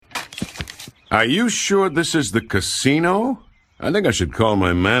Are you sure this is the casino? I think I should call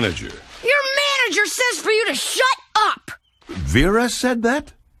my manager. Your manager says for you to shut up! Vera said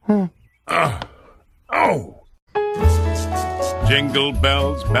that? Oh. Jingle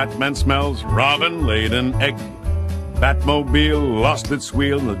bells, Batman smells, Robin laid an egg. Batmobile lost its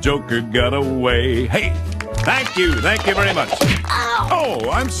wheel and the Joker got away. Hey, thank you very much. Oh,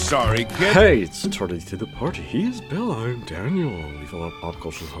 I'm sorry, kid. Hey, it's Tardy to the party. He is Bill, I'm Daniel. We fill up pop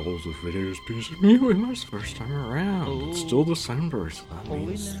culture holes with videos because of you and my first time around. It's still December, so that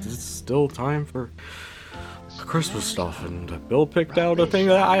means it's still time for Christmas stuff, and Bill picked out a thing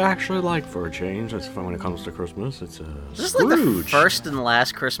that I actually like for a change. It's fun when it comes to Christmas. It's Is this like the first and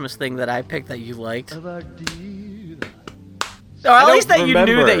last Christmas thing that I picked that you liked? Or at least that you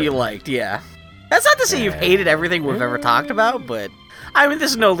knew that you liked, yeah. That's not to say you've hated everything we've ever talked about, but I mean,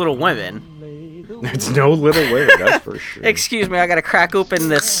 this is no Little Women. It's no Little Women, that's for sure. Excuse me, I gotta crack open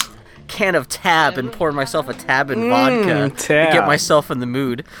this can of Tab and pour myself a Tab and vodka to get myself in the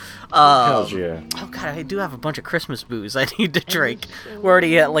mood. Hell yeah. Oh god, I do have a bunch of Christmas booze I need to drink. We're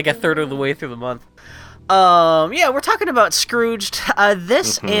already at like a third of the way through the month. Yeah, we're talking about Scrooged.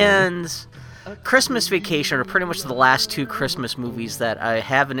 This and Christmas Vacation are pretty much the last two Christmas movies that I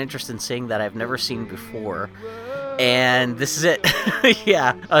have an interest in seeing that I've never seen before. And this is it.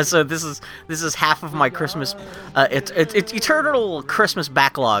 Yeah. So this is half of my Christmas. It's eternal Christmas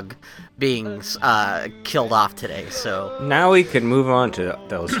backlog being killed off today. So now we can move on to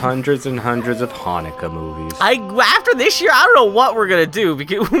those hundreds and hundreds of Hanukkah movies. After this year, I don't know what we're gonna do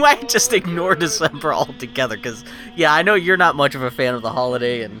because we might just ignore December altogether. Because yeah, I know you're not much of a fan of the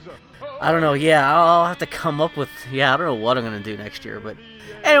holiday, and I don't know. Yeah, I'll have to come up with. Yeah, I don't know what I'm gonna do next year, but.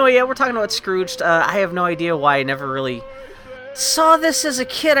 Anyway, yeah, we're talking about Scrooged. I have no idea why I never really saw this as a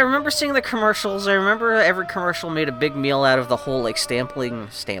kid. I remember seeing the commercials. I remember every commercial made a big meal out of the whole, like,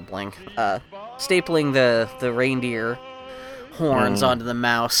 stapling the reindeer horns onto the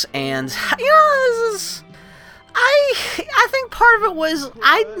mouse. And, you know, this is... I think part of it was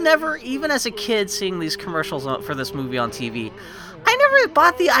I'd never, even as a kid, seeing these commercials for this movie on TV, I never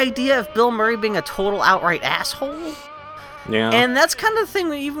bought the idea of Bill Murray being a total outright asshole. Yeah. And that's kind of the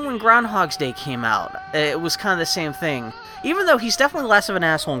thing, even when Groundhog's Day came out, it was kind of the same thing. Even though he's definitely less of an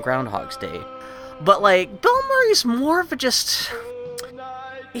asshole in Groundhog's Day. But, like, Bill Murray's more of a just...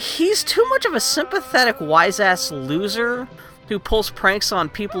 He's too much of a sympathetic, wise-ass loser who pulls pranks on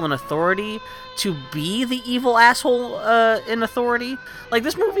people in authority to be the evil asshole in authority. Like,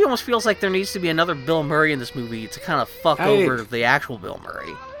 this movie almost feels like there needs to be another Bill Murray in this movie to kind of fuck over the actual Bill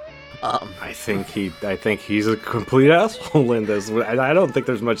Murray. I think he's a complete asshole in this. I don't think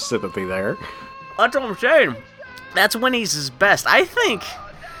there's much sympathy there. That's what I'm saying. That's when he's his best. I think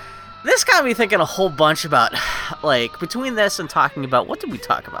this got me thinking a whole bunch about, like, between this and talking about what did we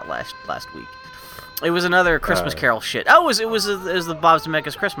talk about last week? It was another Christmas Carol shit. Oh, it was the Bob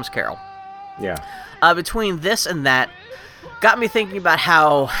Zemeckis Christmas Carol. Yeah. Between this and that, got me thinking about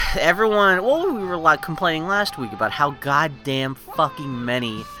how everyone. Well, we were like complaining last week about how goddamn fucking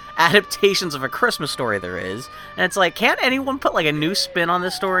many adaptations of A Christmas Story there is, and it's like, can't anyone put like a new spin on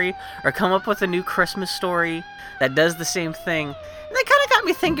this story or come up with a new Christmas story that does the same thing? And that kind of got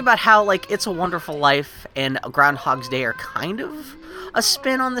me thinking about how like It's a Wonderful Life and Groundhog's Day are kind of a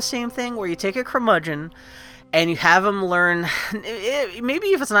spin on the same thing, where you take a curmudgeon and you have him learn, maybe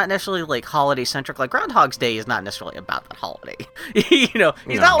if it's not necessarily like holiday centric, like Groundhog's Day is not necessarily about that holiday. You know,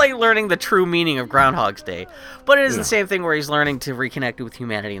 he's not like learning the true meaning of Groundhog's Day, but it is the same thing where he's learning to reconnect with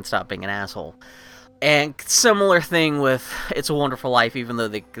humanity and stop being an asshole. And similar thing with It's a Wonderful Life, even though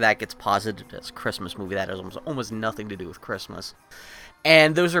that gets posited as a Christmas movie, that has almost nothing to do with Christmas.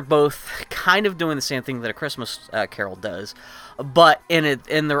 And those are both kind of doing the same thing that A Christmas Carol does, but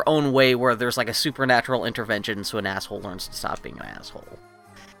in their own way, where there's like a supernatural intervention, so an asshole learns to stop being an asshole.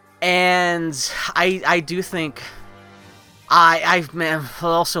 And I do think man,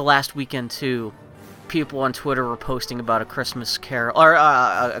 also last weekend too, people on Twitter were posting about A Christmas Carol or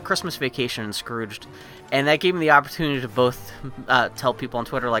A Christmas Vacation and Scrooged, and that gave me the opportunity to both tell people on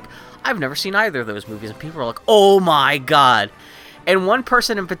Twitter, like, I've never seen either of those movies, and people are like, oh my god. And one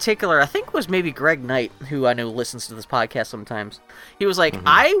person in particular, I think it was maybe Greg Knight, who I know listens to this podcast sometimes. He was like,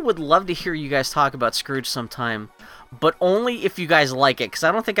 I would love to hear you guys talk about Scrooge sometime, but only if you guys like it, because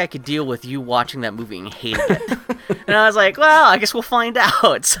I don't think I could deal with you watching that movie and hating it. And I was like, well, I guess we'll find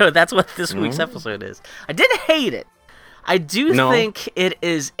out. So that's what this week's episode is. I didn't hate it. I do think it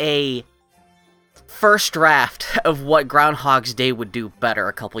is a first draft of what Groundhog's Day would do better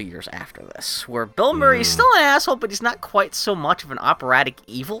a couple years after this, where Bill Murray's still an asshole, but he's not quite so much of an operatic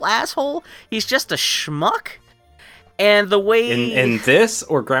evil asshole. He's just a schmuck. And the way in this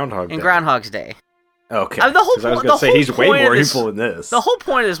or Groundhog Day? in Groundhog's Day. Okay. The whole 'Cause I was point- gonna the say whole he's way point of more this- evil in this. The whole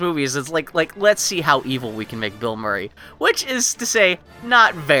point of this movie is it's like let's see how evil we can make Bill Murray, which is to say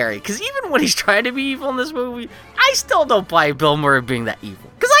not very, because even when he's trying to be evil in this movie, I still don't buy Bill Murray being that evil.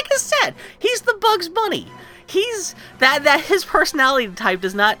 Because like I said, he's the Bugs Bunny. He's that his personality type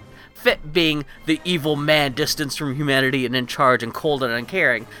does not fit being the evil man distanced from humanity and in charge and cold and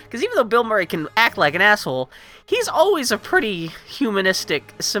uncaring. Because even though Bill Murray can act like an asshole, he's always a pretty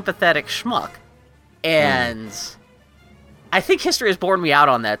humanistic, sympathetic schmuck. And I think history has borne me out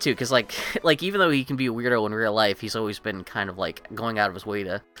on that too, because like even though he can be a weirdo in real life, he's always been kind of like going out of his way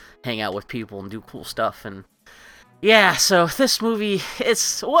to hang out with people and do cool stuff. And yeah, so this movie,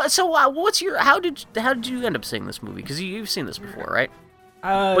 what's your how did you end up seeing this movie? Because you've seen this before, right?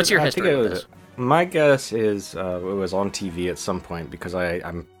 What's your history with this? My guess is it was on TV at some point, because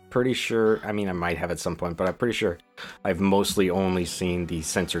I'm pretty sure, I mean, I might have at some point, but I'm pretty sure I've mostly only seen the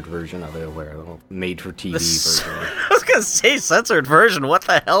censored version of it, where the made-for-TV version. I was gonna say censored version. What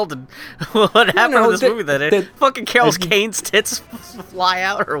the hell what happened in this movie? That fucking Carol Kane's tits fly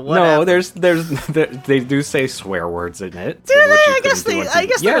out, or what? No, they do say swear words in it. Do they? I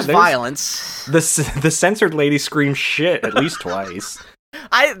guess there's violence. The censored lady screams shit at least twice.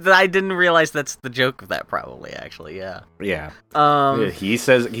 I didn't realize that's the joke of that, probably, actually, yeah. Yeah.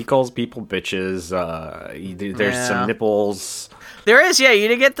 He calls people bitches. There's some nipples. There is, yeah. You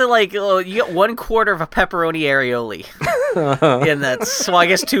get you get 1/4 of a pepperoni areoli. And that's, well, I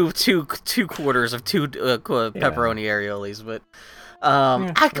guess two quarters of two pepperoni areolis, but I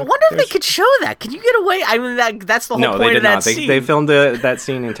wonder if they could show that. Can you get away? I mean, that's the whole point of that scene. They filmed that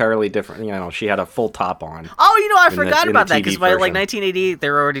scene entirely different. You know, she had a full top on. Oh, I forgot about that, because by like 1988, they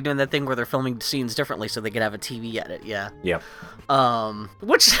were already doing that thing where they're filming scenes differently so they could have a TV edit. Yeah. Yep.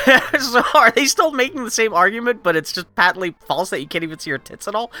 Which so are they still making the same argument, but it's just patently false that you can't even see her tits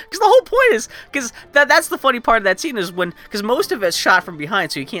at all? Because the whole point is, because that's the funny part of that scene is because most of it's shot from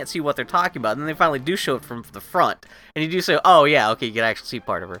behind, so you can't see what they're talking about, and then they finally do show it from the front, and you do say, oh yeah, okay, you can actually see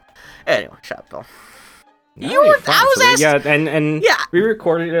part of her. Anyway, shut up, Bill. We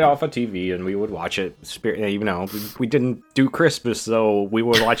recorded it off of TV, and we would watch it. We didn't do Christmas, so we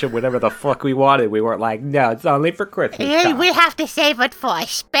would watch it whatever the fuck we wanted. We weren't like, no, it's only for Christmas. Hey, we have to save it for a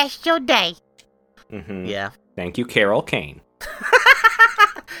special day. Mm-hmm. Yeah. Thank you, Carol Kane.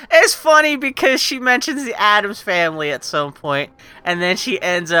 It's funny because she mentions the Addams Family at some point, and then she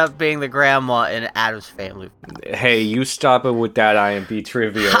ends up being the grandma in Addams Family. Hey, you stop it with that IMDb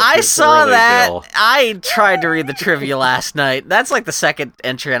trivia. I saw that. Bill. I tried to read the trivia last night. That's like the second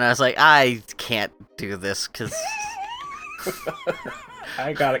entry, and I was like, I can't do this because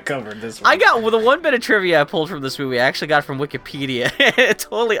I got it covered this week. The one bit of trivia I pulled from this movie. I actually got from Wikipedia. It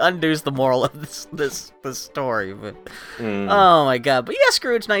totally undoes the moral of this story. But oh my god! But yeah,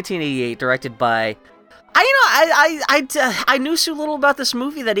 Scrooge, 1988, directed by. I knew so little about this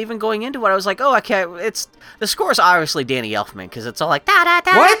movie that even going into it, I was like, oh, okay, the score is obviously Danny Elfman, because it's all like da da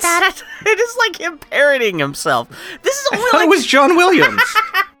da da da da. It is like him parodying himself. This is only it was John Williams.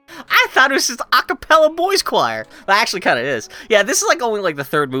 I thought it was just a cappella boys choir. Well, actually, kind of is. Yeah, this is like only like the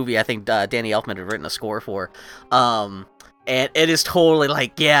third movie I think Danny Elfman had written a score for. And it is totally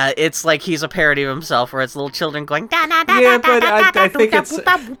like, yeah, it's like he's a parody of himself, where it's little children going da da da. Yeah, but I think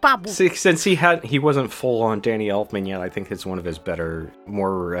it's since he wasn't full on Danny Elfman yet. I think it's one of his better,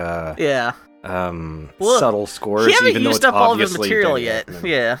 more subtle scores. He hasn't even used though up all of his material yet.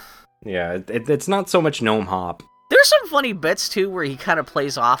 Yeah, it's not so much gnome hop. There's some funny bits too where he kind of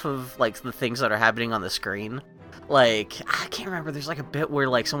plays off of like the things that are happening on the screen. Like, I can't remember. There's like a bit where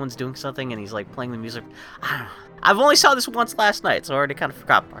like someone's doing something and he's like playing the music. I don't know. I've only saw this once last night, so I already kind of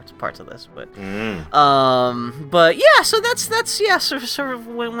forgot parts of this. But but yeah, so that's yeah. Sort of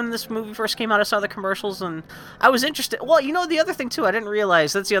when this movie first came out, I saw the commercials and I was interested. Well, the other thing too, I didn't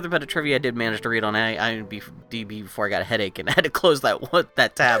realize that's the other bit of trivia I did manage to read on IMDb before I got a headache and I had to close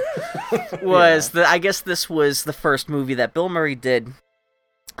that tab. Was I guess this was the first movie that Bill Murray did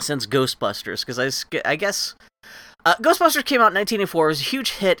since Ghostbusters, because I guess. Ghostbusters came out in 1984. It was a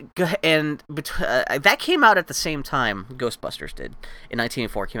huge hit, and that came out at the same time Ghostbusters did in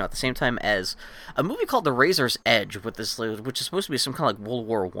 1984. Came out at the same time as a movie called The Razor's Edge, which is supposed to be some kind of like World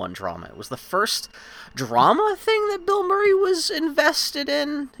War I drama. It was the first drama thing that Bill Murray was invested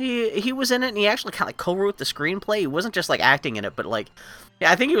in. He was in it, and he actually kind of like co-wrote the screenplay. He wasn't just like acting in it, but like.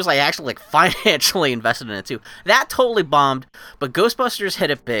 Yeah, I think he was like actually like financially invested in it too. That totally bombed, but Ghostbusters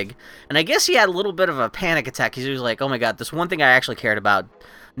hit it big, and I guess he had a little bit of a panic attack because he was like, oh my god, this one thing I actually cared about,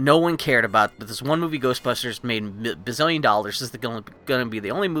 no one cared about, but this one movie, Ghostbusters, made bazillion dollars. This is going to be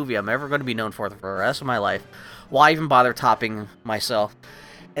the only movie I'm ever going to be known for the rest of my life. Why even bother topping myself?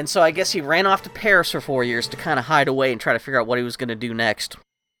 And so I guess he ran off to Paris for 4 years to kind of hide away and try to figure out what he was going to do next.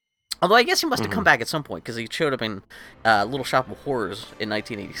 Although I guess he must have come back at some point, because he showed up in Little Shop of Horrors in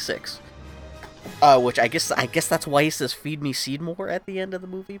 1986. Which I guess that's why he says "Feed me Seymour" at the end of the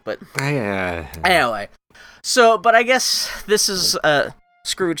movie. But anyway, but I guess this is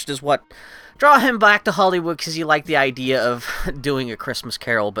Scrooged is what draw him back to Hollywood, because he liked the idea of doing A Christmas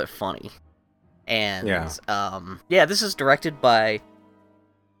Carol but funny. And this is directed by,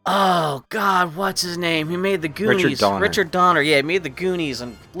 oh god, what's his name? He made the Goonies. Richard Donner. Yeah, he made the Goonies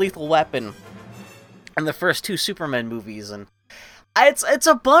and Lethal Weapon and the first 2 Superman movies, and it's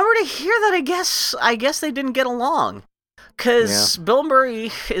a bummer to hear that. I guess they didn't get along, because Bill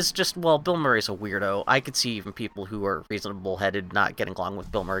Murray is Bill Murray's a weirdo. I could see even people who are reasonable-headed not getting along with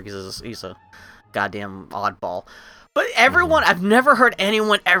Bill Murray, because he's a goddamn oddball. But everyone, I've never heard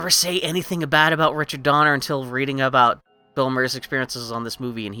anyone ever say anything bad about Richard Donner until reading about Bill Murray's experiences on this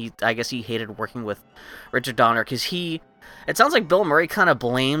movie, and I guess he hated working with Richard Donner, because it sounds like Bill Murray kind of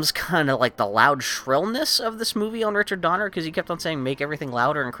blames like the loud shrillness of this movie on Richard Donner, because he kept on saying make everything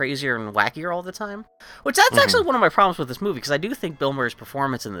louder and crazier and wackier all the time. Which that's actually one of my problems with this movie, because I do think Bill Murray's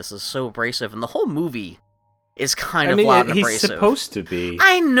performance in this is so abrasive, and the whole movie is kind of loud and abrasive. He's supposed to be.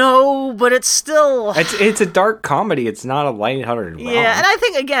 I know, but it's still... It's a dark comedy. It's not a lighthearted romp. Yeah, and I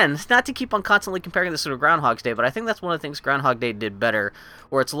think, again, not to keep on constantly comparing this to Groundhog's Day, but I think that's one of the things Groundhog Day did better,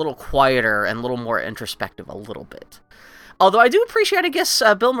 where it's a little quieter and a little more introspective a little bit. Although I do appreciate, I guess,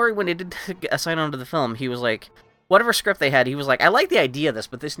 Bill Murray, when he did sign on to the film, he was like, whatever script they had, he was like, I like the idea of this,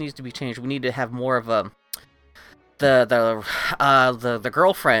 but this needs to be changed. We need to have more of a... The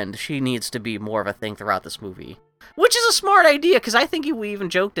girlfriend, she needs to be more of a thing throughout this movie. Which is a smart idea, because I think we even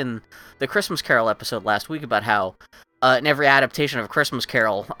joked in the Christmas Carol episode last week about how in every adaptation of A Christmas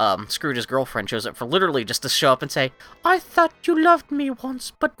Carol, Scrooge's girlfriend shows up for literally just to show up and say, I thought you loved me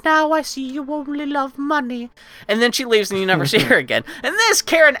once, but now I see you only love money. And then she leaves and you never see her again. And this,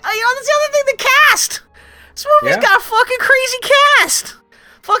 Karen, that's the other thing, the cast! This movie's got a fucking crazy cast!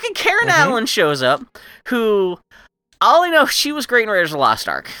 Fucking Karen Allen shows up, who... All I know, she was great in Raiders of the Lost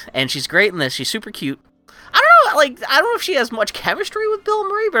Ark, and she's great in this. She's super cute. I don't know if she has much chemistry with Bill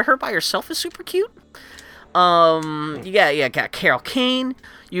Murray, but her by herself is super cute. You got Carol Kane.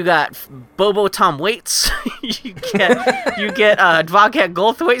 You got Bobo Tom Waits. you get Dvorak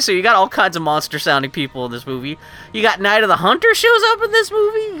Goldthwait. So you got all kinds of monster-sounding people in this movie. You got Night of the Hunter shows up in this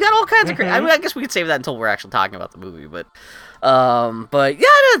movie. You got all kinds of crazy. I mean, I guess we could save that until we're actually talking about the movie, but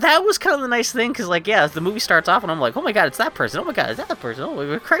yeah, that was kind of the nice thing, because the movie starts off and I'm like, oh my god, it's that person. Oh my god, it's that person. Oh,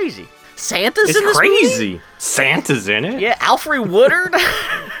 we're crazy. Santa's in this movie? Santa's in it? Yeah, Alfre Woodard.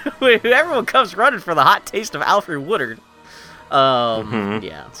 Everyone comes running for the hot taste of Alfre Woodard.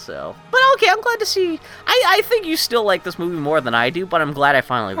 Yeah, so. But okay, I'm glad to see. I think you still like this movie more than I do, but I'm glad I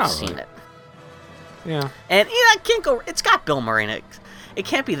finally seen it. Yeah. And I can't go. It's got Bill Murray in it. It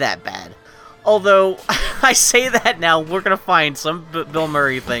can't be that bad. Although, I say that now, we're going to find some Bill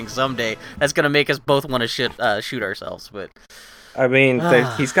Murray thing someday that's going to make us both want to shoot ourselves, but... I mean,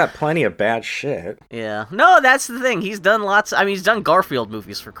 he's got plenty of bad shit. Yeah. No, that's the thing. He's done he's done Garfield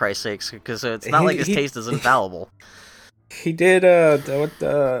movies, for Christ's sakes, because it's not like his taste is infallible. He did,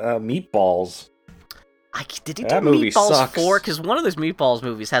 Meatballs. Did he do Meatballs 4? Because one of those Meatballs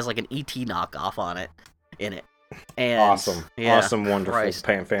movies has, like, an E.T. knockoff in it. And, awesome, wonderful, Christ.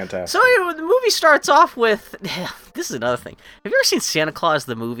 Fantastic. So anyway, the movie starts off with... This is another thing. Have you ever seen Santa Claus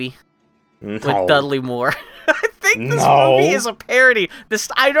the movie? No. With Dudley Moore? I think this movie is a parody.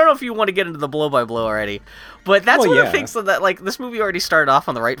 I don't know if you want to get into the blow-by-blow already, but that's one of the things that, like, this movie already started off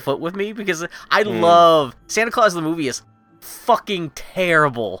on the right foot with me, because I love... Santa Claus the movie is fucking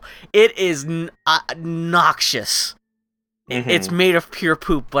terrible. It is noxious. It's made of pure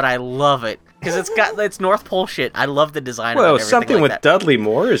poop, but I love it. Because it's North Pole shit. I love the design of it. Well, something like with that. Dudley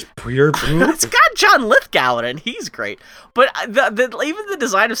Moore is pure poop. It's got John Lithgow in it, and he's great. But even the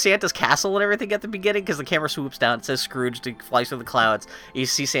design of Santa's castle and everything at the beginning, because the camera swoops down, it says Scrooge, flies through the clouds, you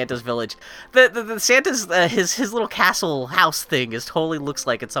see Santa's village. The Santa's, his little castle house thing totally looks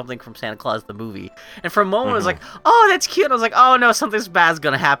like it's something from Santa Claus the movie. And for a moment I was like, oh, that's cute. And I was like, oh no, something bad's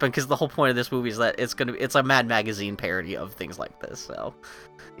gonna happen, because the whole point of this movie is that it's a Mad Magazine parody of things like this, so...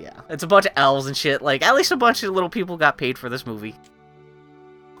 Yeah, it's a bunch of elves and shit. Like, at least a bunch of little people got paid for this movie.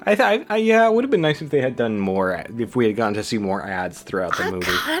 Yeah, it would have been nice if they had done more, if we had gotten to see more ads throughout the movie.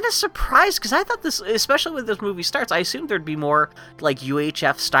 I'm kind of surprised, because I thought this, especially when this movie starts, I assumed there'd be more, like,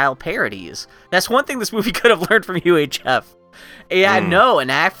 UHF-style parodies. That's one thing this movie could have learned from UHF. Yeah, no,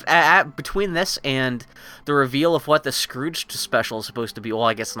 and between this and the reveal of what the Scrooge special is supposed to be, well,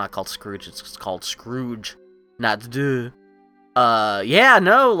 I guess it's not called Scrooge, it's called Scrooge, not Duh. Yeah,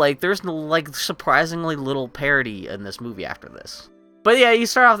 no, like, there's, like, surprisingly little parody in this movie after this. But yeah, you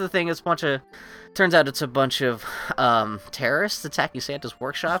start off the thing, turns out it's a bunch of, terrorists attacking Santa's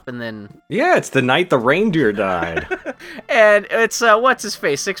workshop, and then... Yeah, it's the night the reindeer died. And it's, what's his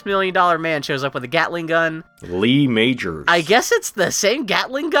face, $6 Million Man shows up with a Gatling gun. Lee Majors. I guess it's the same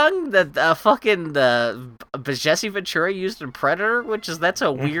Gatling gun that, Jesse Ventura used in Predator, that's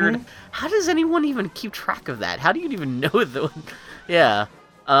a weird... How does anyone even keep track of that? How do you even know that? Yeah.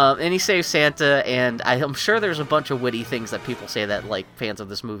 And he saves Santa, and I'm sure there's a bunch of witty things that people say that, like, fans of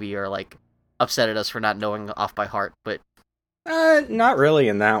this movie are, like, upset at us for not knowing off by heart, but... Not really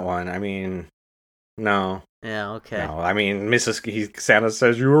in that one. I mean, no. Yeah, okay. No, I mean, Santa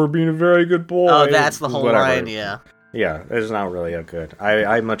says, "You are being a very good boy." Oh, that's the whole Whatever. line, yeah. Yeah, it's not really a good.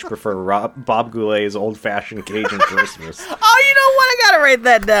 I much prefer Bob Goulet's old-fashioned Cajun Christmas. Oh, you know what? I gotta write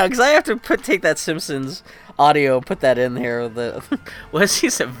that down, because I have to take that Simpsons audio, put that in there. What he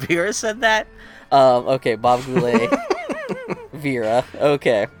said? Vera said that? Okay, Bob Goulet. Vera.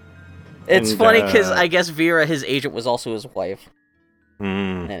 Okay. It's funny, because I guess Vera, his agent, was also his wife.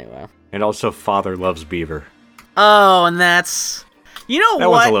 Anyway. And also Father Loves Beaver. Oh, and that's... You know that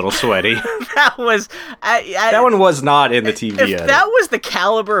what? That was a little sweaty. That was... that one was not in the TV If edit. that was the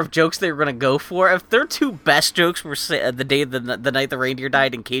caliber of jokes they were going to go for, if their two best jokes were the night the reindeer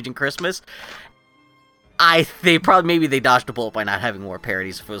died and Cajun Christmas, they dodged a bullet by not having more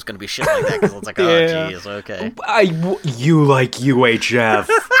parodies if it was going to be shit like that, because it's like, oh, jeez, okay. You like UHF.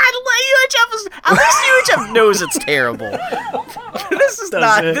 At least UHF knows it's terrible.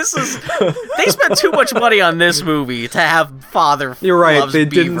 They spent too much money on this movie to have Father You're right, Loves they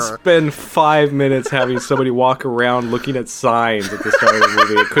Beaver. didn't spend 5 minutes having somebody walk around looking at signs at the start of the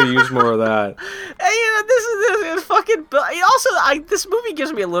movie. They could have used more of that. And, this is fucking... Also, this movie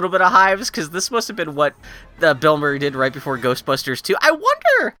gives me a little bit of hives, because this must have been what Bill Murray did right before Ghostbusters 2. I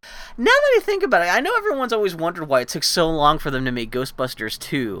wonder, now that I think about it, I know everyone's always wondered why it took so long for them to make Ghostbusters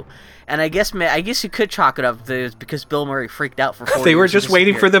 2. And I guess you could chalk it up because Bill Murray freaked out for 4 years. They were just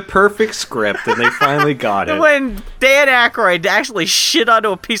waiting for the perfect script, and they finally got it. When Dan Aykroyd actually shit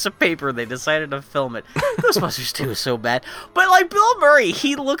onto a piece of paper, they decided to film it. Ghostbusters 2 is so bad. But, like, Bill Murray,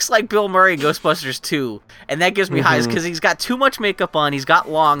 he looks like Bill Murray in Ghostbusters 2. And that gives me highs, because he's got too much makeup on, he's got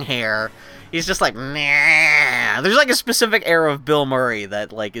long hair. He's just like, nah. There's, like, a specific era of Bill Murray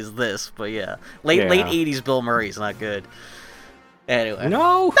that, like, is this. But, yeah. Late 80s Bill Murray's not good. Anyway. No.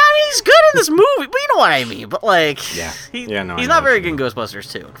 I mean, he's good in this movie, but you know what I mean. But, like, he's not very good in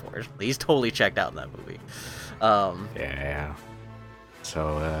Ghostbusters 2, unfortunately. He's totally checked out in that movie. Yeah.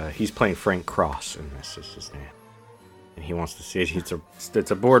 So, he's playing Frank Cross in this, is his name. And he wants to see it.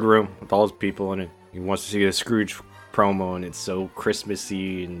 It's a boardroom with all his people in it. He wants to see the Scrooge promo, and it's so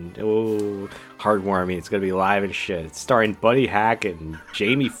Christmassy and heartwarming. It's gonna be live and shit. It's starring Buddy Hackett and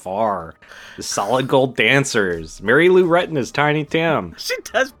Jamie Farr, the Solid Gold Dancers, Mary Lou Retton as Tiny Tim. She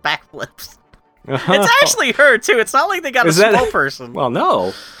does backflips. It's actually her too. It's not like they got a small person. Well,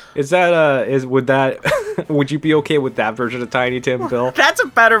 no. Would you be okay with that version of Tiny Tim, Bill? That's a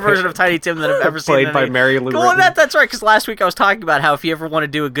better version of Tiny Tim than I've ever seen. Played by Mary Lou Retton. Well, that's right, because last week I was talking about how if you ever want to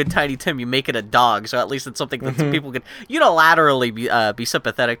do a good Tiny Tim, you make it a dog, so at least it's something that people can unilaterally be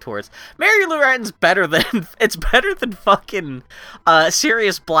sympathetic towards. Mary Lou Retton's better than fucking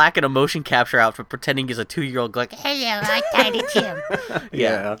Sirius Black in a motion capture outfit pretending he's a 2-year-old like, hello, I'm Tiny Tim.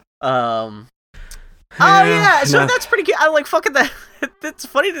 Yeah. Oh yeah, so that's pretty good. I like fucking that. It's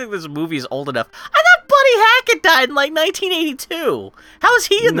funny that this movie is old enough. I thought Buddy Hackett died in like 1982. How is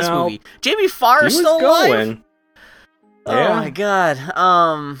he in this movie? Jamie Farr is still alive. Oh my god.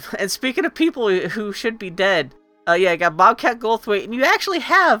 And speaking of people who should be dead, I got Bobcat Goldthwait, and you actually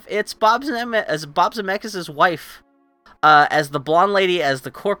have Bob Zemeckis' wife. As the blonde lady, as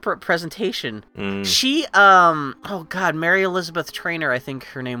the corporate presentation. She, oh god, Mary Elizabeth Trainor, I think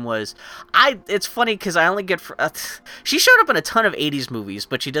her name was. It's funny because I only get, she showed up in a ton of 80s movies,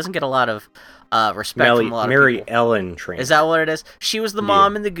 but she doesn't get a lot of, respect from a lot of people. Mary Ellen Trainor. Is that what it is? She was the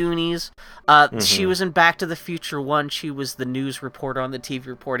mom in the Goonies. She was in Back to the Future 1. She was the news reporter on the TV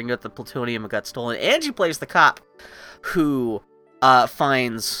reporting that the plutonium got stolen. And she plays the cop who...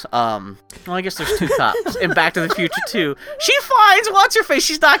 finds, well, I guess there's two cops in Back to the Future 2. She finds, what's-her-face,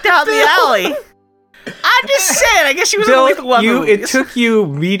 she's knocked out in the alley. I'm just saying. I guess she was in Bill, Lethal Weapon it movies. took you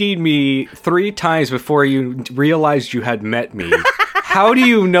meeting me 3 times before you realized you had met me. How do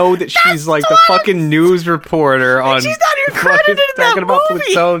you know that she's like the fucking news reporter on? She's not even credited in that talking about movie.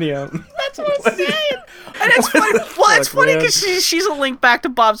 plutonium. That's what I'm saying. And it's funny. Well, it's funny because she's a link back to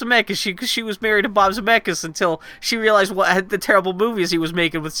Bob Zemeckis. Cause she was married to Bob Zemeckis until she realized what the terrible movies he was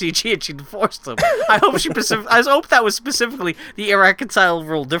making with CG, and she divorced him. I hope that was specifically the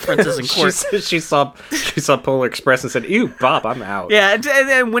irreconcilable differences in court. she saw Polar Express and said, "Ew, Bob, I'm out." Yeah, and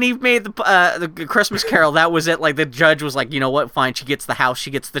then when he made the Christmas Carol, that was it. Like the judge was like, you know what? Fine, she gets the house,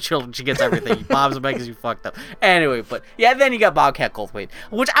 she gets the children, she gets everything. Bob Zemeckis, you fucked up. Anyway, but yeah, then you got Bobcat Goldthwait,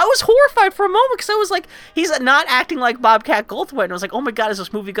 which I was horrified for a moment because I was like, he's not acting like Bobcat Goldthwait, and I was like, oh my god, is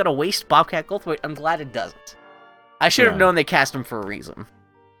this movie gonna waste Bobcat Goldthwait? I'm glad it doesn't. I should have known they cast him for a reason.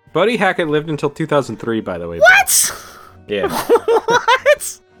 Buddy Hackett lived until 2003, by the way. What? Yeah.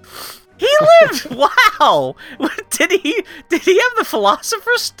 What? He lived. Wow. Did he have the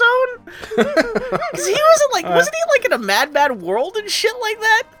Philosopher's Stone? Because wasn't he like in a Mad World and shit like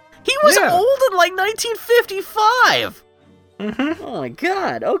that? He was old in like 1955. Mm-hmm. Oh my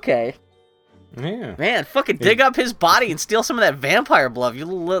god. Okay. Yeah. Man, fucking dig up his body and steal some of that vampire blood.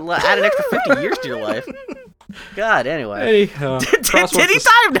 You add an extra 50 years to your life. God, anyway. Did he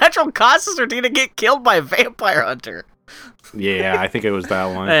die of natural causes, or did he get killed by a vampire hunter? Yeah, I think it was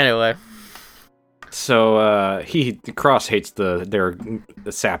that one. Anyway. So, Cross hates their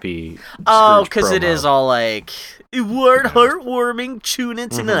sappy Oh, because it is all like, word heartwarming, tune in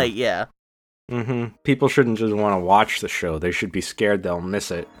tonight, yeah. Mm-hmm. People shouldn't just want to watch the show. They should be scared they'll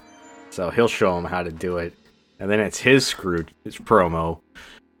miss it. So he'll show them how to do it. And then it's his promo.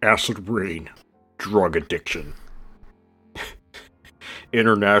 Acid rain. Drug addiction.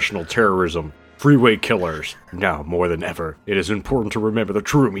 International terrorism. Freeway killers. Now, more than ever, it is important to remember the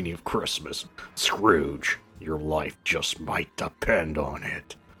true meaning of Christmas. Scrooge, your life just might depend on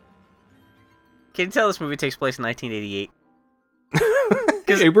it. Can you tell this movie takes place in 1988?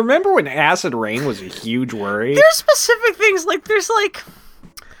 Hey, remember when acid rain was a huge worry? There's specific things, like, there's, like,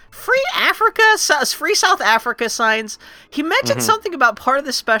 free South Africa signs. He mentioned something about part of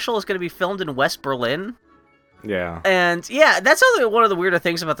the special is going to be filmed in West Berlin. Yeah. And, yeah, that's one of the weirder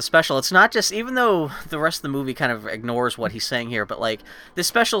things about the special. It's not just, even though the rest of the movie kind of ignores what he's saying here, but, like, this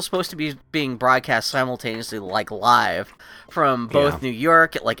special is supposed to be being broadcast simultaneously, like, live from both New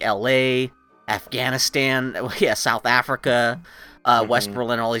York, like, L.A., Afghanistan, South Africa, West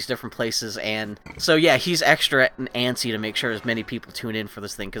Berlin, all these different places. And so, yeah, he's extra antsy to make sure as many people tune in for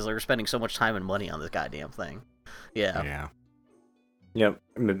this thing because they're spending so much time and money on this goddamn thing. Yeah. Yeah. Yep,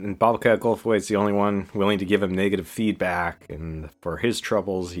 and Bobcat Goldthwait's the only one willing to give him negative feedback, and for his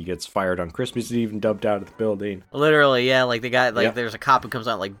troubles, he gets fired on Christmas Eve and dubbed out of the building. Literally, yeah, like the guy, like there's a cop who comes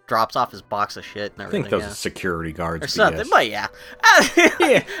out and like drops off his box of shit and everything. I think those are security guards. Or something, but yeah. You know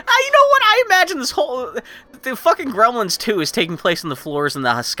what? I imagine the fucking Gremlins 2 is taking place on the floors in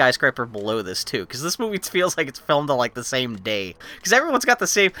the skyscraper below this too, because this movie feels like it's filmed on like the same day, because everyone's got the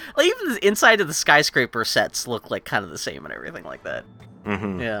same, like even the inside of the skyscraper sets look like kind of the same and everything like that.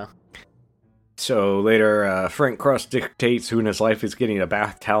 Mm-hmm. Yeah. So later, Frank Cross dictates who in his life is getting a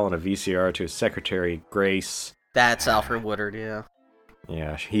bath towel and a VCR to his secretary, Grace. That's Alfred Woodard, yeah.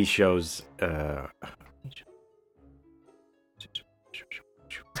 Yeah, he shows...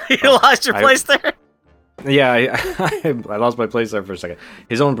 You lost your place there? Yeah, I lost my place there for a second.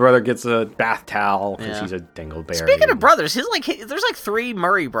 His own brother gets a bath towel because he's a dingleberry. Speaking of brothers, there's like 3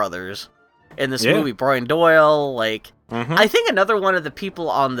 Murray brothers in this movie. Brian Doyle, like... I think another one of the people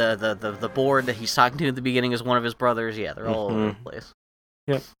on the board that he's talking to at the beginning is one of his brothers. Yeah, they're all over the place.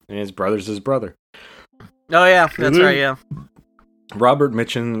 Yep, and his brother's his brother. Oh yeah, that's right, yeah. Robert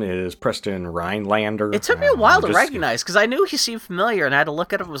Mitchum is Preston Rhinelander. It took me a while to recognize, because I knew he seemed familiar, and I had to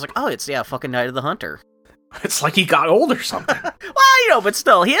look at him and was like, oh, it's, fucking Night of the Hunter. It's like he got old or something. Well, but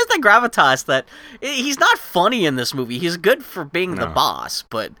still, he has that gravitas that he's not funny in this movie. He's good for being the boss,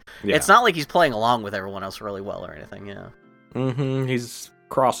 but it's not like he's playing along with everyone else really well or anything, yeah. Mm-hmm. He's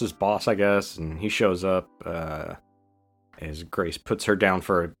Cross's boss, I guess, and he shows up as Grace puts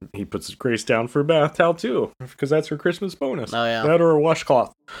Grace down for a bath towel too, because that's her Christmas bonus. Oh, yeah. That or a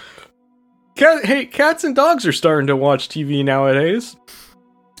washcloth. Cats and dogs are starting to watch TV nowadays.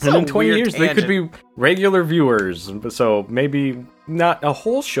 And in 20 years, they could be regular viewers. So maybe not a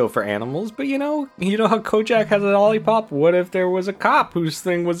whole show for animals, but you know how Kojak has a lollipop? What if there was a cop whose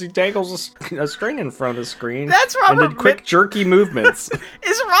thing was he dangles a string in front of the screen? That's Robert. And did quick jerky movements.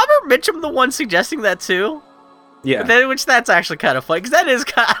 Is Robert Mitchum the one suggesting that too? Yeah. Which that's actually kind of funny, because that is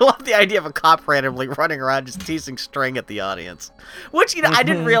I love the idea of a cop randomly running around just teasing string at the audience. Which, I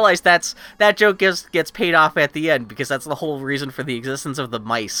didn't realize that joke gets paid off at the end, because that's the whole reason for the existence of the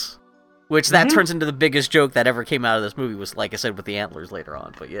mice. Which that turns into the biggest joke that ever came out of this movie, was, like I said, with the antlers later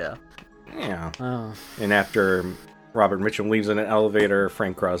on, but yeah. Yeah. Oh. And after Robert Mitchum leaves in an elevator,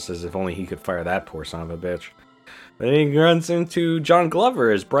 Frank Cross says if only he could fire that poor son of a bitch. Then he runs into John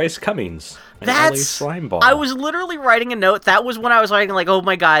Glover as Bryce Cummings. That's... Slimeball. I was literally writing a note. That was when I was writing, like, oh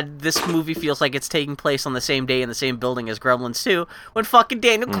my god, this movie feels like it's taking place on the same day in the same building as Gremlins 2, when fucking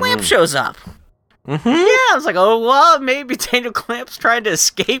Daniel Clamp shows up. Yeah, I was like, oh, well, maybe Daniel Clamp's trying to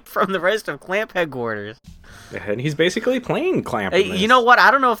escape from the rest of Clamp headquarters. And he's basically playing Clamp. You know what?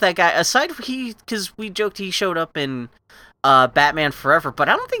 I don't know if that guy, aside from because we joked he showed up in Batman Forever, but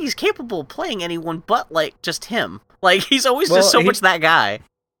I don't think he's capable of playing anyone but, like, just him. Like, he's always just so much that guy.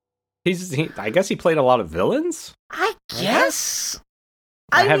 I guess he played a lot of villains? I guess.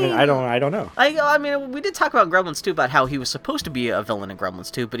 I don't know. I mean, we did talk about Gremlins 2, about how he was supposed to be a villain in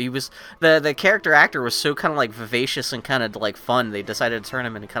Gremlins 2, but he was, the character actor was so kind of, like, vivacious and kind of, like, fun, they decided to turn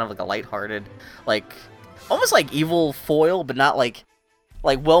him into kind of, like, a lighthearted, like, almost like evil foil, but not, like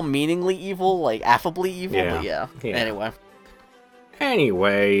well-meaningly evil, like, affably evil, but yeah.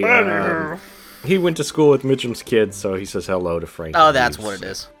 Anyway, he went to school with Mitchum's kids, so he says hello to Frank. Oh, that's what it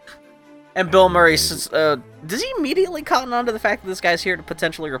is. And Bill Murray says, does he immediately cotton on to the fact that this guy's here to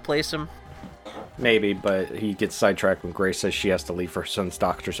potentially replace him? Maybe, but he gets sidetracked when Grace says she has to leave for her son's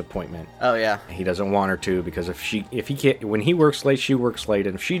doctor's appointment. Oh, yeah. He doesn't want her to, because when he works late, she works late,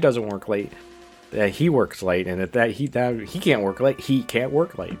 and if she doesn't work late, he works late, and if he can't work late, he can't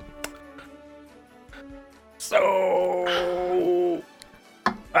work late. So...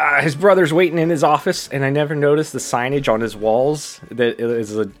 his brother's waiting in his office, and I never noticed the signage on his walls. That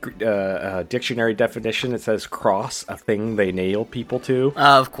is a dictionary definition. It says cross, a thing they nail people to.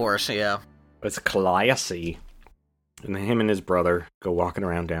 Of course, yeah. It's caliacy. And him and his brother go walking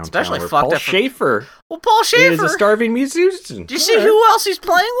around downtown. Especially fucked Paul up. Schaefer. Well, Paul Schaefer is a starving musician. Do you see who else he's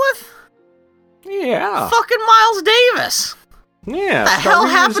playing with? Yeah. Fucking Miles Davis. Yeah. What the hell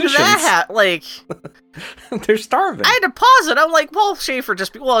happened to that like... They're starving. I had to pause it. I'm like, Paul Schaefer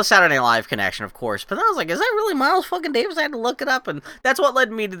a Saturday Night Live connection, of course. But then I was like, is that really Miles fucking Davis? I had to look it up, and that's what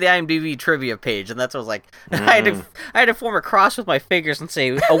led me to the IMDb trivia page. And that's what I was like, I had to form a cross with my fingers and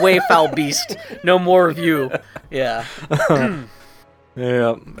say, away foul beast, no more of you. Yeah.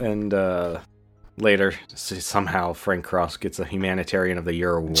 Yeah, and later, somehow Frank Cross gets a Humanitarian of the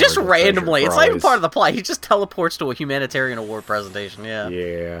Year award. Just randomly. It's not even part of the plot. He just teleports to a Humanitarian Award presentation, yeah.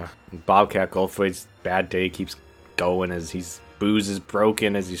 Yeah. Bobcat Goldthwait's bad day keeps going as his booze is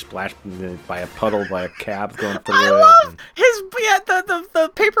broken as he's splashed by a puddle by a cab going through it. I love the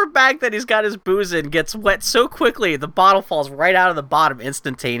paper bag that he's got his booze in gets wet so quickly, the bottle falls right out of the bottom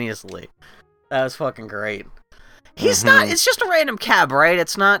instantaneously. That was fucking great. He's not. It's just a random cab, right?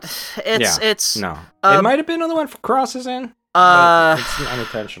 It's not. It's no. It might have been on the one Cross is in. It's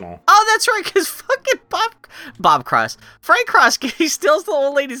unintentional. Oh, that's right. Because fucking Bob Cross, Frank Cross, he steals the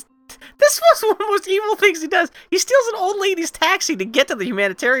old lady's. This was one of the most evil things he does. He steals an old lady's taxi to get to the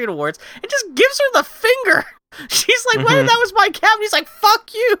Humanitarian Awards and just gives her the finger. She's like, "Well, that was my cab." And he's like,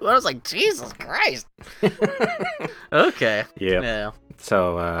 "Fuck you." And I was like, "Jesus Christ." Okay. Yep. Yeah.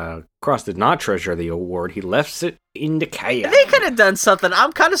 So, Cross did not treasure the award. He left it in the chaos. They could have done something.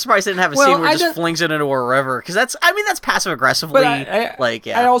 I'm kind of surprised they didn't have a scene where he just flings it into a river. Because that's passive aggressively.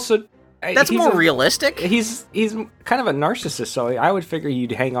 That's more realistic. He's kind of a narcissist, so I would figure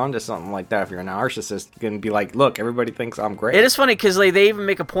you'd hang on to something like that if you're a narcissist and be like, look, everybody thinks I'm great. It is funny because they even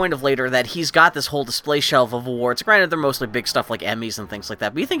make a point of later that he's got this whole display shelf of awards. Granted, they're mostly big stuff like Emmys and things like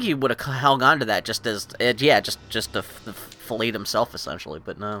that, but you think he would have hung on to that just to fillet himself, essentially,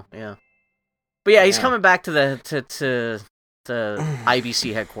 but no, yeah. But yeah, he's coming back to the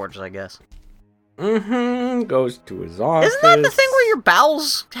IBC headquarters, I guess. Goes to his office. Isn't that the thing where your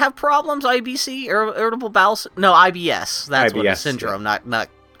bowels have problems? IBC? Irritable bowels? No, IBS. That's what the syndrome, not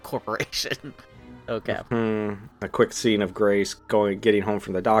corporation. Okay. A quick scene of Grace getting home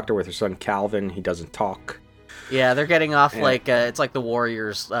from the doctor with her son Calvin. He doesn't talk. Yeah, they're getting off it's like the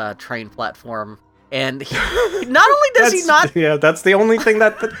Warriors train platform. And not only does he not... Yeah, that's the only thing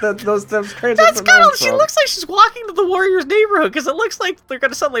that those trains That's kind of... She looks like she's walking to the Warriors neighborhood, because it looks like they're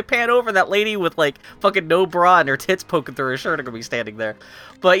going to suddenly pan over and that lady with, like, fucking no bra and her tits poking through her shirt are going to be standing there.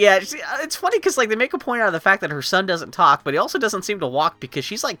 But yeah, it's funny, because, like, they make a point out of the fact that her son doesn't talk, but he also doesn't seem to walk because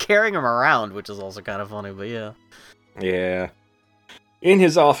she's, like, carrying him around, which is also kind of funny, but yeah. Yeah. In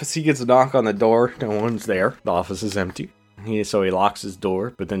his office, he gets a knock on the door. No one's there. The office is empty. So he locks his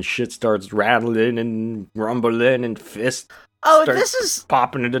door, but then shit starts rattling and rumbling and fists Oh, start this is...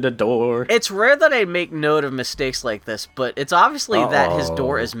 popping into the door. It's rare that I make note of mistakes like this, but it's obviously that his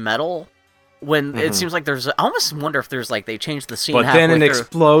door Uh-oh. is metal. When it seems like there's... I almost wonder if there's like they changed the scene But halfway then it through.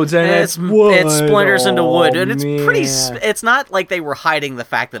 explodes and And it's wood. it splinters into wood, and it's man. pretty... It's not like they were hiding the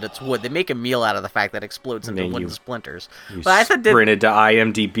fact that it's wood. They make a meal out of the fact that it explodes into then wooden you- splinters. You But I thought that... sprinted to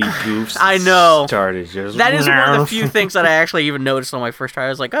IMDb goofs. I know. Started just... That is one of the few things that I actually even noticed on my first try. I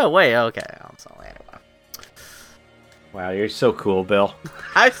was like, oh, wait, okay. So anyway. Wow, you're so cool, Bill.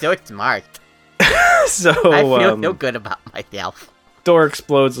 I'm so smart. So, I feel good about myself. door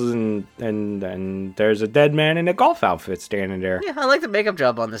explodes and there's a dead man in a golf outfit standing there. Yeah, I like the makeup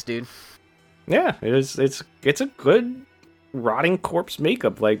job on this dude. Yeah, it is. It's a good rotting corpse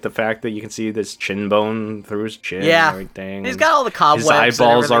makeup. Like the fact that you can see this chin bone through his chin Yeah. and everything. He's got all the cobwebs. His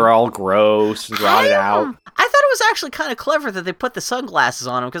eyeballs are all gross and rotted out. I thought it was actually kind of clever that they put the sunglasses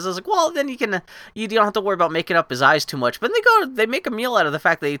on him, because I was like, well, then you don't have to worry about making up his eyes too much. But they make a meal out of the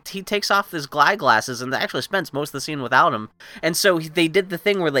fact that he takes off his glasses and actually spends most of the scene without him. And so they did the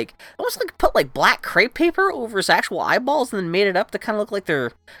thing where like almost like put like black crepe paper over his actual eyeballs and then made it up to kind of look like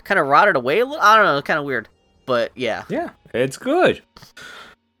they're kind of rotted away a little. I don't know, kind of weird. But yeah. Yeah, it's good.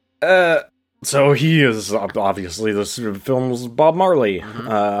 So he is obviously this film's Bob Marley.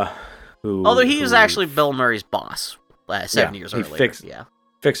 Although he was actually Bill Murray's boss 7 years he earlier.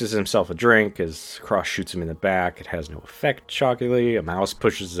 fixes himself a drink as Cross shoots him in the back. It has no effect, shockingly. A mouse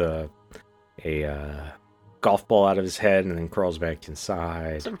pushes a golf ball out of his head and then crawls back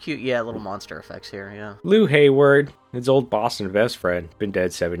inside. Some cute, little monster effects here, yeah. Lou Hayward, his old boss and best friend, been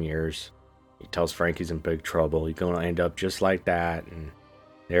dead 7 years. He tells Frank he's in big trouble. He's going to end up just like that. And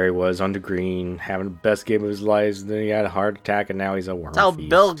there he was on the green, having the best game of his life. And then he had a heart attack, and now he's a worm That's how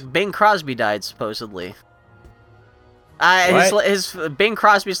feast. Bing Crosby died, supposedly. What? His Bing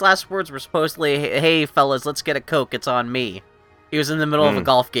Crosby's last words were supposedly, "Hey fellas, let's get a Coke. It's on me." He was in the middle of a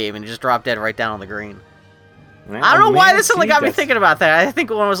golf game and he just dropped dead right down on the green. I don't know why this suddenly got me thinking about that. I think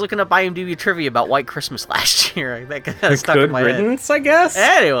when I was looking up IMDb trivia about White Christmas last year, that kind of stuck in Good my head. riddance, I guess.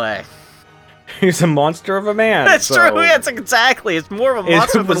 Anyway, He's a monster of a man. that's so true. That's exactly. It's more of a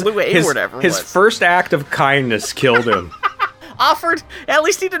monster than Lou Hayward ever was. His first act of kindness killed him. Offered. At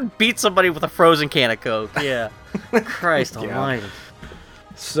least he didn't beat somebody with a frozen can of Coke. Yeah. Christ almighty.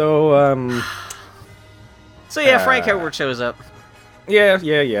 So, So yeah, Frank Hayward shows up. yeah.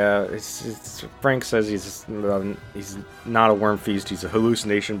 It's Frank says he's not a worm feast. He's a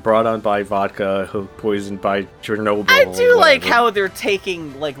hallucination brought on by vodka, poisoned by Chernobyl. I do like whatever. how they're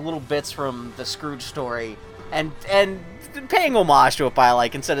taking like little bits from the Scrooge story and paying homage to it by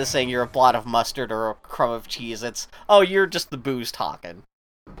like instead of saying you're a blot of mustard or a crumb of cheese, it's you're just the booze talking.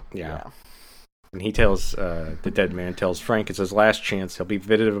 Yeah. And he tells the dead man tells Frank it's his last chance. He'll be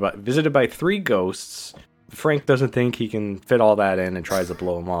visited by 3 ghosts. Frank doesn't think he can fit all that in and tries to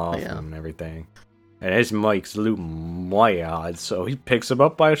blow him off and everything. And his mic's Lou Moyad, so he picks him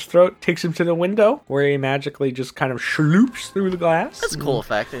up by his throat, takes him to the window, where he magically just kind of sloops through the glass. That's a cool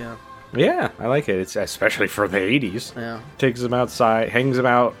effect, yeah. Yeah, I like it. It's especially for the 80s. Yeah. Takes him outside, hangs him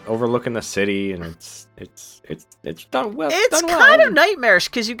out, overlooking the city, and it's done well. It's done well. kind of nightmarish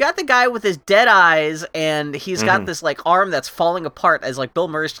because you got the guy with his dead eyes and he's got this like arm that's falling apart as like Bill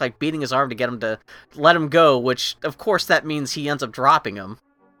Murray's like beating his arm to get him to let him go, which of course that means he ends up dropping him.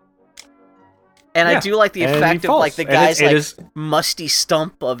 And I do like the and effect he of like falls. the And guy's it like is- musty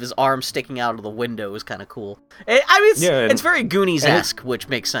stump of his arm sticking out of the window is kind of cool. I mean, it's very Goonies-esque, which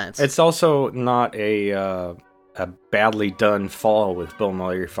makes sense. It's also not a badly done fall with Bill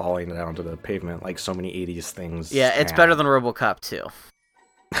Murray falling down to the pavement like so many 80s things. Yeah, it's have. better than RoboCop 2.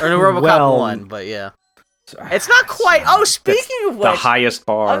 Or no, RoboCop Well, 1, but yeah. It's not quite... Oh, speaking of which... the highest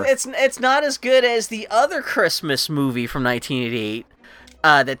bar. It's not as good as the other Christmas movie from 1988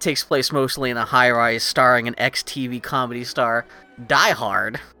 that takes place mostly in a high-rise starring an ex-TV comedy star, Die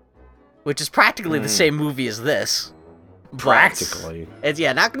Hard, which is practically the same movie as this. But Practically. It's,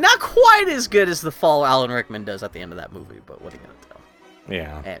 not quite as good as the fall Alan Rickman does at the end of that movie, but what are you going to do?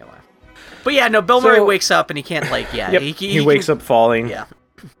 Yeah. Anyway. But yeah, no, Bill Murray wakes up and he can't, like, Yep, he wakes up falling. Yeah.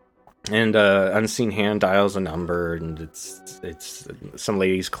 And unseen hand dials a number, and it's some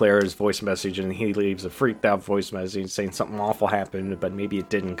lady's Claire's voice message, and he leaves a freaked out voice message saying something awful happened, but maybe it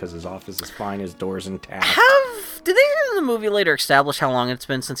didn't because his office is fine, his door's intact. Did they in the movie later establish how long it's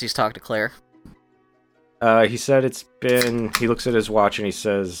been since he's talked to Claire? He said it's been. He looks at his watch and he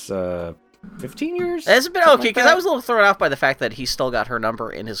says, 15 years? It's been Something okay, like because that? I was a little thrown off by the fact that he still got her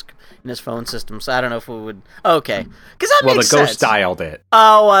number in his phone system, so I don't know if we would... Okay, because that Well, makes the sense. ghost dialed it.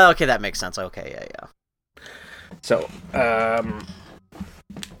 Oh, okay, that makes sense. Okay, yeah. So,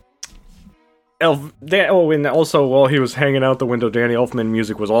 and also while he was hanging out the window, Danny Elfman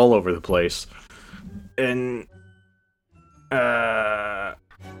music was all over the place. And,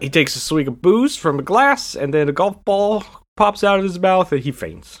 he takes a swig of booze from a glass, and then a golf ball pops out of his mouth, and he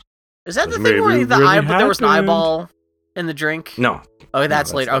faints. Is that the thing where there was an eyeball in the drink? No. Oh,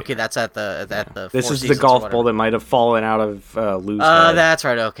 that's later. Okay, that's at the. This is the golf ball that might have fallen out of Lou's head. That's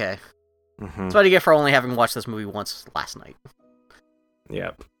right. Okay. Mm-hmm. That's what you get for only having watched this movie once last night.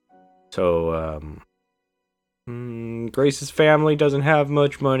 Yep. So, Grace's family doesn't have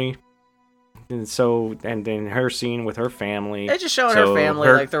much money. And then her scene with her family. They're just showing her family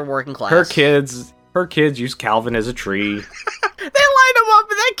like they're working class. Her kids use Calvin as a tree. They line him up,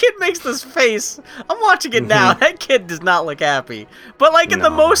 and that kid makes this face. I'm watching it now. That kid does not look happy. But like in the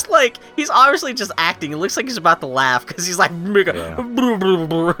most, like, he's obviously just acting. It looks like he's about to laugh because he's like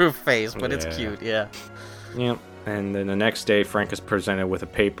face, but it's cute. Yeah. Yep. And then the next day, Frank is presented with a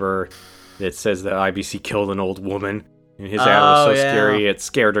paper that says that IBC killed an old woman. And his ad was so scary, it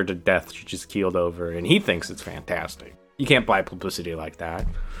scared her to death. She just keeled over. And he thinks it's fantastic. You can't buy publicity like that.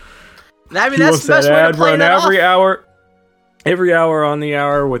 I mean, that's the best way to play that off. Every hour on the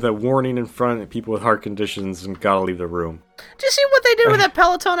hour with a warning in front that people with heart conditions and gotta leave the room. Did you see what they did with that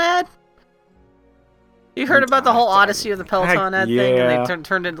Peloton ad? You heard about the whole odyssey of the Peloton ad thing? And they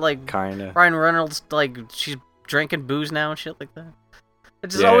turned it like kinda. Ryan Reynolds, like, she's drinking booze now and shit like that.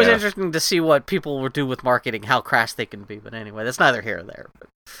 It's just always interesting to see what people will do with marketing, how crass they can be. But anyway, that's neither here or there. But,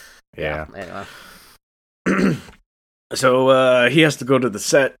 anyway. So he has to go to the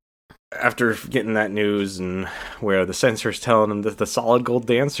set after getting that news, and where the censor's telling him that the solid gold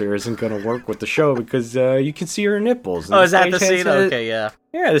dancer isn't going to work with the show because you can see her nipples. And is that the scene? Okay, yeah.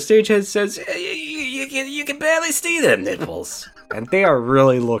 Yeah, the stagehead says, you can barely see them nipples. And they are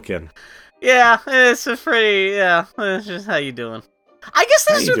really looking. Yeah, it's a pretty, it's just how you doing. I guess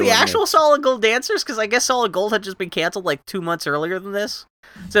this is the actual Solid Gold dancers, because I guess Solid Gold had just been canceled like 2 months earlier than this.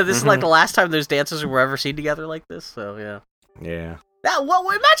 So this is like the last time those dancers were ever seen together like this, so yeah. Yeah.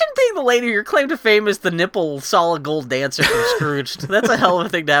 Imagine being the lady your claim to fame is the nipple Solid Gold dancer from Scrooged. That's a hell of a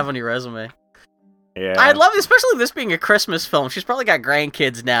thing to have on your resume. Yeah. I'd love it, especially this being a Christmas film. She's probably got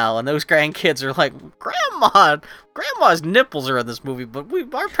grandkids now, and those grandkids are like, Grandma's nipples are in this movie, but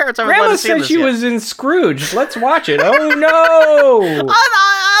our parents haven't let us see this yet. Grandma said she was in Scrooge. Let's watch it. Oh, no!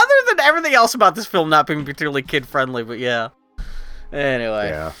 Other than everything else about this film not being particularly kid-friendly, but yeah.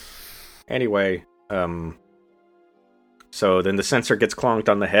 Anyway. Yeah. Anyway, so then the censor gets clonked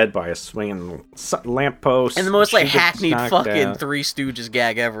on the head by a swinging lamppost. And the most, like, hackneyed fucking Three Stooges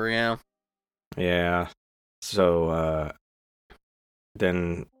gag ever, yeah. Yeah. So,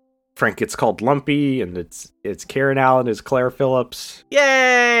 then Frank gets called Lumpy, and it's Karen Allen as Claire Phillips.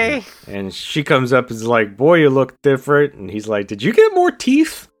 Yay! And she comes up and is like, boy, you look different. And he's like, did you get more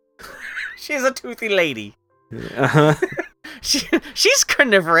teeth? She's a toothy lady. Uh-huh. She's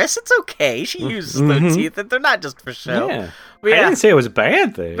carnivorous. It's okay. She uses those teeth. They're not just for show. Yeah. I didn't say it was a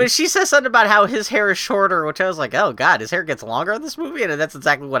bad thing. But she says something about how his hair is shorter, which I was like, oh god, his hair gets longer in this movie? And that's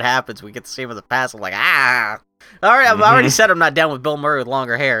exactly what happens. We get to see him in the past. I'm like, Alright, I've already said I'm not down with Bill Murray with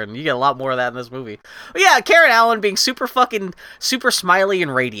longer hair, and you get a lot more of that in this movie. But yeah, Karen Allen being super smiley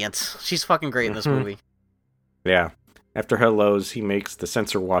and radiant. She's fucking great in this movie. Yeah. After hellos, he makes the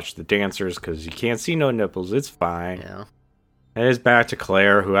censor watch the dancers, because you can't see no nipples. It's fine. Yeah. And it's back to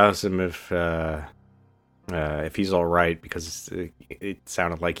Claire, who asks him if he's all right, because it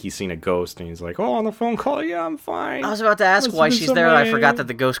sounded like he's seen a ghost, and he's like, "Oh, on the phone call, yeah, I'm fine." I was about to ask why she's there, and I forgot that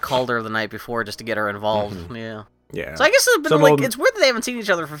the ghost called her the night before just to get her involved. Yeah. Yeah. So I guess it's been it's weird that they haven't seen each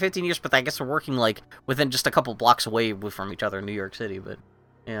other for 15 years, but I guess they're working like within just a couple blocks away from each other in New York City. But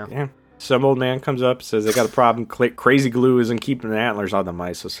yeah. Yeah. Some old man comes up, says they got a problem. Crazy glue isn't keeping the antlers on the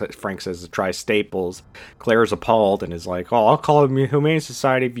mice, so Frank says to try Staples. Claire's appalled and is like, "Oh, I'll call the Humane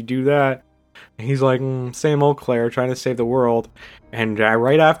Society if you do that." And he's like, "Same old Claire, trying to save the world." And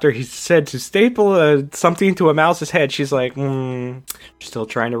right after he said to staple something to a mouse's head, she's like, "Still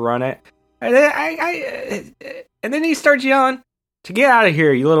trying to run it." And then he starts yelling to get out of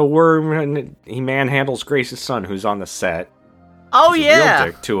here, you little worm. And he manhandles Grace's son, who's on the set. Oh, He's yeah. a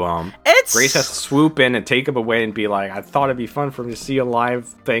real dick to him. Grace has to swoop in and take him away and be like, "I thought it'd be fun for him to see a live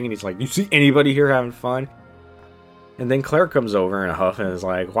thing." And he's like, "You see anybody here having fun?" And then Claire comes over in a huff and is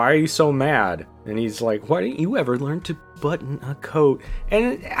like, "Why are you so mad?" And he's like, "Why didn't you ever learn to button a coat?"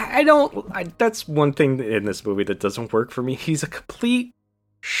 And that's one thing in this movie that doesn't work for me. He's a complete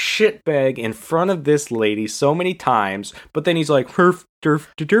shitbag in front of this lady so many times, but then he's like, "Herf, derf,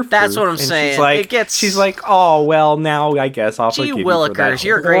 derf." That's what I'm and saying. She's like, "Oh well, now I guess I'll forgive you for that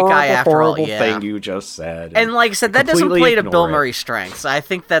you're a great guy after all." Horrible Yeah. thing you just said. And like I said, that doesn't play to Bill it. Murray's strengths. I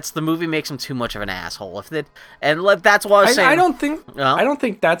think that's the movie makes him too much of an asshole. That's what I was saying. I don't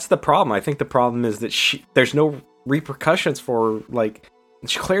think that's the problem. I think the problem is that there's no repercussions for like.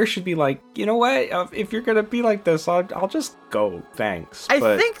 Claire should be like, you know what? If you're gonna be like this, I'll just go. Thanks. I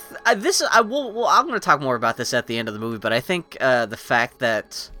think I'm going to talk more about this at the end of the movie, but I think the fact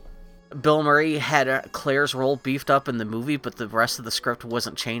that Bill Murray had Claire's role beefed up in the movie, but the rest of the script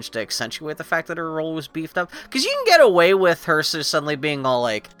wasn't changed to accentuate the fact that her role was beefed up, because you can get away with her suddenly being all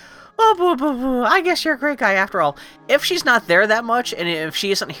like, "Oh, boo, boo, boo, I guess you're a great guy after all." If she's not there that much, and if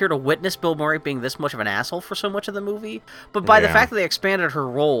she isn't here to witness Bill Murray being this much of an asshole for so much of the movie, but by the fact that they expanded her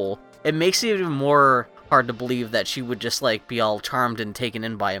role, it makes it even more hard to believe that she would just, like, be all charmed and taken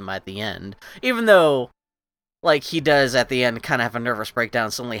in by him at the end. Even though, like, he does at the end kind of have a nervous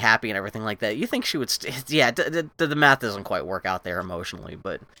breakdown, suddenly happy and everything like that. You think she would... the math doesn't quite work out there emotionally,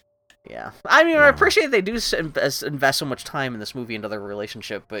 but... Yeah. I mean, I appreciate they do invest so much time in this movie into their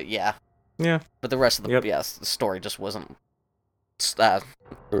relationship, but yeah. Yeah. But the rest of the story just wasn't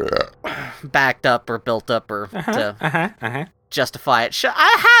backed up or built up or to justify it.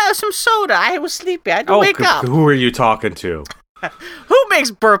 I had some soda. I was sleepy. I had to wake up. Who are you talking to? Who makes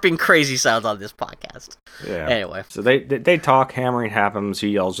burping crazy sounds on this podcast? Yeah. Anyway. So they talk, hammering happens, he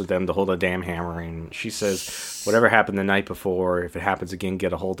yells at them to hold a damn hammering. She says, whatever happened the night before, if it happens again,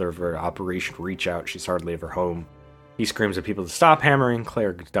 get a hold of her. Operation Reach Out, she's hardly ever home. He screams at people to stop hammering,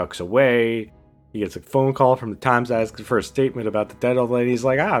 Claire ducks away. He gets a phone call from the Times asking for a statement about the dead old lady. He's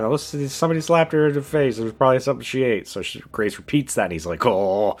like, I don't know, somebody slapped her in the face. It was probably something she ate. So Grace repeats that, and he's like,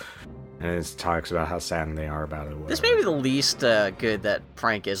 oh... And it talks about how saddened they are about it. This may be the least good that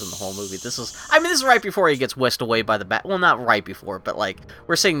Frank is in the whole movie. This is right before he gets whisked away by the bat. Well, not right before, but like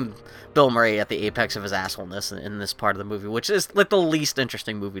we're seeing Bill Murray at the apex of his assholeness in this part of the movie, which is like the least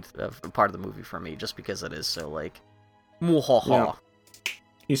interesting part of the movie for me, just because it is so like, muhaha. Yeah.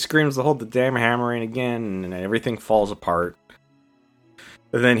 He screams to hold the damn hammering again, and everything falls apart.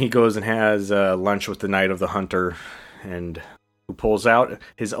 And then he goes and has lunch with the Night of the Hunter, and pulls out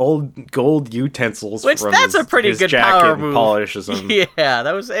his old gold utensils, that's a pretty good power move. Polishes them. Yeah,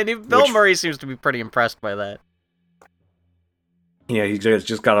 that was, and Bill Murray seems to be pretty impressed by that. Yeah, he's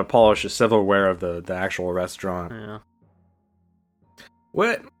just got to polish the silverware of the actual restaurant. Yeah.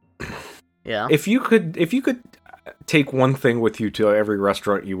 What? Yeah. If you could take one thing with you to every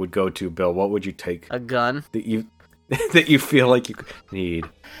restaurant you would go to, Bill, what would you take? A gun. That you feel like you need.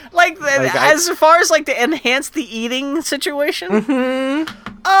 As far as like to enhance the eating situation?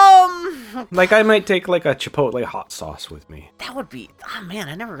 Mm-hmm. Like I might take like a Chipotle hot sauce with me. That would be, oh man,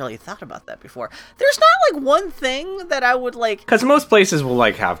 I never really thought about that before. There's not like one thing that I would like. Because most places will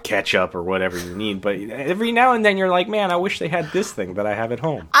like have ketchup or whatever you need, but every now and then you're like, man, I wish they had this thing that I have at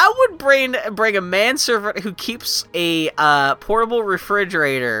home. I would bring a manservant who keeps a portable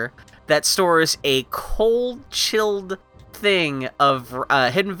refrigerator that stores a cold, chilled thing of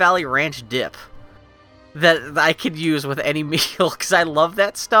Hidden Valley Ranch dip that I could use with any meal, because I love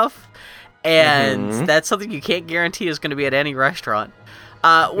that stuff, and that's something you can't guarantee is going to be at any restaurant.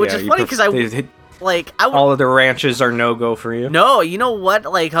 Which is funny, because all of the ranches are no-go for you? No, you know what?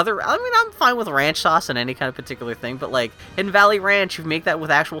 I'm fine with ranch sauce and any kind of particular thing, but like Hidden Valley Ranch, you make that with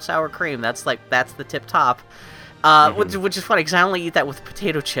actual sour cream. That's the tip top. Which is funny, because I only eat that with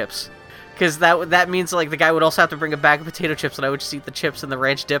potato chips. Because that means like the guy would also have to bring a bag of potato chips, and I would just eat the chips and the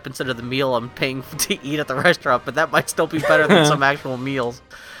ranch dip instead of the meal I'm paying to eat at the restaurant. But that might still be better than some actual meals.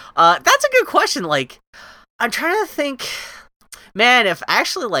 That's a good question. Like, I'm trying to think, man. If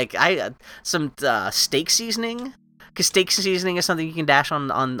actually like some steak seasoning, because steak seasoning is something you can dash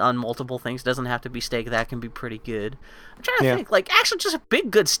on multiple things. It doesn't have to be steak. That can be pretty good. I'm trying to think. Like, actually, just a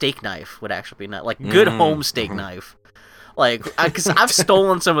big good steak knife would actually be nice. Like good home steak knife. Like, because I've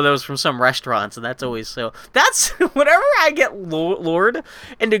stolen some of those from some restaurants, and that's always so. That's whenever I get lured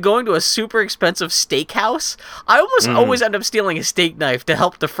into going to a super expensive steakhouse, I almost always end up stealing a steak knife to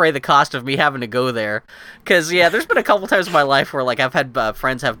help defray the cost of me having to go there. Because there's been a couple times in my life where like I've had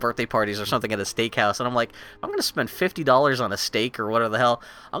friends have birthday parties or something at a steakhouse, and I'm like, I'm gonna spend $50 on a steak or whatever the hell.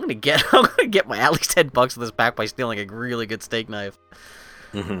 I'm gonna get my at least $10 of this back by stealing a really good steak knife.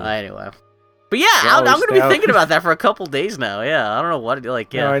 Anyway. But yeah, I'm going to be thinking about that for a couple days now. Yeah, I don't know what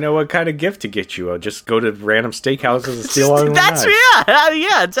like. Yeah, no, I know what kind of gift to get you. I'll just go to random steakhouses and steal all of That's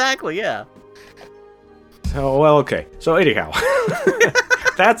yeah, exactly, yeah. So well, okay. So anyhow,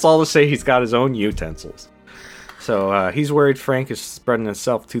 that's all to say. He's got his own utensils. So he's worried Frank is spreading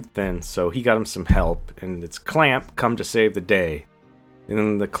himself too thin, so he got him some help, and it's Clamp come to save the day. And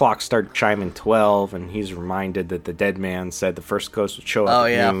then the clock started chiming 12, and he's reminded that the dead man said the first ghost would show up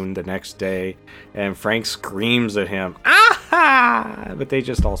at noon the next day. And Frank screams at him, "Aha!" But they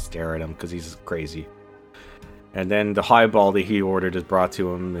just all stare at him because he's crazy. And then the highball that he ordered is brought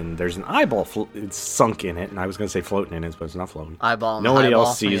to him, and there's an eyeball it's sunk in it. And I was going to say floating in it, but it's not floating. Eyeball. Nobody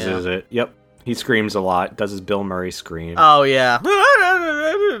else sees it. Yep. He screams a lot. Does his Bill Murray scream. Oh, yeah.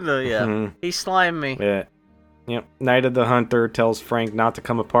 Yeah. He slimed me. Yeah. Yep. Night of the Hunter tells Frank not to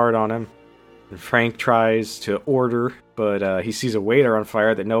come apart on him. And Frank tries to order, but he sees a waiter on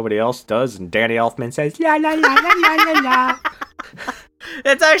fire that nobody else does, and Danny Elfman says, "La la la la la la la."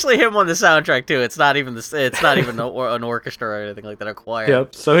 It's actually him on the soundtrack too. It's not even an orchestra or anything like that. A choir.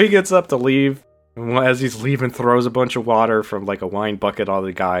 Yep. So he gets up to leave, and as he's leaving, throws a bunch of water from like a wine bucket on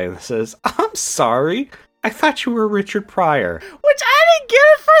the guy and says, "I'm sorry. I thought you were Richard Pryor." Which I didn't get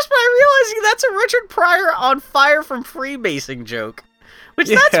at first, but I realized that's a Richard Pryor on fire from freebasing joke. Which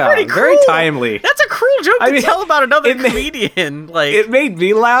that's pretty cool. Very timely. That's a cruel joke to tell about another comedian. It made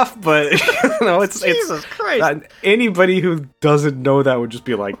me laugh, but Jesus Christ. Anybody who doesn't know that would just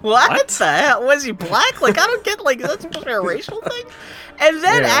be like, "What the hell? Was he black?" Like, I don't get, like, that's just a racial thing. And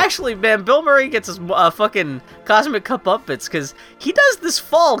then, actually, man, Bill Murray gets his fucking cosmic comeuppance, because he does this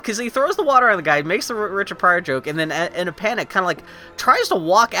fall, because he throws the water on the guy, makes the Richard Pryor joke, and then, in a panic, kind of, like, tries to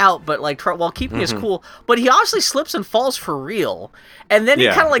walk out, but, like, while keeping his cool, but he obviously slips and falls for real. And then he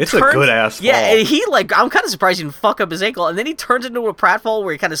kind of, like, it's turns... a good-ass fall. Yeah, and he, like, I'm kind of surprised he didn't fuck up his ankle, and then he turns into a pratfall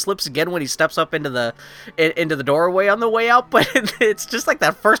where he kind of slips again when he steps up into the doorway on the way out, but it's just, like,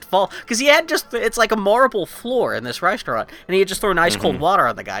 that first fall, because he had it's like a marble floor in this restaurant, and he had just thrown ice cold water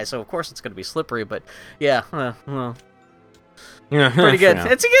on the guy, so of course it's going to be slippery, but yeah, pretty good. Yeah.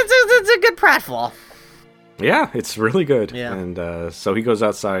 It's a good pratfall. Yeah, it's really good. Yeah. And so he goes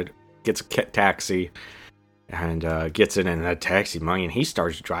outside, gets a taxi, and gets in that taxi money, and he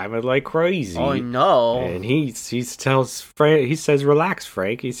starts driving like crazy. Oh no! And he tells Frank, he says, "Relax,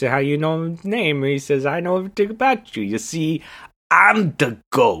 Frank." He said, "How you know his name?" And he says, "I know everything about you. You see, I'm the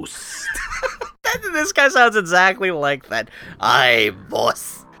ghost." This guy sounds exactly like that. "I'm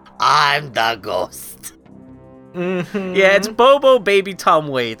boss. I'm the ghost." Mm-hmm. Yeah, it's Bobo Baby Tom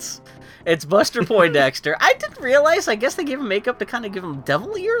Waits. It's Buster Poindexter. I didn't realize, I guess they gave him makeup to kind of give him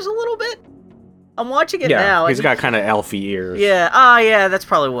devil ears a little bit. I'm watching it now. He's got kind of elfy ears. Yeah, yeah, that's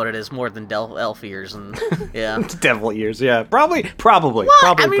probably what it is, more than elf ears, and yeah. Devil ears, yeah. Probably. What? Probably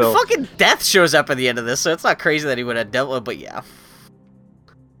I mean, Bill. fucking Death shows up at the end of this, so it's not crazy that he would have devil, but yeah.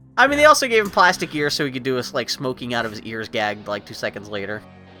 I mean, they also gave him plastic ears so he could do a, like, smoking out of his ears gag, like, 2 seconds later.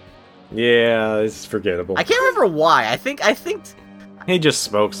 Yeah, it's forgettable. I can't remember why. I think... He just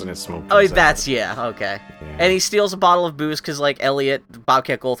smokes and it's smoke. Oh, that's... Yeah, okay. Yeah. And he steals a bottle of booze because, like, Elliot,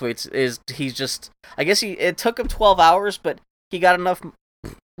 Bobcat Goldthwait, he's just... I guess it took him 12 hours, but he got enough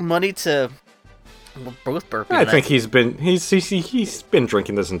money to... We're both burping. I think he's been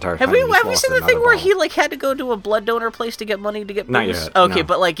drinking this entire time. Have we seen the thing where he, like, had to go to a blood donor place to get money to get booze? Not yet. Okay, no.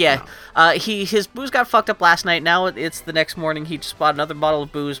 but, like, yeah. No. His booze got fucked up last night. Now it's the next morning. He just bought another bottle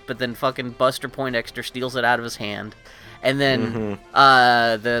of booze, but then fucking Buster Poindexter steals it out of his hand. And then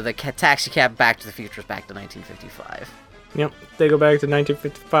the taxi cab Back to the Future is back to 1955. Yep, they go back to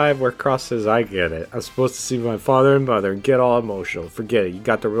 1955 where Cross says, "I get it. I'm supposed to see my father and mother and get all emotional. Forget it. You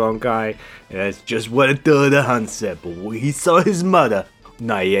got the wrong guy. And that's just what I thought the Hunt said. But when he saw his mother,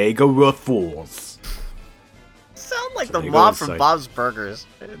 Niagara Falls." Sound like the mob from Bob's Burgers.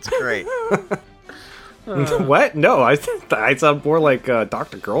 It's great. What? No, I sound more like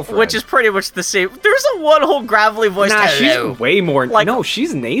Dr. Girlfriend. Which is pretty much the same. There's a one whole gravelly voice. Nah, she's way more... Like, no,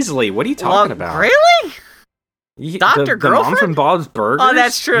 she's nasally. What are you talking about? Really? Dr. Girlfriend? The mom from Bob's Burgers? Oh,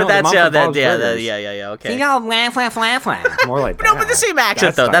 that's true. No, that's yeah, okay. More like that. No, but the same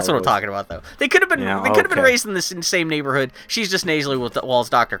accent though. That's what I'm talking about though. They could have been raised in the same neighborhood. She's just nasally with Wall's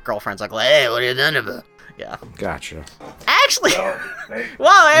Dr. Girlfriend's like, "Hey, what are you doing about?" Yeah. Gotcha. Actually,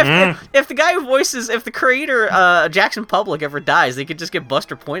 well, if the guy who voices, if the creator Jackson Public ever dies, they could just get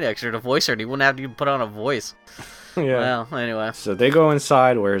Buster Poindexter to voice her, and he wouldn't have to even put on a voice. Yeah. Well, anyway. So they go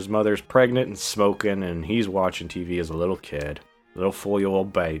inside where his mother's pregnant and smoking, and he's watching TV as a little kid. Little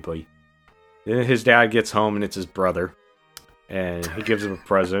 4-year-old baby. Then his dad gets home, and it's his brother. And he gives him a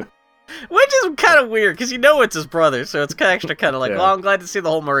present. Which is kind of weird, because you know it's his brother, so it's extra kind of like, Yeah. well, I'm glad to see the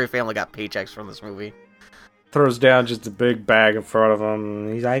whole Murray family got paychecks from this movie. Throws down just a big bag in front of him.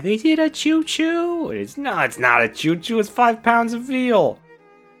 And he's like, "Is it a choo-choo?" And it's not a choo-choo. It's 5 pounds of veal.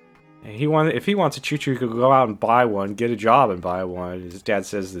 If he wants a choo-choo, he could go out and buy one, get a job and buy one. His dad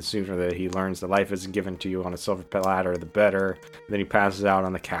says the sooner that he learns that life isn't given to you on a silver platter, the better. And then he passes out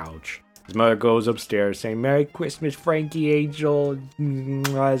on the couch. His mother goes upstairs saying, "Merry Christmas, Frankie Angel," and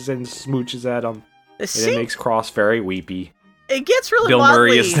smooches at him. And it makes Cross very weepy. It gets really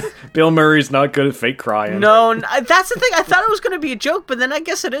mildly... Bill Murray's not good at fake crying. No, that's the thing. I thought it was going to be a joke, but then I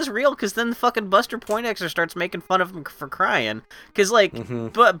guess it is real, because then fucking Buster Poindexter starts making fun of him for crying. Because, like,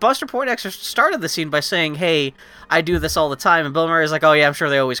 but Buster Poindexter started the scene by saying, "Hey, I do this all the time," and Bill Murray's like, "Oh yeah, I'm sure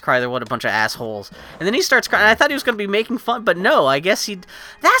they always cry. They're what a bunch of assholes." And then he starts crying. I thought he was going to be making fun, but no, I guess he...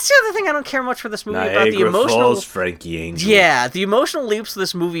 That's the other thing I don't care much for this movie about the emotional... Falls, Frankie Angel. Yeah, the emotional leaps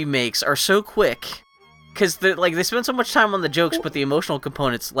this movie makes are so quick. Because they spend so much time on the jokes, but the emotional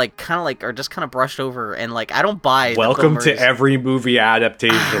components are just kind of brushed over, and like I don't buy. Welcome to every movie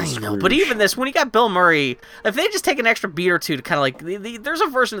adaptation. I know, but even this, when you got Bill Murray, if they just take an extra beat or two to kind of like, there's a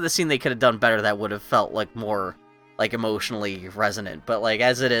version of the scene they could have done better that would have felt like more like emotionally resonant. But like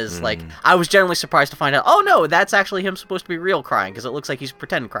as it is, like I was generally surprised to find out, oh no, that's actually him supposed to be real crying, because it looks like he's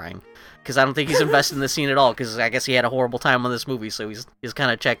pretend crying. Because I don't think he's invested in the scene at all. Because I guess he had a horrible time on this movie, so he's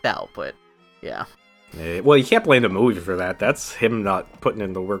kind of checked out. But yeah. Well, you can't blame the movie for that. That's him not putting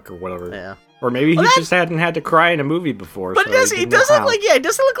in the work or whatever. Yeah. Or maybe he just hadn't had to cry in a movie before. But so it doesn't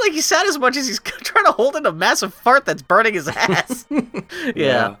look like he's sad as much as he's trying to hold in a massive fart that's burning his ass.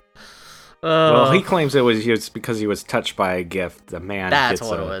 Yeah. Well, he claims it was because he was touched by a gift. A man That's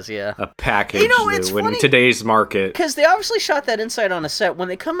gets what it was, yeah. a package it's funny, in today's market. Because they obviously shot that inside on a set. When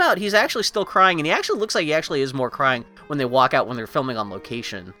they come out, he's actually still crying, and he actually looks like he actually is more crying when they walk out when they're filming on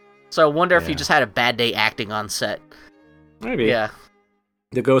location. So I wonder if he just had a bad day acting on set. Maybe. Yeah.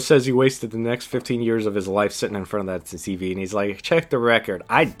 The ghost says he wasted the next 15 years of his life sitting in front of that TV, and he's like, check the record.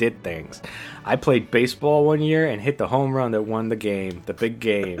 I did things. I played baseball one year and hit the home run that won the game, the big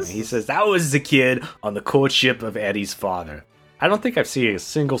game. And he says, that was the kid on the courtship of Eddie's father. I don't think I've seen a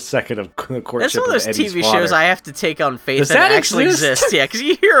single second of the courtship of Eddie's father. That's one of those TV shows I have to take on faith that actually exists. Yeah, because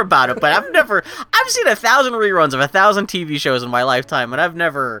you hear about it, but I've seen 1,000 reruns of 1,000 TV shows in my lifetime, and I've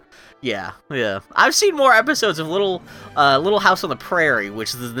never... Yeah. I've seen more episodes of Little House on the Prairie,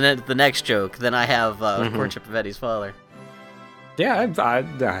 which is the next joke, than I have Courtship of Eddie's Father.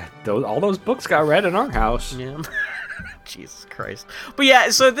 Yeah, all those books got read in our house. Yeah. Jesus Christ. But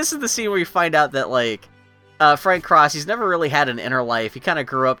yeah, so this is the scene where you find out that, like, Frank Cross, he's never really had an inner life. He kind of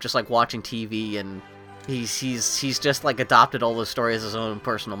grew up just, like, watching TV, and he's just, like, adopted all those stories as his own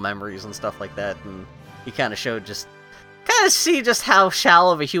personal memories and stuff like that, and he kind of showed see just how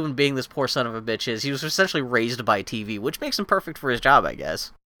shallow of a human being this poor son of a bitch is. He was essentially raised by TV, which makes him perfect for his job, I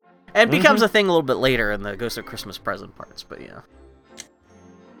guess. And becomes a thing a little bit later in the Ghost of Christmas Present parts, but yeah.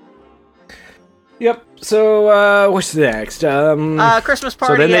 Yep. So, what's next? Christmas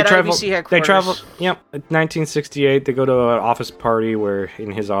party at IBC headquarters. They travel. Yep. 1968, they go to an office party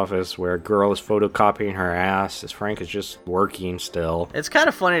in his office where a girl is photocopying her ass as Frank is just working still. It's kind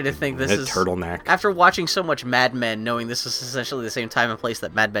of funny to think this is a turtleneck. After watching so much Mad Men, knowing this is essentially the same time and place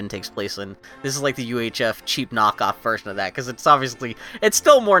that Mad Men takes place in, this is like the UHF cheap knockoff version of that, because it's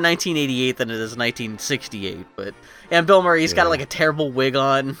still more 1988 than it is 1968. And Bill Murray, he's got like a terrible wig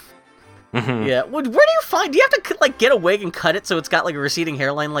on. Mm-hmm. Yeah. Where do you have to like get a wig and cut it so it's got like a receding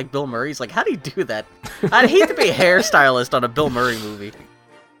hairline like Bill Murray's? Like, how do you do that? I'd hate to be a hairstylist on a Bill Murray movie.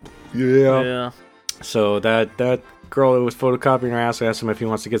 Yeah. So that girl who was photocopying her ass asked him if he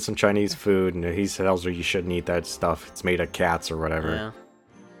wants to get some Chinese food, and he tells her you shouldn't eat that stuff. It's made of cats or whatever.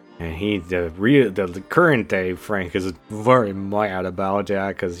 Yeah. And the current day Frank is very mad about that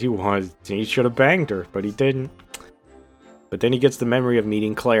because he should have banged her, but he didn't. But then he gets the memory of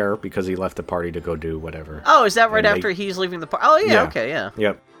meeting Claire because he left the party to go do whatever. Oh, is that right after he's leaving the party? Oh, yeah, okay, yeah.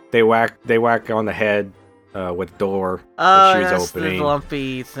 Yep. They whack on the head with the door that she was opening. The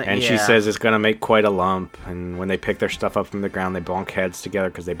lumpy thing. And she says it's going to make quite a lump. And when they pick their stuff up from the ground, they bonk heads together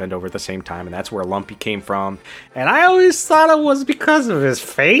because they bend over at the same time. And that's where Lumpy came from. And I always thought it was because of his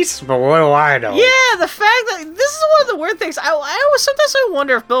face, but what do I know? Yeah, the fact that this is one of the weird things. Sometimes I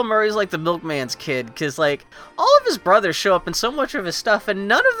wonder if Bill Murray's like the milkman's kid, because like all of his brothers show up in so much of his stuff, and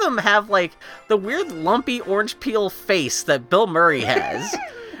none of them have like the weird lumpy orange peel face that Bill Murray has.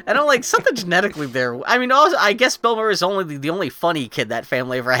 And I'm like, something genetically there. I mean, also, I guess Bill Murray is only the only funny kid that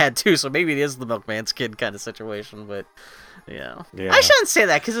family ever had, too, so maybe it is the milkman's kid kind of situation, but, yeah. I shouldn't say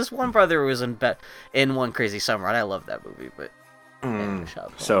that, because his one brother was in One Crazy Summer, and I love that movie, but...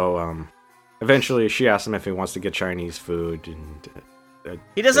 So, eventually she asks him if he wants to get Chinese food, and...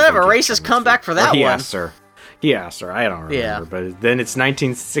 he doesn't have a racist comeback for that one. He asked her, I don't remember, but then it's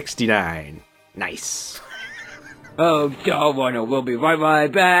 1969. Nice. Oh, Stillwater, we'll be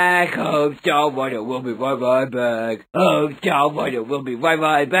right back. Oh, Stillwater, we'll be right back. Oh, Stillwater, we'll be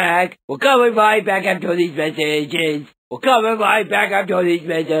right back. We're coming right back after these messages. We're coming right back after these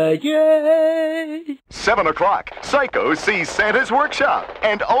messages. 7 o'clock, Psycho sees Santa's workshop,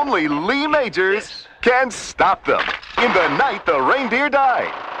 and only Lee Majors can stop them. In the night the reindeer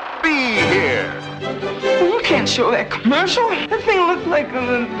died. Be here. Well, you can't show that commercial. That thing looked like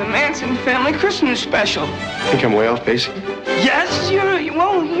the Manson family Christmas special. Think I'm way off base? Yes, you're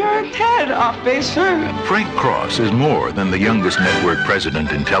a tad off base, sir. Frank Cross is more than the youngest network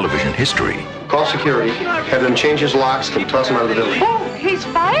president in television history. Call security, have them change his locks, and toss him out of the building. Oh, he's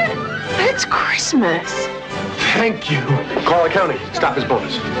fired? It's Christmas. Thank you. Call accounting. Stop his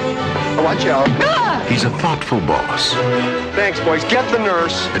bonus. Oh, watch out. He's a thoughtful boss. Thanks, boys. Get the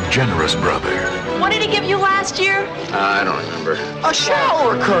nurse. A generous brother. What did he give you last year? I don't remember. A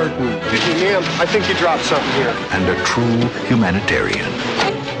shower curtain. Ma'am, I think you dropped something here. And a true humanitarian.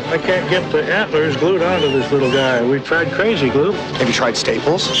 I can't get the antlers glued onto this little guy. We tried crazy glue. Have you tried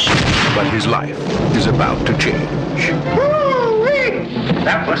Staples? But his life is about to change. Woo-wee!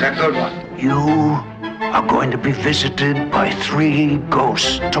 That was a good one. You are going to be visited by 3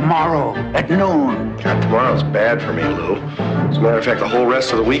 ghosts tomorrow at noon. God, tomorrow's bad for me, Lou. As a matter of fact, the whole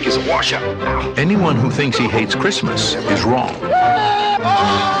rest of the week is a washout. Anyone who thinks he hates Christmas is wrong.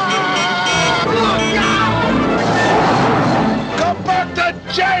 Come back to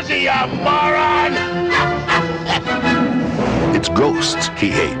Jersey, you moron! It's ghosts he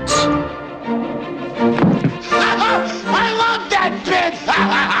hates. I love that bit!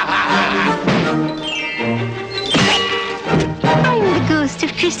 I'm the ghost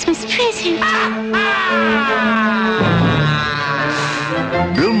of Christmas present.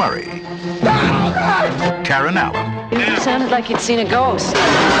 Bill Murray. Karen Allen. You sounded like you'd seen a ghost.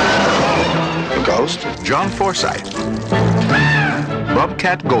 A ghost? John Forsythe.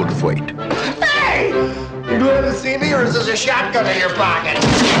 Bobcat Goldthwait. Hey! You glad to see me, or is this a shotgun in your pocket?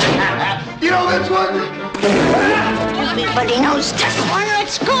 You know this one? Everybody knows this one.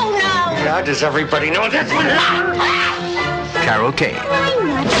 Let's go now. How does everybody know this one? Carol Kane.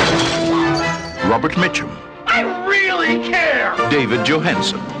 Robert Mitchum. I really care! David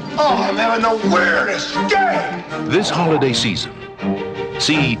Johansen. Oh, I'm having the weirdest day! This holiday season,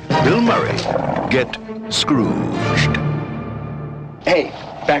 see Bill Murray get Scrooged. Hey,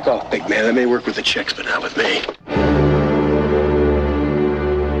 back off, big man. That may work with the chicks, but not with me.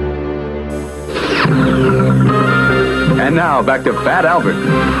 And now, back to Fat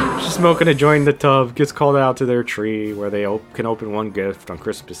Albert. She's smoking a joint in the tub, gets called out to their tree where they can open one gift on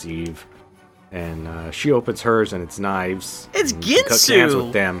Christmas Eve. And she opens hers and it's knives. It's Ginsu! Cut cans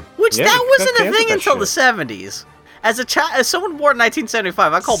with them. Which Yeah, that wasn't a cans thing with until that the 70s. As someone born in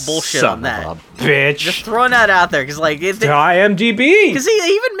 1975, I call bullshit Son on that. of a bitch. Just throwing that out there, because like IMDb. Because he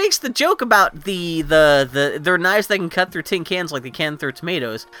even makes the joke about their knives that can cut through tin cans like they can through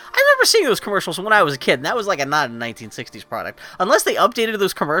tomatoes. I remember seeing those commercials when I was a kid, and that was like not a 1960s product, unless they updated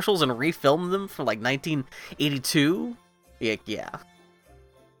those commercials and refilmed them for like 1982. Yeah.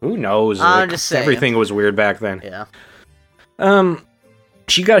 Who knows? I'm just saying. Everything was weird back then. Yeah.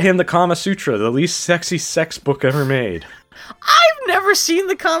 She got him the Kama Sutra, the least sexy sex book ever made. I've never seen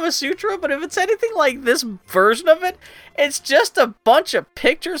the Kama Sutra, but if it's anything like this version of it, it's just a bunch of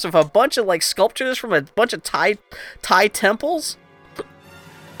pictures of a bunch of like sculptures from a bunch of Thai temples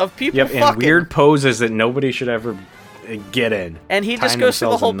of people Yep, fucking. and weird poses that nobody should ever get in. And he just tying goes through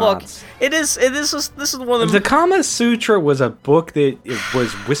the themselves whole in book. knots. This is one of The Kama Sutra was a book that it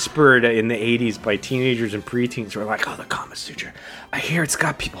was whispered in the 80s by teenagers and preteens who were like, oh, the Kama Sutra. I hear it's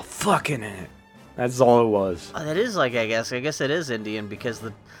got people fucking in it. That's all it was. That is like, I guess it is Indian because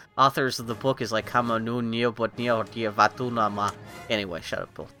the authors of the book is like Kama nu nyo bot nyo dia vatuna ma. Anyway, shut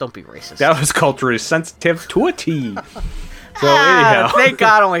up, Bill. Don't be racist. That was culturally sensitive to a T. So anyhow, thank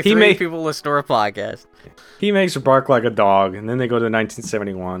God only 3 people listen to our podcast. He makes her bark like a dog, and then they go to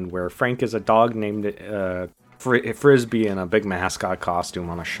 1971, where Frank is a dog named Frisbee in a big mascot costume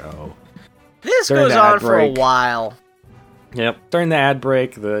on a show. This During goes the ad on for a break- while. Yep. During the ad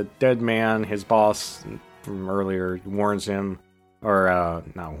break, the dead man, his boss from earlier, warns him, or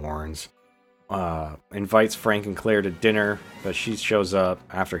not warns, invites Frank and Claire to dinner, but she shows up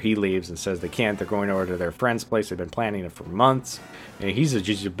after he leaves and says they can't. They're going over to their friend's place. They've been planning it for months, and he's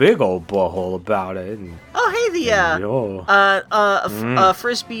just a big old butthole about it. And, Oh, hey,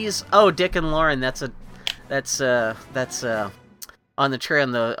 Frisbee's. Oh, Dick and Lauren. That's on the tree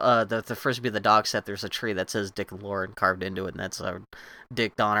on the Frisbee the dog set. There's a tree that says Dick and Lauren carved into it, and that's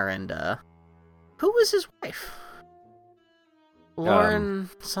Dick Donner and who was his wife? Lauren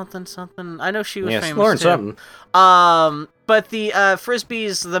something. I know she was famous Lauren too. something. But the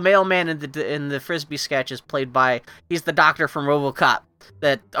Frisbee's the mailman in the Frisbee sketch is played by he's the doctor from RoboCop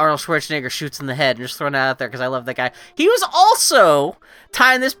that Arnold Schwarzenegger shoots in the head. And just throwing that out there because I love that guy. He was also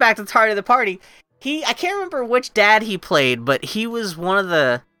tying this back to the Tardy of the Party. I can't remember which dad he played, but he was one of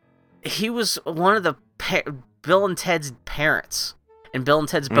the Bill and Ted's parents in Bill and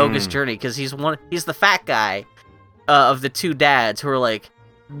Ted's Bogus Journey because he's the fat guy of the two dads who are like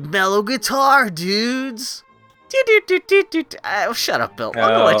mellow guitar dudes. Shut up, Bill. I'm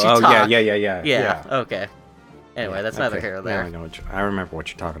gonna let you talk. Yeah. Okay. Anyway, that's neither here nor there. I remember what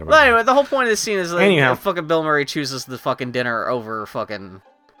you're talking about. But anyway, the whole point of this scene is like fucking Bill Murray chooses the fucking dinner over fucking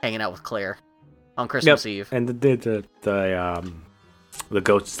hanging out with Claire on Christmas Eve. And the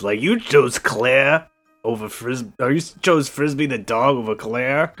ghost is like, you chose Claire over Frisbee, or you chose Frisbee the dog over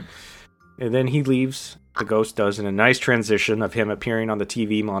Claire. And then he leaves. The ghost does, in a nice transition of him appearing on the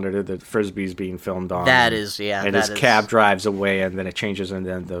TV monitor that Frisbee's being filmed on. And his cab drives away, and then it changes, and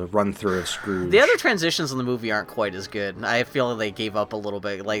then the run-through of Scrooge. The other transitions in the movie aren't quite as good. I feel they gave up a little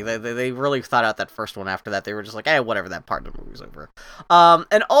bit. Like, they really thought out that first one after that. They were just like, whatever, that part of the movie's over.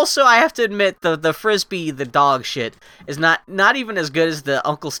 And also, I have to admit, the Frisbee, the dog shit, is not even as good as the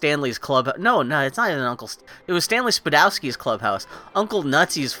Uncle Stanley's club. No, it's not even it was Stanley Spadowski's clubhouse. Uncle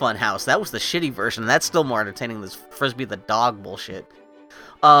Nutsy's Funhouse. That was the shitty version. That's still more entertaining than this Frisbee the dog bullshit.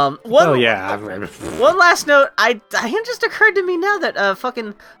 One last note. It just occurred to me now that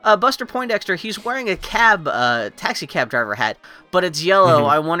fucking Buster Poindexter, he's wearing a taxi cab driver hat, but it's yellow.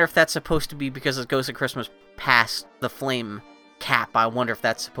 I wonder if that's supposed to be because it goes to Christmas past the flame cap. I wonder if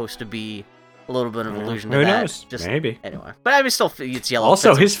that's supposed to be a little bit of an allusion to that. Who knows? Maybe. Anyway. But I mean, still, it's yellow.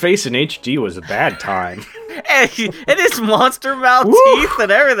 Also, his face in HD was a bad time. and his monster mouth teeth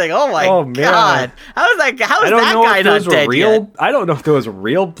and everything. Oh my god. How is that guy not dead yet? I don't know if there was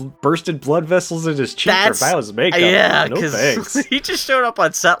real bursted blood vessels in his cheek or if that was makeup. Yeah, because he just showed up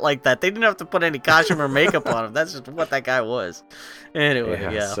on set like that. They didn't have to put any costume or makeup on him. That's just what that guy was. Anyway,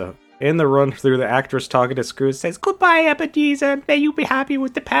 yeah. So in the run through, the actress talking to Scrooge says, "Goodbye, Ebenezer. May you be happy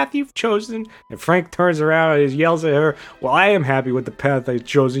with the path you've chosen." And Frank turns around and yells at her, "Well, I am happy with the path I've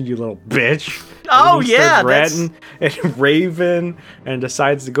chosen, you little bitch." Oh, yeah. Ranting and raving and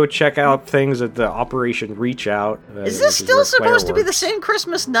decides to go check out things at the Operation Reach Out. Is this still supposed to be the same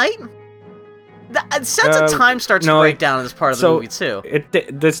Christmas night? The sense of time starts to break down in this part of the movie, too.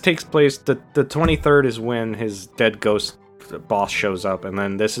 This takes place, the 23rd is when his dead ghost boss shows up, and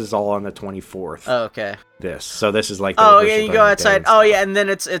then this is all on the 24th. Oh, okay. So this is like you go outside. Oh, yeah, and then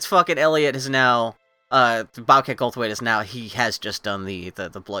it's fucking Elliot is now... Bobcat Goldthwait he has just done the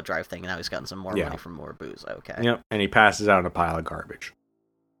blood drive thing, and now he's gotten some more money from more booze. Okay. Yep, and he passes out in a pile of garbage.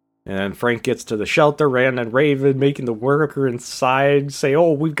 And then Frank gets to the shelter, and Raven making the worker inside say,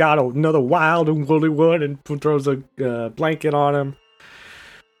 "Oh, we've got another wild and woolly one," and throws a blanket on him.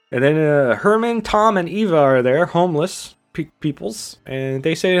 And then Herman, Tom, and Eva are there, homeless peoples, and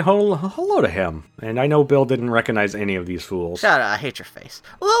they say hello to him. And I know Bill didn't recognize any of these fools. Shut up, I hate your face.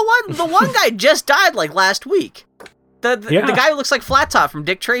 Well, the one guy just died like last week. The guy who looks like Flat Top from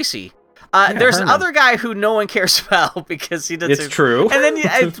Dick Tracy. There's another guy who no one cares about because he doesn't. It's true. And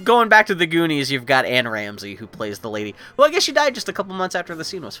then going back to the Goonies, you've got Anne Ramsey who plays the lady. Well, I guess she died just a couple months after the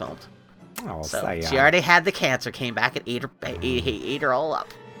scene was filmed. Oh, so she already had the cancer, came back and ate her all up.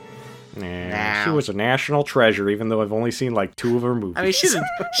 She was a national treasure, even though I've only seen like 2 of her movies. I mean,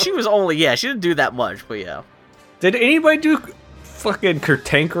 she was only, she didn't do that much, but yeah. Did anybody do fucking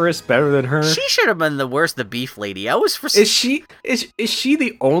Cantankerous better than her? She should have been the beef lady. Is she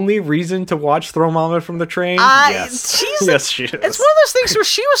the only reason to watch Throw Mama from the Train? Yes. Yes, she is. It's one of those things where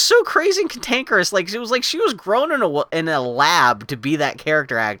she was so crazy and cantankerous. Like, it was like she was grown in a lab to be that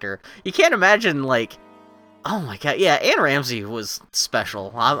character actor. You can't imagine, like, oh my god, yeah, Anne Ramsey was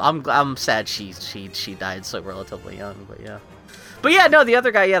special. I'm sad she died so relatively young, but yeah. But yeah, no, the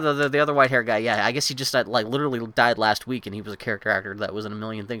other guy, the other white hair guy, I guess he just literally died last week, and he was a character actor that was in a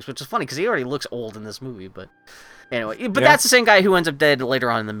million things, which is funny because he already looks old in this movie. But anyway, that's the same guy who ends up dead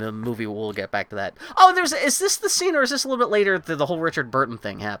later on in the movie. We'll get back to that. Oh, is this the scene, or is this a little bit later that the whole Richard Burton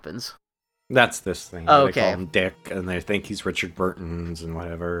thing happens? That's this thing. Oh, okay. They call him Dick, and they think he's Richard Burton's and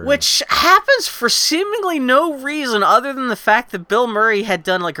whatever. Which happens for seemingly no reason other than the fact that Bill Murray had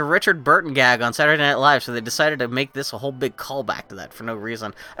done like a Richard Burton gag on Saturday Night Live, so they decided to make this a whole big callback to that for no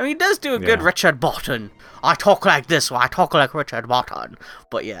reason. I mean, he does do a good Richard Burton. I talk like this, or I talk like Richard Burton.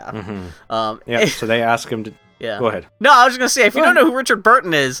 But yeah. Mm-hmm. So they ask him to... Yeah. Go ahead. No, I was going to say, if you don't know who Richard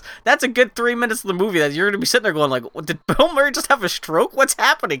Burton is, that's a good 3 minutes of the movie that you're going to be sitting there going like, did Bill Murray just have a stroke? What's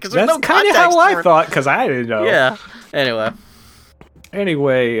happening? Because there's no context. That's kind of how I thought, because I didn't know. Yeah. Anyway.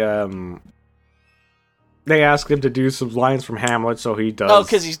 Anyway, they asked him to do some lines from Hamlet, so he does. Oh,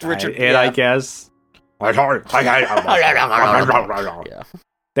 because he's Richard. I guess.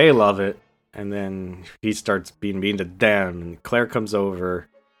 They love it. And then he starts being mean to them. And Claire comes over,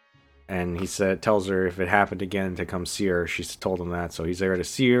 and he tells her if it happened again to come see her. She's told him that, so he's there to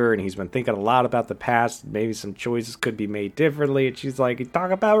see her. And he's been thinking a lot about the past. Maybe some choices could be made differently. And she's like, "You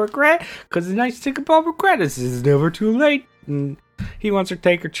talk about regret, because the nice thing about regret is it's never too late." And he wants her to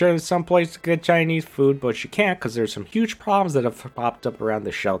take her to someplace to get Chinese food, but she can't because there's some huge problems that have popped up around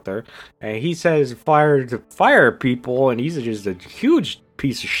the shelter. And he says fire people, and he's just a huge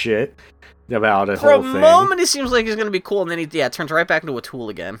piece of shit about it. For a moment, he seems like he's going to be cool, and then he turns right back into a tool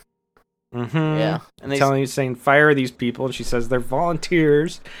again. Mm-hmm. Yeah. And he's saying, fire these people, and she says they're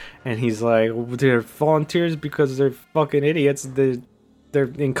volunteers. And he's like, they're volunteers because they're fucking idiots. They're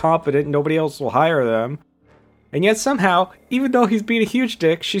incompetent. Nobody else will hire them. And yet somehow, even though he's being a huge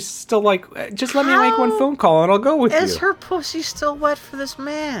dick, she's still like, just let me make one phone call and I'll go with you. Is her pussy still wet for this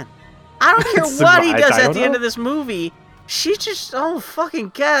man? I don't care what he does at the end of this movie. She just,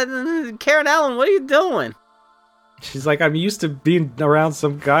 fucking God. Karen Allen, what are you doing? She's like, I'm used to being around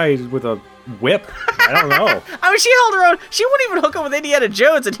some guy with a whip. I don't know. I mean, she held her own. She wouldn't even hook up with Indiana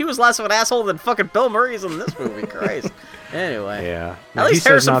Jones, and he was less of an asshole than fucking Bill Murray's in this movie. Christ. Anyway. Yeah. At least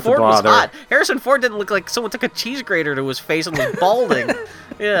Harrison Ford was hot. Harrison Ford didn't look like someone took a cheese grater to his face and was balding.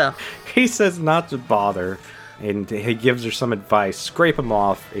 Yeah. He says not to bother, and he gives her some advice. Scrape him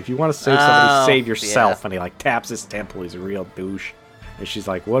off. If you want to save somebody, save yourself. Yeah. And he like taps his temple. He's a real douche. And she's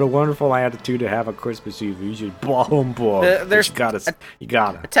like, what a wonderful attitude to have on Christmas Eve. You should boom. You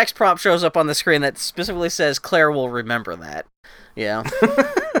gotta. A text prompt shows up on the screen that specifically says, Claire will remember that. Yeah.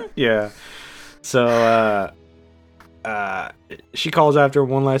 Yeah. So, she calls after him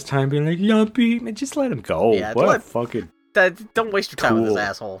one last time, being like, Yuppie, man, just let him go. Yeah, what a fucking... Don't waste your time with this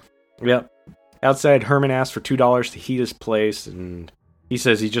asshole. Yep. Outside, Herman asks for $2 to heat his place, and he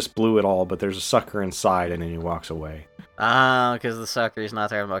says he just blew it all, but there's a sucker inside, and then he walks away. Because the sucker's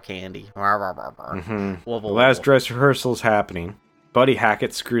not talking about candy. Mm-hmm. The last dress rehearsal is happening. Buddy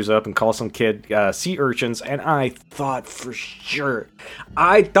Hackett screws up and calls some kid sea urchins, and I thought for sure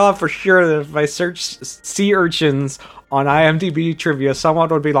that if I searched sea urchins on IMDb trivia, someone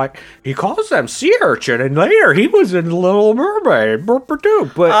would be like, he calls them sea urchin, and later he was in Little Mermaid. But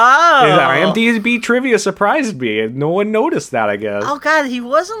IMDb trivia surprised me, and no one noticed that, I guess. Oh God, he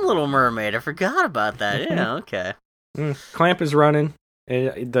was in Little Mermaid. I forgot about that. Yeah, okay. Clamp is running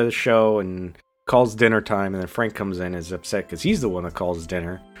the show and calls dinner time, and then Frank comes in and is upset because he's the one that calls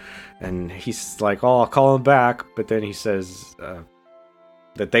dinner, and he's like, I'll call him back, but then he says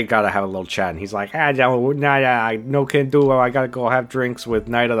that they gotta have a little chat, and he's like, no can do, I gotta go have drinks with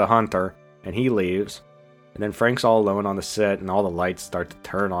Night of the Hunter, and he leaves, and then Frank's all alone on the set, and all the lights start to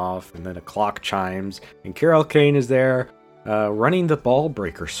turn off, and then a clock chimes, and Carol Kane is there running the ball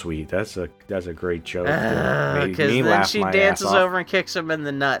breaker suite. That's a great joke. Because then she dances over and kicks him in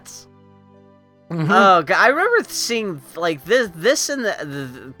the nuts. Mm-hmm. Oh God, I remember seeing like this and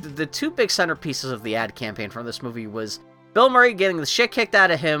the two big centerpieces of the ad campaign from this movie was Bill Murray getting the shit kicked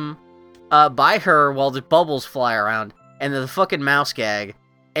out of him by her while the bubbles fly around, and the fucking mouse gag.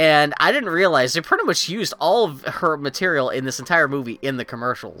 And I didn't realize they pretty much used all of her material in this entire movie in the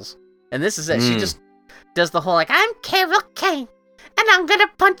commercials. And this is it. She just does the whole like, I'm Carol Kane, and I'm gonna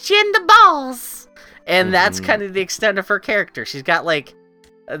punch you in the balls. And that's kind of the extent of her character. She's got like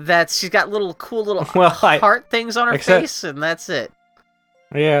she's got little cool little heart things on her face, and that's it.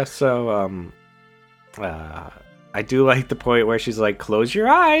 Yeah, so I do like the point where she's like, close your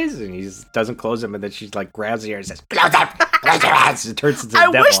eyes, and he doesn't close them, and then she like grabs the ear and says, close them, close your eyes, and turns into the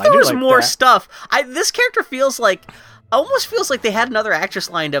devil. I wish there was more stuff. This character almost feels like they had another actress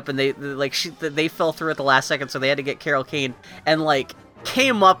lined up, and they fell through at the last second, so they had to get Carol Kane, and like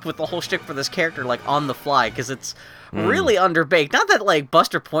came up with the whole shtick for this character like on the fly, because it's really underbaked. Not that like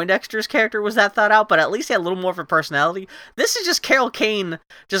Buster Poindexter's character was that thought out, but at least he had a little more of a personality. This is just Carol Kane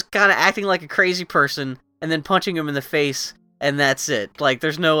just kind of acting like a crazy person and then punching him in the face, and that's it. Like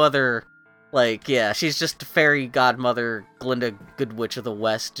there's no other, like, yeah, she's just a fairy godmother, Glinda Good Witch of the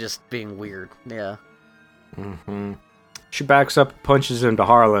West, just being weird. Yeah. Mm-hmm. She backs up and punches him to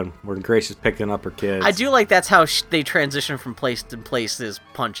Harlan, where Grace is picking up her kids. I do like that's how they transition from place to place is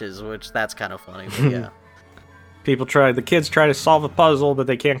punches, which that's kind of funny, but yeah. The kids try to solve a puzzle, but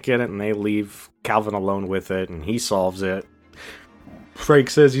they can't get it, and they leave Calvin alone with it, and he solves it.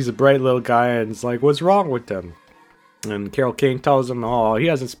 Frank says he's a bright little guy, and it's like, what's wrong with him? And Carol Kane tells him, he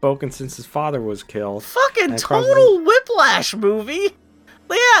hasn't spoken since his father was killed. Fucking total Whiplash movie!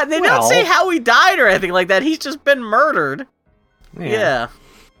 Yeah, they don't say how he died or anything like that. He's just been murdered. Yeah.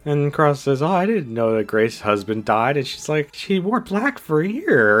 And Cross says, I didn't know that Grace's husband died. And she's like, she wore black for a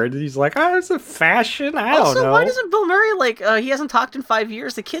year. And he's like, it's a fashion. I don't know. Also, why doesn't Bill Murray, he hasn't talked in 5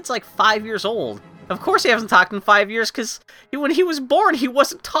 years? The kid's 5 years old. Of course he hasn't talked in 5 years, because when he was born, he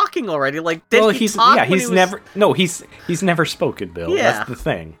wasn't talking already. He's never spoken, Bill. Yeah. That's the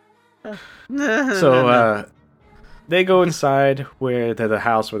thing. So, they go inside where the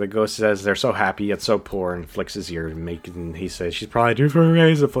house where the ghost says they're so happy yet so poor, and flicks his ear and he says she's probably due for a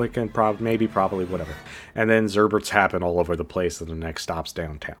raise, probably whatever. And then Zerberts happen all over the place, and the next stop's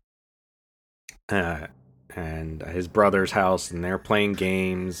downtown. And his brother's house, and they're playing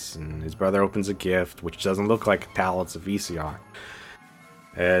games, and his brother opens a gift, which doesn't look like a towel, it's a VCR.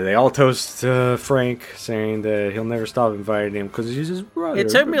 They all toast Frank, saying that he'll never stop inviting him because he's his brother. It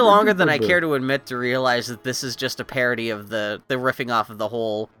took me longer than I care to admit to realize that this is just a parody of the riffing off of the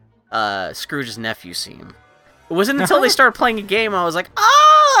whole Scrooge's nephew scene. It wasn't until they started playing a game I was like,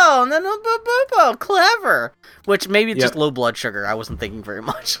 oh, no, clever. Which maybe it's just low blood sugar. I wasn't thinking very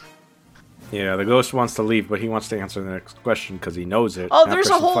much. Yeah, the ghost wants to leave, but he wants to answer the next question because he knows it. Oh, there's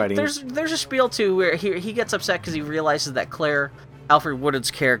a spiel too where he gets upset because he realizes that Claire, Alfred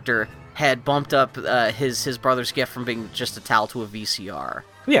Woodard's character, had bumped up his brother's gift from being just a towel to a VCR.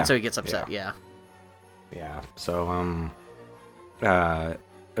 Yeah. So he gets upset. Yeah. So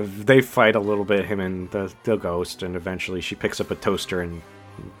they fight a little bit, him and the ghost, and eventually she picks up a toaster and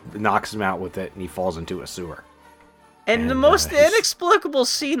knocks him out with it, and he falls into a sewer. And the most inexplicable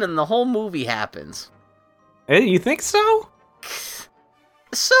scene in the whole movie happens. Hey, you think so?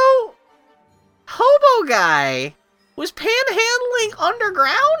 So, Hobo Guy was panhandling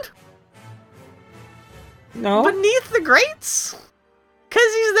underground? No. Beneath the grates?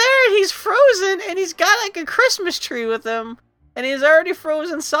 Because he's there and he's frozen and he's got a Christmas tree with him and he's already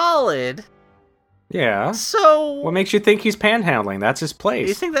frozen solid. Yeah. So what makes you think he's panhandling? That's his place.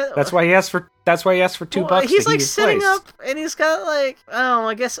 You think that? That's why he asked for $2. He's to heat his sitting place. up and he's got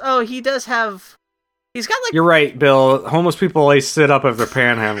he does have. He's got You're right, Bill. Homeless people always sit up if they're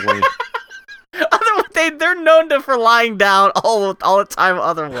panhandling. They're known for lying down all the time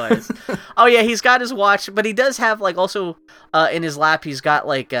otherwise. Oh yeah, he's got his watch, but he does have also in his lap he's got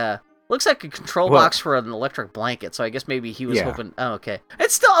looks like a control box for an electric blanket. So I guess maybe he was hoping. Oh, okay.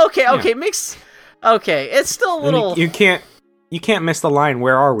 It's still okay. Okay, Okay, it's still a little. You can't miss the line.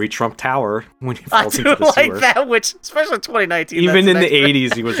 Where are we, Trump Tower? When he falls into the sewer. That, which especially in 2019. Even in the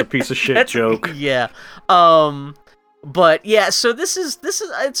 80s, he was a piece of shit joke. Yeah. But yeah, so this is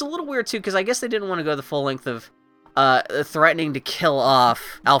it's a little weird too because I guess they didn't want to go the full length of threatening to kill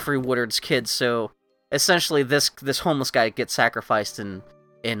off Alfred Woodard's kids. So essentially, this homeless guy gets sacrificed in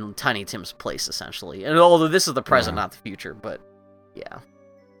Tiny Tim's place essentially. And although this is the present, not the future, but yeah.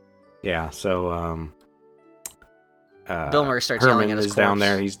 Yeah. So Bill Murray starts Herman yelling at his is corpse. down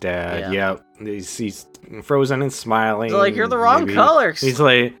there. He's dead. Yeah. He's frozen and smiling. They're you're the wrong colors. He's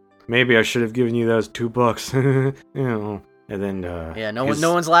like, maybe I should have given you those $2. And then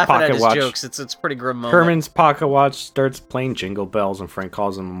no one's laughing at his jokes. It's a pretty grim moment. Herman's pocket watch starts playing Jingle Bells, and Frank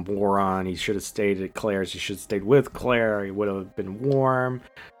calls him a moron. He should have stayed at Claire's. He should have stayed with Claire. He would have been warm.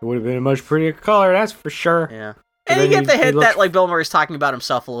 It would have been a much prettier color, that's for sure. Yeah. And you get the hint that Bill Murray's talking about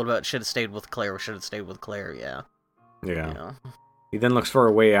himself a little bit. Should have stayed with Claire. Should have stayed with Claire. Yeah. Yeah. He then looks for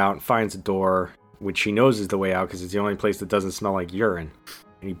a way out and finds a door, which he knows is the way out because it's the only place that doesn't smell like urine.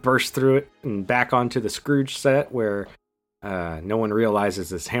 And he bursts through it and back onto the Scrooge set where no one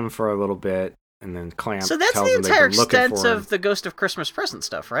realizes it's him for a little bit, and then Clamp So that's tells the him entire they've been looking extent for him. of the Ghost of Christmas Present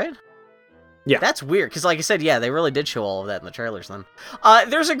stuff, right? Yeah. That's weird, because like I said, yeah, they really did show all of that in the trailers then.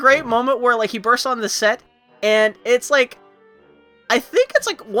 There's a great moment where he bursts on the set, and it's I think it's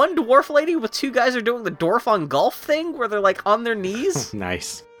one dwarf lady with two guys are doing the dwarf on golf thing, where they're on their knees.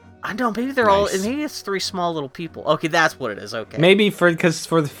 Nice. I know, maybe they're all, maybe it's three small little people. Okay, that's what it is, okay. Maybe for the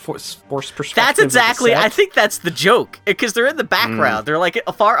force perspective. That's exactly, of the set. I think that's the joke, because they're in the background. They're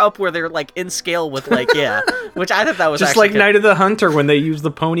far up where they're in scale with yeah, which I thought that was just actually like Night of the Hunter when they use the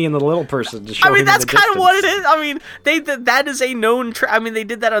pony and the little person to show I mean, him that's in the kind of what it distance. is. I mean, that is a known trick. I mean, they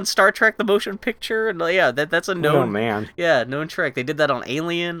did that on Star Trek: The Motion Picture, and yeah, that's a known. Oh man. Yeah, known trick. They did that on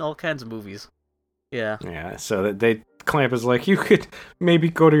Alien, all kinds of movies. Yeah. Yeah. So that they. Clamp is like, you could maybe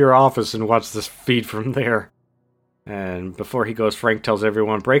go to your office and watch this feed from there. And before he goes, Frank tells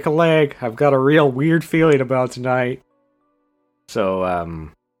everyone, break a leg. I've got a real weird feeling about tonight. So,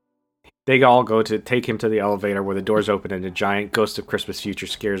 they all go to take him to the elevator where the doors open and a giant Ghost of Christmas Future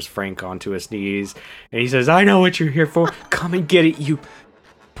scares Frank onto his knees. And he says, I know what you're here for. Come and get it, you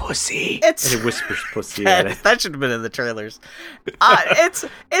pussy. And he whispers pussy at it. That should have been in the trailers. It's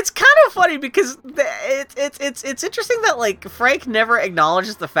kind of funny because it's interesting that like Frank never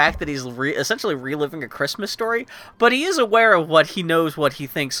acknowledges the fact that he's essentially reliving a Christmas story, but he is aware of what he knows, what he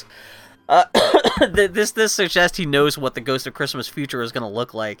thinks. This suggests he knows what the Ghost of Christmas Future is going to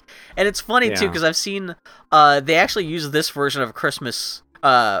look like, and it's funny too because I've seen they actually use this version of Christmas,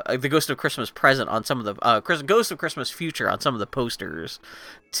 the Ghost of Christmas Present on some of the Ghost of Christmas Future on some of the posters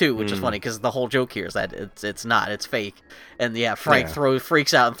too, which is funny because the whole joke here is that it's fake, and Frank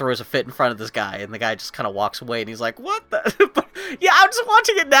freaks out and throws a fit in front of this guy, and the guy just kind of walks away, and he's like, "What the?" But, I'm just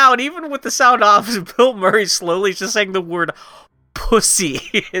watching it now, and even with the sound off, Bill Murray slowly just saying the word pussy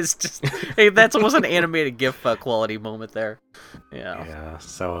is just that's almost an animated GIF quality moment there. Yeah,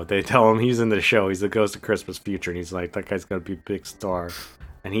 so they tell him he's in the show, he's the Ghost of Christmas Future, and he's like, that guy's gonna be a big star,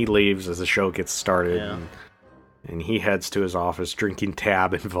 and he leaves as the show gets started, and he heads to his office drinking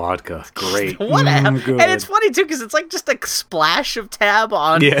Tab and vodka. Great. Good. And it's funny too because it's like just a splash of Tab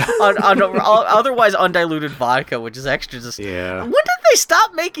on otherwise undiluted vodka, which is extra just when did they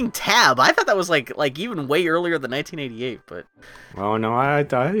stop making Tab? I thought that was like even way earlier than 1988, but well, no, I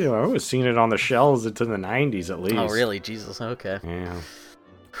was seeing it on the shelves into the 90s at least. Oh really? Jesus. Okay. Yeah,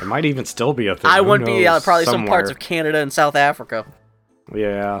 it might even still be a thing. I wouldn't be probably somewhere. Some parts of Canada and South Africa.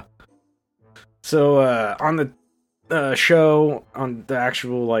 Yeah. So on the show, on the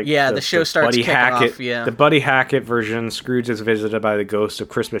actual the show starts Buddy Hackett, off, the Buddy Hackett version, Scrooge is visited by the Ghost of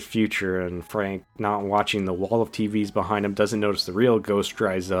Christmas Future, and Frank, not watching the wall of TVs behind him, doesn't notice the real ghost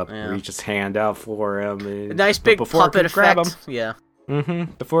dries up, reaches his hand out for him. And, nice big puppet effect. Yeah.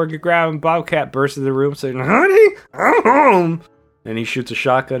 Before he could grab him, Bobcat bursts in the room saying, "Honey, I'm home!" And he shoots a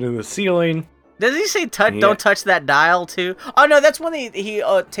shotgun in the ceiling. Does he say don't touch that dial too? Oh no, that's when he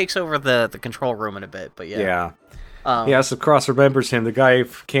takes over the control room in a bit, but yeah. So Cross remembers him, the guy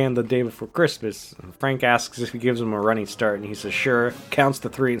canned the day before Christmas. Frank asks if he gives him a running start, and he says sure, counts to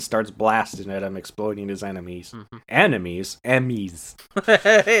 3 and starts blasting at him, exploding his enemies. Enemies?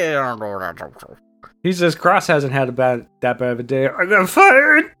 He says Cross hasn't had that bad of a day. I got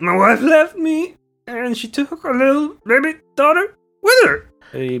fired, my wife left me, and she took her little baby daughter with her.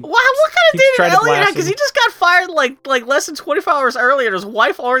 Wow, what kind of David Elliott? Because he just got fired like less than 24 hours earlier, and his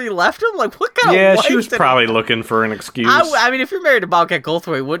wife already left him. Like, what kind of wife? Yeah, she was probably looking for an excuse. I mean, if you're married to Bobcat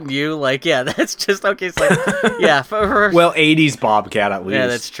Goldthwait, wouldn't you? Like, yeah, that's just okay. It's like, yeah, well, 80s Bobcat at least. Yeah,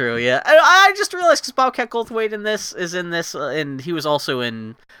 that's true. Yeah, I just realized because Bobcat Goldthwait is in this, and he was also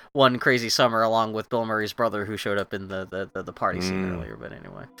in One Crazy Summer along with Bill Murray's brother, who showed up in the party scene earlier. But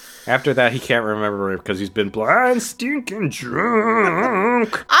anyway, after that, he can't remember it because he's been blind, stinking drunk.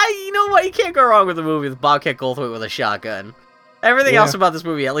 You know what? You can't go wrong with a movie with Bobcat Goldthwait with a shotgun. Everything else about this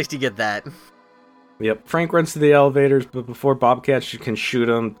movie, at least you get that. Yep. Frank runs to the elevators, but before Bobcat can shoot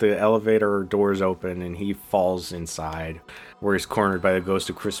him, the elevator doors open and he falls inside, where he's cornered by the Ghost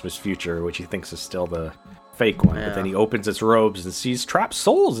of Christmas Future, which he thinks is still the fake one. But then he opens its robes and sees trapped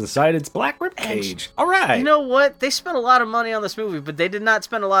souls inside its black ribcage. All right. You know what? They spent a lot of money on this movie, but they did not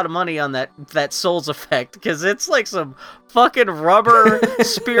spend a lot of money on that souls effect, because it's like some fucking rubber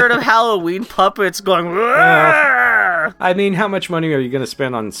Spirit of Halloween puppets going. I mean, how much money are you going to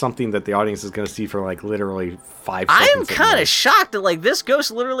spend on something that the audience is going to see for like literally 5 seconds? I'm kind of shocked that like this ghost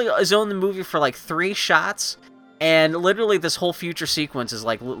literally is on the movie for like 3 shots. And literally, this whole future sequence is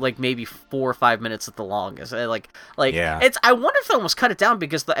like maybe 4 or 5 minutes at the longest. It's. I wonder if they almost cut it down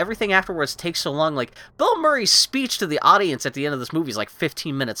because everything afterwards takes so long. Like Bill Murray's speech to the audience at the end of this movie is like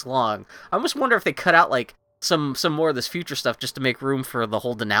 15 minutes long. I almost wonder if they cut out like some more of this future stuff just to make room for the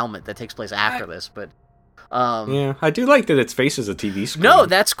whole denouement that takes place after this. But I do like that its face is a TV screen. No,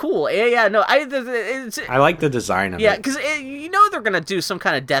 that's cool. Yeah, no, I like the design of it. Yeah, because you know they're gonna do some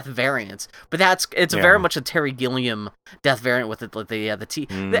kind of death variant, but it's very much a Terry Gilliam death variant with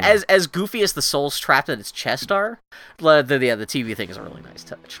as goofy as the souls trapped in its chest are. The TV thing is a really nice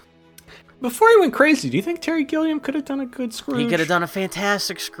touch. Before he went crazy, do you think Terry Gilliam could have done a good Scrooge? He could have done a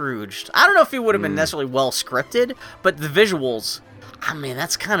fantastic Scrooge. I don't know if he would have been necessarily well scripted, but the visuals, I mean,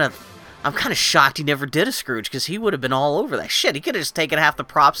 I'm kind of shocked he never did a Scrooge, because he would have been all over that shit. He could have just taken half the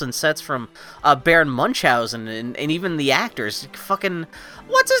props and sets from Baron Munchausen and even the actors. Fucking,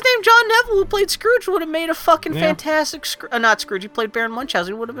 what's his name? John Neville, who played Scrooge, would have made a fucking fantastic not Scrooge, he played Baron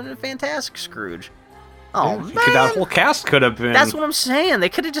Munchausen, would have been a fantastic Scrooge. Oh, man. That whole cast could have been. That's what I'm saying. They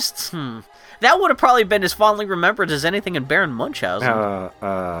could have just, That would have probably been as fondly remembered as anything in Baron Munchausen.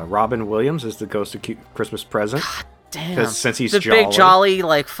 Robin Williams is the Ghost of Christmas Present. God damn. Since he's the jolly. Big jolly,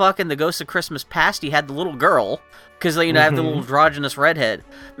 like fucking the Ghost of Christmas Past, he had the little girl, because I have the little androgynous redhead.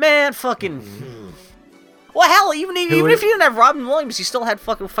 Man, fucking. Well, hell, even if you didn't have Robin Williams, you still had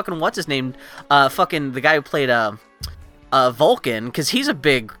fucking what's his name, fucking the guy who played Vulcan, because he's a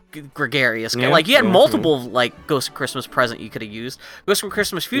big gregarious guy. Like you had multiple like Ghost of Christmas Present you could have used. Ghost of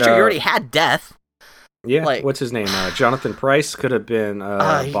Christmas Future, you already had Death. Yeah, like, what's his name? Jonathan Pryce could have been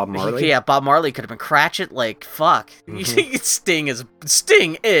Bob Marley. Yeah, Bob Marley could have been Cratchit. Like, fuck. Sting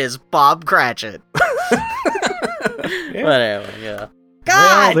is Bob Cratchit. Whatever, yeah.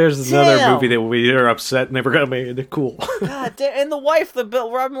 God well, there's damn. Another movie that we are upset never got made. Cool. God damn. And the wife,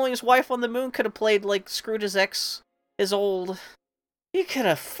 Robin Williams' wife on the moon could have played, like, Scrooge's ex, his old... He could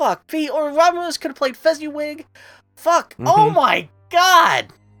have, or Robin Williams could have played Fezziwig. Fuck. Oh my god.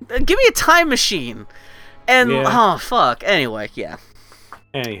 Give me a time machine. And, oh, fuck. Anyway, yeah.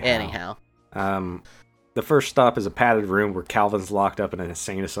 Anyhow. The first stop is a padded room where Calvin's locked up in an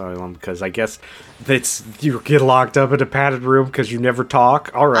insane asylum because I guess you get locked up in a padded room because you never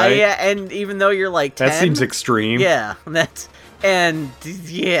talk. All right. Yeah, and even though you're like 10, that seems extreme. Yeah,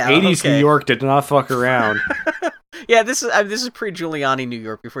 80s New York did not fuck around. Yeah, this is pre-Giuliani New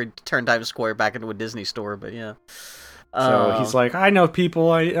York before he turned Times Square back into a Disney store. But yeah. So he's like, I know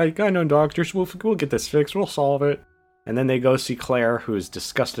people, I know doctors. We'll get this fixed. We'll solve it. And then they go see Claire, who is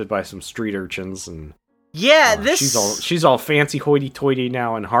disgusted by some street urchins and. Yeah, she's all fancy hoity-toity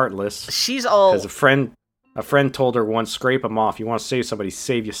now and heartless. She's all because a friend told her once, scrape them off. You want to save somebody,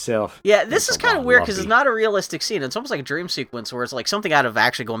 save yourself. Yeah, this is kind of weird because it's not a realistic scene. It's almost like a dream sequence where it's like something out of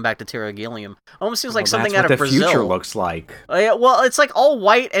actually going back to Terra Gilliam. Almost seems like something out of Brazil. That's what the future looks like. Yeah, well, it's like all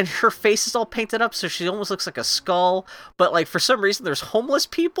white and her face is all painted up, so she almost looks like a skull. But like for some reason, there's homeless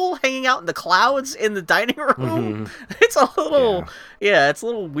people hanging out in the clouds in the dining room. It's a little, it's a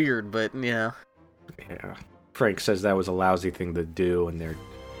little weird, but yeah. Yeah, Frank says that was a lousy thing to do, and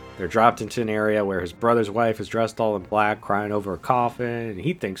they're dropped into an area where his brother's wife is dressed all in black, crying over a coffin, and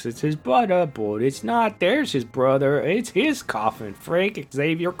he thinks it's his brother, but it's not. There's his brother. It's his coffin. Frank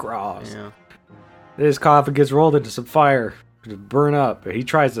Xavier Cross. Yeah. This coffin gets rolled into some fire to burn up. He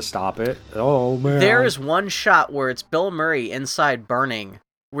tries to stop it. Oh man! There is one shot where it's Bill Murray inside burning.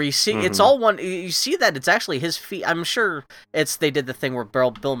 Where you see, it's all one, you see that it's actually his feet. I'm sure they did the thing where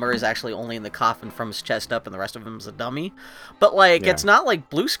Bill Murray's actually only in the coffin from his chest up and the rest of him is a dummy. But like, it's not like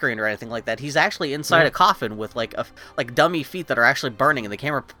blue screen or anything like that. He's actually inside a coffin with like dummy feet that are actually burning, and the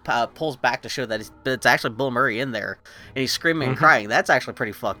camera pulls back to show that it's actually Bill Murray in there, and he's screaming and crying. That's actually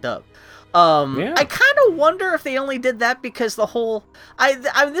pretty fucked up. I kind of wonder if they only did that because the whole... I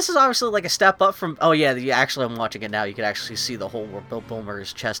mean, this is obviously like a step up from... Oh, yeah, actually, I'm watching it now. You can actually see the hole where Bill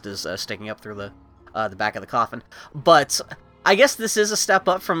Murray's chest is sticking up through the back of the coffin. But I guess this is a step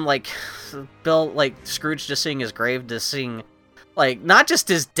up from, like, Scrooge just seeing his grave to seeing... Like, not just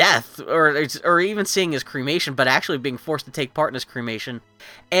his death, or even seeing his cremation, but actually being forced to take part in his cremation.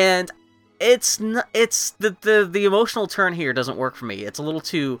 And... It's the emotional turn here doesn't work for me. It's a little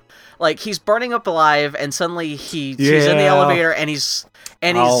too, like, he's burning up alive, and suddenly he's in the elevator, and he's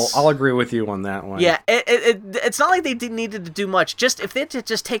I'll agree with you on that one. Yeah, it's not like they needed to do much. Just if they had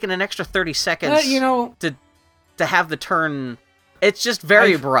just taken an extra 30 seconds, to have the turn, it's just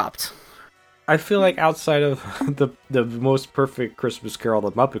very abrupt. I feel like outside of the most perfect Christmas Carol,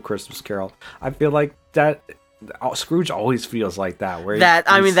 the Muppet Christmas Carol, I feel like that. Scrooge always feels like that. Where that's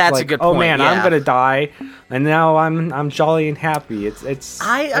like, a good point. Oh man, I'm gonna die, and now I'm jolly and happy.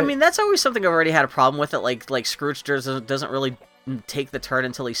 I mean, that's always something I've already had a problem with. It like Scrooge doesn't really take the turn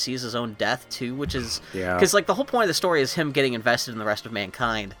until he sees his own death too, which is because like the whole point of the story is him getting invested in the rest of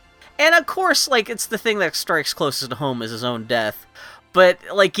mankind, and of course, like it's the thing that strikes closest to home is his own death. But,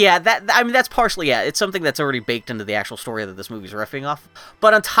 like, that's partially, it's something that's already baked into the actual story that this movie's riffing off.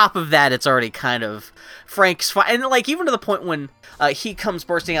 But on top of that, it's already kind of Frank's fine. And, like, even to the point when he comes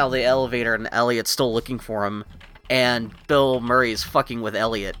bursting out of the elevator and Elliot's still looking for him, and Bill Murray's fucking with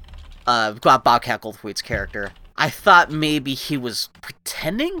Elliot, Bobcat Goldthwait's character. I thought maybe he was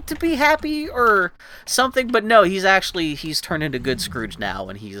pretending to be happy or something, but no, he's turned into good Scrooge now,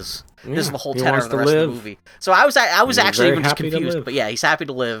 and this is the whole tenor of the rest of the movie. So I was actually even just confused, but yeah, he's happy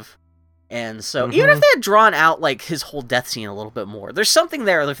to live. And so even if they had drawn out like his whole death scene a little bit more, there's something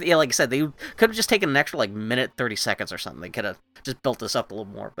there. Yeah, like I said, they could have just taken an extra like minute 30 seconds or something. They could have just built this up a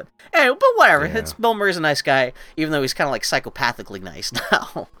little more. But anyway, whatever. Yeah. It's Bill Murray's a nice guy, even though he's kind of like psychopathically nice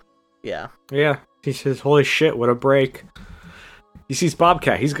now. Yeah. Yeah. He says, holy shit, what a break. He sees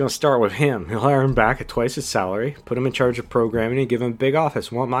Bobcat. He's going to start with him. He'll hire him back at twice his salary, put him in charge of programming, and give him a big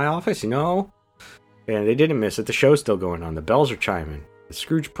office. Want my office, And they didn't miss it. The show's still going on. The bells are chiming. The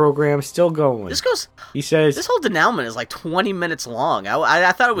Scrooge program is still going. He says, this whole denouement is like 20 minutes long.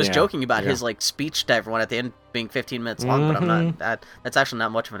 I thought it was joking about his like speech to everyone at the end being 15 minutes long, but I'm not. That's actually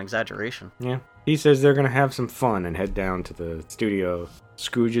not much of an exaggeration. Yeah. he says they're gonna have some fun and head down to the studio.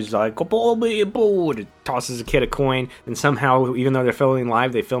 Scrooge is like, "Ball be a board," tosses a kid a coin, and somehow, even though they're filming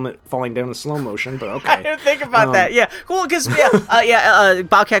live, they film it falling down in slow motion. But okay, I didn't think about that. Yeah, cool. Because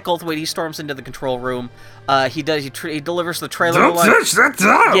Bobcat Goldthwait, he storms into the control room. He delivers the trailer. Don't touch that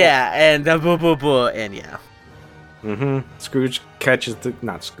dial! Yeah, and and yeah. Scrooge catches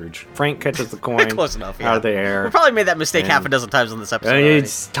Frank catches the coin. Close enough. Yeah. Out of the air. We probably made that mistake half a dozen times in this episode.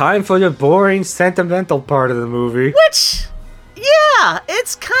 It's time for the boring, sentimental part of the movie. Which, yeah,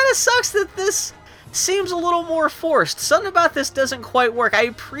 it's kind of sucks that this seems a little more forced. Something about this doesn't quite work. I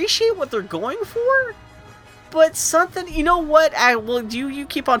appreciate what they're going for, but something, you know what? You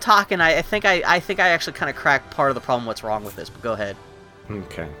keep on talking. I think I actually kind of cracked part of the problem. What's wrong with this? But go ahead.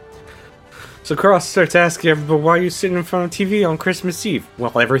 Okay. So Carl starts asking everybody, why are you sitting in front of TV on Christmas Eve?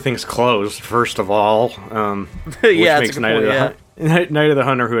 Well, everything's closed, first of all. Which makes Night of the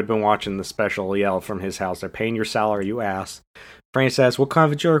Hunter, who had been watching the special, yell from his house, "They're paying your salary, you ass." Frank says, "What kind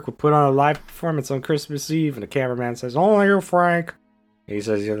of a jerk would put on a live performance on Christmas Eve?" And the cameraman says, "Only you, Frank." He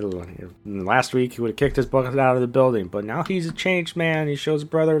says, last week he would have kicked his bucket out of the building, but now he's a changed man. He shows a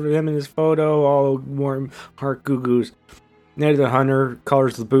brother of him in his photo, all warm heart goo-goos. Night of the Hunter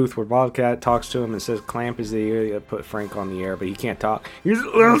colors the booth where Bobcat talks to him and says Clamp is the ear that put Frank on the air, but he can't talk. He's a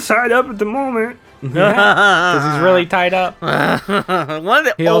little tied up at the moment. Because he's really tied up. One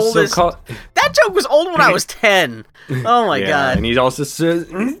of the oldest. That joke was old when I was 10. Oh my god. And he also says,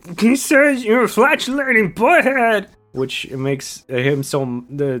 "You're a flatulating butthead," which makes him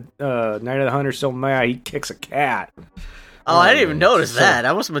the Night of the Hunter so mad he kicks a cat. Oh, I didn't even notice that.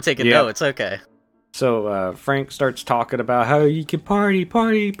 I must have been taking notes. Okay. So Frank starts talking about how you can party,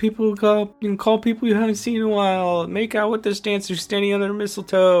 people call people you haven't seen in a while, make out with this dancer standing under the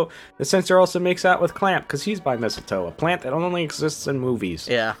mistletoe. The censor also makes out with Clamp, because he's by mistletoe, a plant that only exists in movies,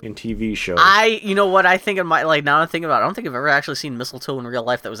 in TV shows. You know what, I think it might, now I'm thinking about it, I don't think I've ever actually seen mistletoe in real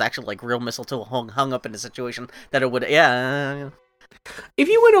life that was actually, like, real mistletoe hung up in a situation that it would, If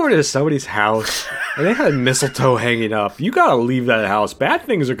you went over to somebody's house and they had mistletoe hanging up, you gotta leave that house. Bad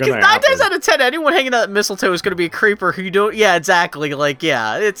things are gonna happen. 9 times out of 10, anyone hanging out at mistletoe is gonna be a creeper who you don't. Yeah, exactly. Like,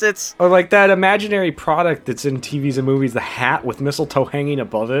 yeah, it's. Or like that imaginary product that's in TVs and movies, the hat with mistletoe hanging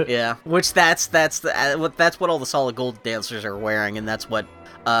above it. Yeah, which that's what all the solid gold dancers are wearing, and that's what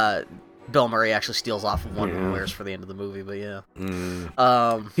Bill Murray actually steals off of one and wears for the end of the movie. But yeah,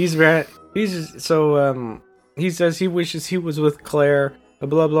 he says he wishes he was with Claire,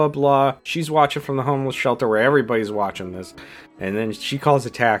 blah, blah, blah. She's watching from the homeless shelter where everybody's watching this. And then she calls a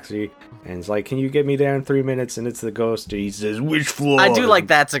taxi and is like, "Can you get me there in 3 minutes?" And it's the ghost. And he says, "Which floor?" I do like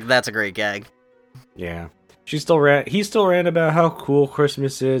that's a great gag. Yeah. He still ran about how cool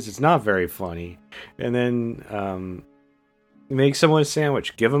Christmas is. It's not very funny. And then, make someone a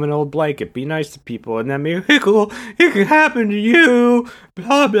sandwich, give them an old blanket, be nice to people, and that miracle, it can happen to you,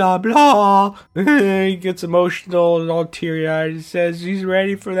 blah, blah, blah. He gets emotional and all teary-eyed and says he's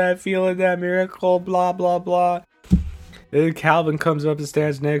ready for that feeling, that miracle, blah, blah, blah. And then Calvin comes up and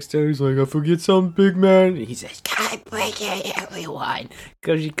stands next to him. He's like, "I forget something, big man." And he says, "God break it, everyone."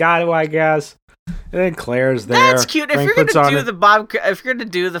 Because you got to, I guess. And then Claire's there. That's cute. If you're gonna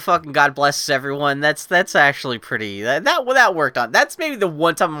do the fucking "God blesses everyone," that's actually pretty. That worked on. That's maybe the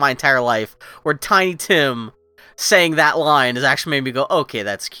one time in my entire life where Tiny Tim saying that line has actually made me go, "Okay,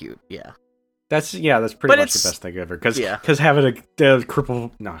 that's cute." Yeah. That's pretty much the best thing ever. Because having a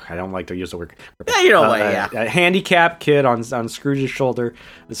cripple, no, I don't like to use the word cripple. Yeah, you know what? A handicapped kid on Scrooge's shoulder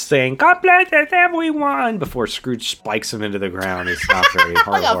is saying "God bless everyone" before Scrooge spikes him into the ground. It's not very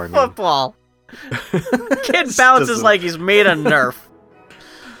heartwarming. Like a football. Kid bounces like he's made of Nerf.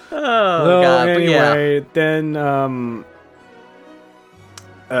 God! Anyway, then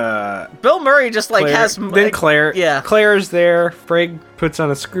Bill Murray just like Claire, has. Then Claire, yeah, Claire's there. Frank puts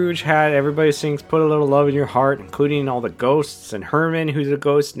on a Scrooge hat. Everybody sings "Put a Little Love in Your Heart," including all the ghosts and Herman, who's a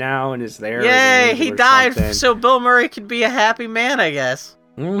ghost now and is there. Yay! He died, so Bill Murray could be a happy man, I guess.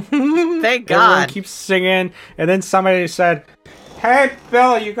 Thank God. Everyone keeps singing, and then somebody said, "Hey,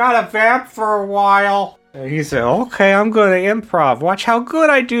 Bill, you got a vamp for a while?" And he said, "Okay, I'm going to improv. Watch how good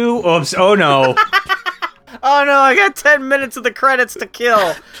I do." Oops, oh no. Oh no, I got 10 minutes of the credits to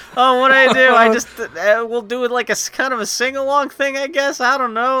kill. Oh, what do I do? I just, we'll do it like a kind of a sing-along thing, I guess. I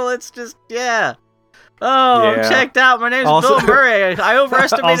don't know. Let's just, Oh, I'm checked out. My name's Bill Murray. I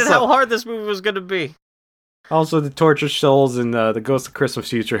overestimated how hard this movie was going to be. Also, the Tortured Souls and the Ghost of Christmas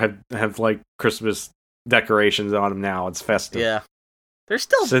Future have like Christmas decorations on them now. It's festive. Yeah. They're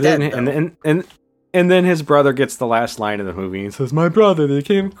still dead, then, And then his brother gets the last line of the movie and says, "My brother, they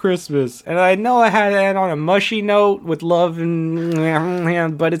came for Christmas." And I know I had it on a mushy note with love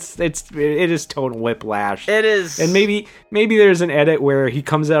and but it is total whiplash. It is. And maybe there's an edit where he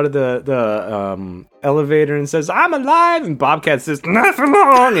comes out of the elevator and says, "I'm alive," and Bobcat says, "Not for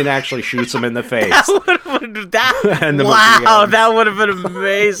long," and actually shoots him in the face. That would have been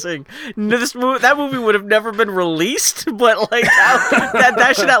amazing. That movie would have never been released, but like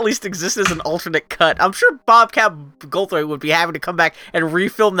that should at least exist as an alternate cut. I'm sure Bobcat Goldthwait would be happy to come back and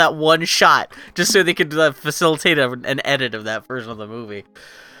refilm that one shot just so they could facilitate an edit of that version of the movie.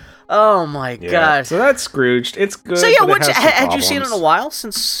 Oh my god! So that's Scrooged. It's good. So yeah, had you seen it in a while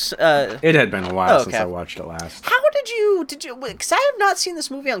since? It had been a while since I watched it last. How did you? Because I have not seen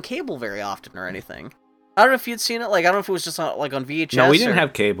this movie on cable very often or anything. I don't know if you'd seen it. Like, I don't know if it was just on VHS. No, we didn't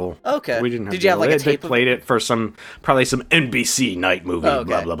have cable. Okay. We didn't have. Did you have like a tape? They played it for probably some NBC night movie. Okay.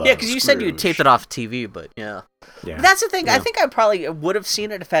 Blah blah blah. Yeah, because you said you taped it off TV, but yeah. Yeah. But that's the thing. Yeah. I think I probably would have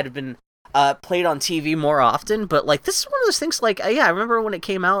seen it if it had been played on TV more often. But like, this is one of those things. Like, yeah, I remember when it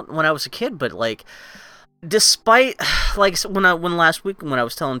came out when I was a kid. But like, despite like when last week when I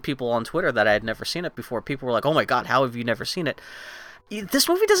was telling people on Twitter that I had never seen it before, people were like, "Oh my god, how have you never seen it?" This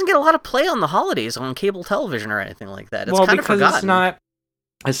movie doesn't get a lot of play on the holidays on cable television or anything like that. It's kind of forgotten. It's not,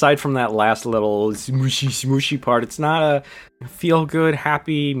 aside from that last little smooshy part, it's not a feel-good,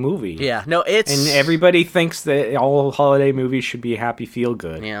 happy movie. Yeah, no, it's... And everybody thinks that all holiday movies should be happy,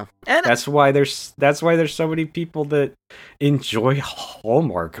 feel-good. Yeah. And that's why there's so many people that enjoy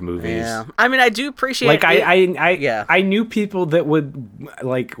Hallmark movies. Yeah. I mean, I do appreciate... Like, I knew people that would,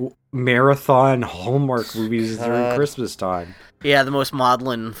 like, marathon Hallmark movies during Christmas time. Yeah, the most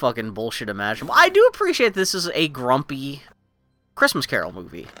maudlin fucking bullshit imaginable. I do appreciate this is a grumpy Christmas Carol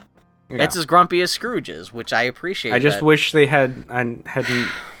movie. Yeah. It's as grumpy as Scrooge is, which I appreciate. I just wish they hadn't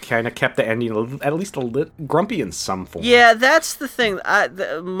kind of kept the ending at least a little grumpy in some form. Yeah, that's the thing.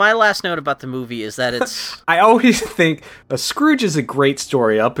 My last note about the movie is that it's... I always think Scrooge is a great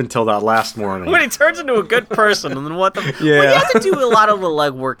story up until that last morning. When he turns into a good person, and then what the... Yeah. Well, you have to do a lot of the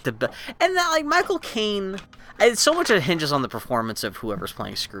legwork to... And that, like, Michael Caine... So much it hinges on the performance of whoever's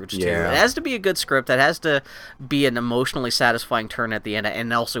playing Scrooge, too. Yeah. It has to be a good script. It has to be an emotionally satisfying turn at the end,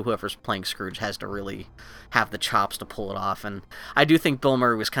 and also whoever's playing Scrooge has to really have the chops to pull it off. And I do think Bill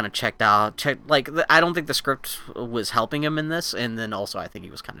Murray was kind of checked out. I don't think the script was helping him in this, and then also I think he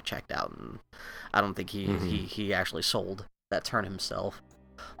was kind of checked out, and I don't think he actually sold that turn himself.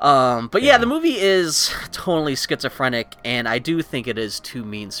 But yeah, the movie is totally schizophrenic, and I do think it is too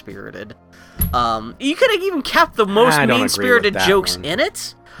mean-spirited. You could have even kept the most mean-spirited jokes in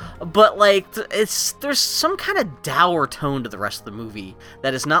it, but like there's some kind of dour tone to the rest of the movie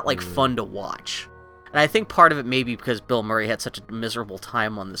that is not like fun to watch. And I think part of it may be because Bill Murray had such a miserable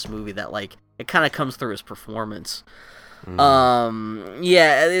time on this movie that like it kind of comes through his performance. Yeah,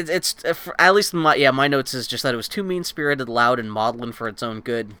 it's at least my notes is just that it was too mean-spirited, loud, and maudlin for its own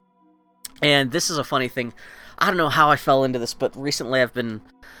good. And this is a funny thing. I don't know how I fell into this, but recently I've been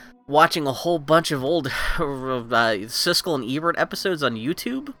watching a whole bunch of old Siskel and Ebert episodes on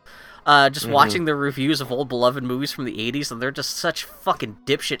YouTube. Just watching the reviews of old beloved movies from the 80s, and they're just such fucking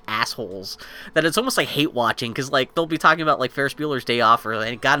dipshit assholes that it's almost like hate watching, because like they'll be talking about like Ferris Bueller's Day Off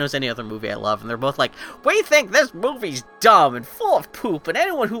or God knows any other movie I love, and they're both like, we think this movie's dumb and full of poop, and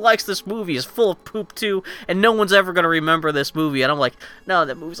anyone who likes this movie is full of poop too, and no one's ever going to remember this movie. And I'm like, no,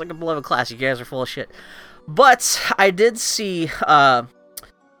 that movie's like a beloved classic. You guys are full of shit. But I did see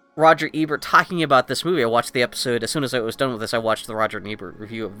Roger Ebert talking about this movie. I watched the episode as soon as I was done with this. I watched the Roger Ebert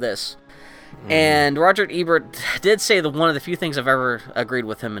review of this, and Roger Ebert did say that one of the few things I've ever agreed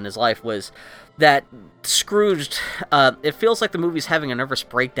with him in his life was that Scrooged, it feels like the movie's having a nervous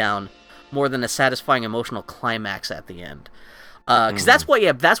breakdown more than a satisfying emotional climax at the end. Because that's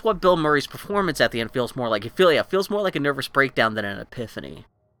what Bill Murray's performance at the end feels more like. It feels more like a nervous breakdown than an epiphany.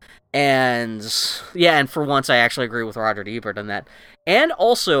 And yeah, and for once I actually agree with Roger Ebert on that. And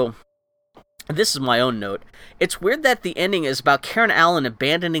also, this is my own note, it's weird that the ending is about Karen Allen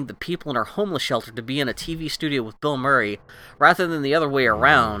abandoning the people in her homeless shelter to be in a TV studio with Bill Murray, rather than the other way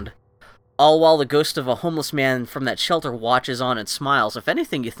around, all while the ghost of a homeless man from that shelter watches on and smiles. If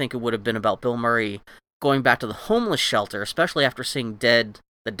anything, you think it would have been about Bill Murray going back to the homeless shelter, especially after seeing the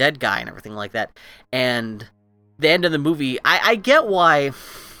dead guy and everything like that. And the end of the movie, I get why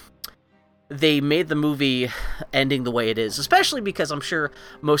they made the movie ending the way it is, especially because I'm sure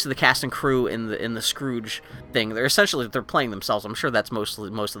most of the cast and crew in the Scrooge thing, they're playing themselves. I'm sure that's most of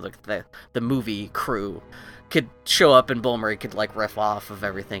the movie crew could show up, and Bill Murray could like riff off of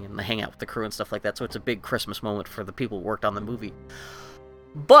everything and hang out with the crew and stuff like that. So it's a big Christmas moment for the people who worked on the movie.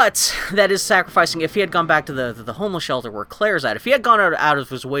 But that is sacrificing. If he had gone back to the homeless shelter where Claire's at, if he had gone out of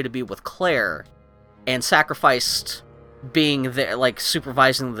his way to be with Claire and sacrificed being there, like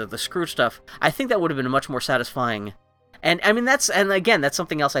supervising the Scrooge stuff, I think that would have been much more satisfying. And I mean, that's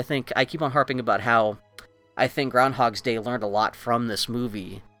something else I think I keep on harping about, how I think Groundhog's Day learned a lot from this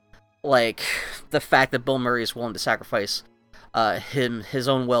movie. Like, the fact that Bill Murray is willing to sacrifice his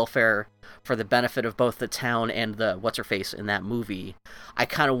own welfare for the benefit of both the town and the what's-her-face in that movie. I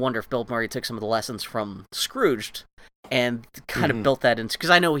kind of wonder if Bill Murray took some of the lessons from Scrooged and kind of built that into... Because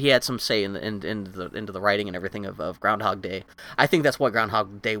I know he had some say into the writing and everything of Groundhog Day. I think that's why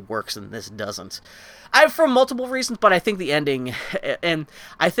Groundhog Day works and this doesn't. For multiple reasons, but I think the ending... And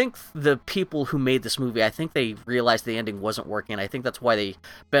I think the people who made this movie, I think they realized the ending wasn't working. I think that's why they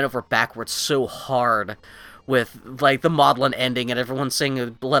bent over backwards so hard with, like, the maudlin ending and everyone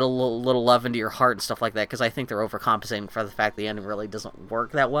saying let a little love into your heart and stuff like that, because I think they're overcompensating for the fact the ending really doesn't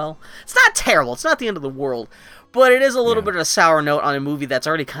work that well. It's not terrible, it's not the end of the world, but it is a little bit of a sour note on a movie that's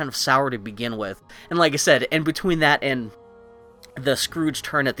already kind of sour to begin with. And like I said, and between that and the Scrooge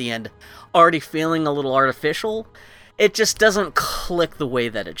turn at the end already feeling a little artificial, it just doesn't click the way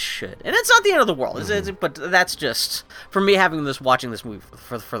that it should. And it's not the end of the world, but that's just, for me, watching this movie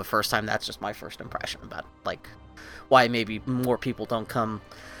for the first time, that's just my first impression about, like, why maybe more people don't come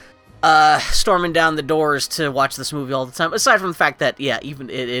storming down the doors to watch this movie all the time. Aside from the fact that, yeah,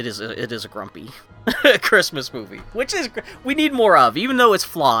 even it is a grumpy Christmas movie, which is we need more of. Even though it's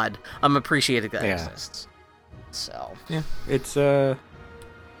flawed, I'm appreciating that it exists. So yeah, it's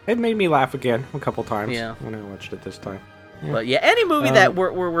it made me laugh again a couple times when I watched it this time. Yeah. But yeah, any movie that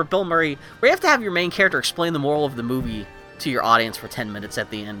where Bill Murray, where you have to have your main character explain the moral of the movie to your audience for 10 minutes at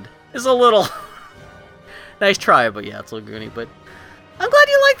the end, is a little nice try, but yeah, it's a little goony. But I'm glad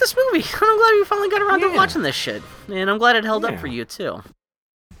you like this movie. I'm glad you finally got around to watching this shit, and I'm glad it held up for you too.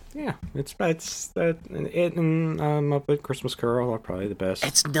 Yeah, it's it and Muppet Christmas Carol are probably the best.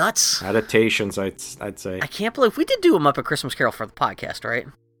 It's nuts adaptations, I'd say. I can't believe we did do a Muppet Christmas Carol for the podcast, right?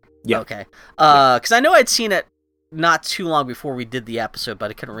 Yeah. Okay. Because I know I'd seen it not too long before we did the episode, but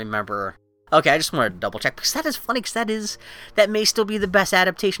I couldn't remember. Okay, I just wanted to double check, because that is funny, because that may still be the best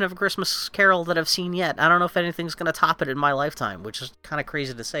adaptation of A Christmas Carol that I've seen yet. I don't know if anything's going to top it in my lifetime, which is kind of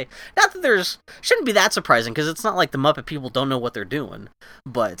crazy to say. Not that shouldn't be that surprising, because it's not like the Muppet people don't know what they're doing,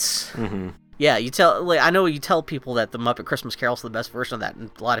 but yeah, I know you tell people that the Muppet Christmas Carol is the best version of that, and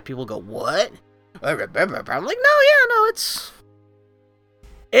a lot of people go, what? I'm like, no,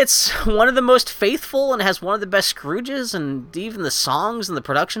 it's one of the most faithful and has one of the best Scrooges, and even the songs and the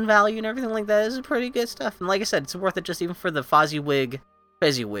production value and everything like that is pretty good stuff. And like I said, it's worth it just even for the Fezziwig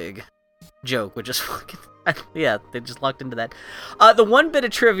joke, which is fucking... Yeah, they just locked into that. The one bit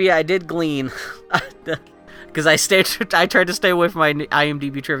of trivia I did glean, because I tried to stay away from my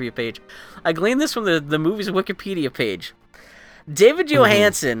IMDb trivia page. I gleaned this from the movie's Wikipedia page. David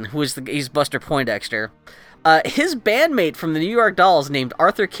Johansen, he's Buster Poindexter, his bandmate from the New York Dolls named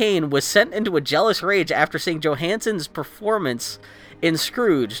Arthur Kane was sent into a jealous rage after seeing Johansen's performance in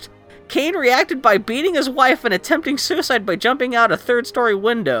Scrooged. Kane reacted by beating his wife and attempting suicide by jumping out a third-story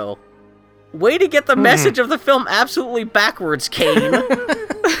window. Way to get the message of the film absolutely backwards, Kane. Like,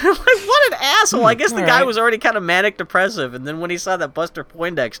 what an asshole. I guess the guy was already kind of manic-depressive, and then when he saw that Buster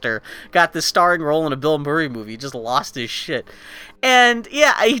Poindexter got this starring role in a Bill Murray movie, he just lost his shit. And,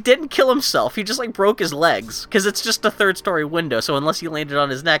 yeah, he didn't kill himself. He just, like, broke his legs, because it's just a third-story window, so unless he landed on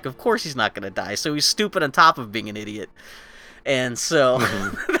his neck, of course he's not going to die. So he's stupid on top of being an idiot. And so,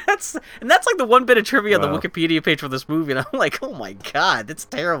 that's like the one bit of trivia on the Wikipedia page for this movie, and I'm like, oh my god, that's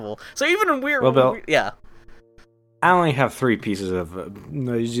terrible. So even in weird... Well, Bill, yeah. I only have 3 pieces of trivia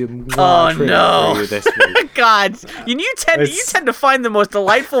no! for you this week. God, you tend to find the most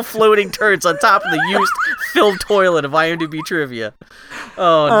delightful floating turds on top of the used filled toilet of IMDb trivia.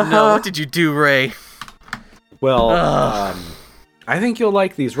 Oh no, what did you do, Ray? Well, I think you'll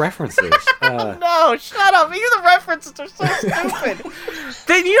like these references. No, shut up. Even the references are so stupid.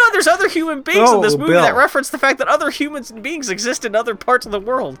 Then there's other human beings in this movie that reference the fact that other human beings exist in other parts of the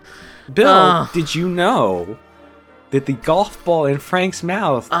world. Bill, did you know that the golf ball in Frank's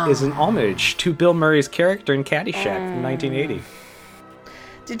mouth is an homage to Bill Murray's character in Caddyshack from 1980?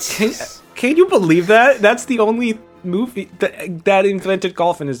 Can you believe that? That's the only movie that invented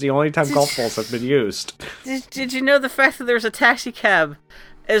golf, and is the only time golf balls have been used. Did you know the fact that there's a taxi cab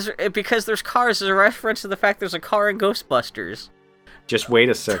because there's cars is a reference to the fact there's a car in Ghostbusters? Just wait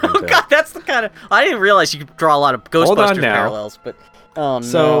a second. Oh god, that's the kind of... I didn't realize you could draw a lot of Ghostbusters parallels, but... Oh no.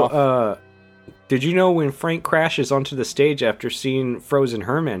 So, did you know when Frank crashes onto the stage after seeing Frozen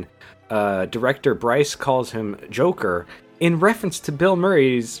Herman, director Bryce calls him Joker, in reference to Bill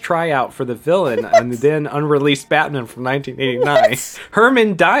Murray's tryout for the villain on the then unreleased Batman from 1989.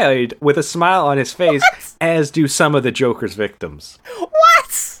 Herman died with a smile on his face, as do some of the Joker's victims.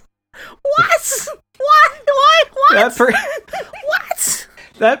 What? What?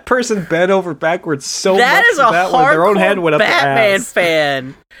 That person bent over backwards so that much is that their own head went up Batman their ass.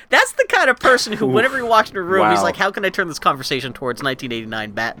 fan. That's the kind of person who, whenever he walks in a room, he's Wow. like, how can I turn this conversation towards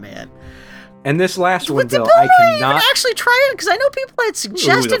 1989 Batman? And this last one, Bill, Bill I Murray cannot... even actually try it? Because I know people had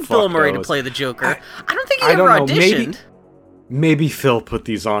suggested Bill Murray to play the Joker. I don't think he ever auditioned. Maybe Phil put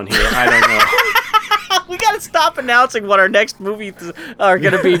these on here. I don't know. We gotta stop announcing what our next movies are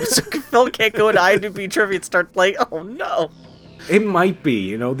gonna be. So Phil can't go into IMDb trivia and start playing. Oh no! It might be.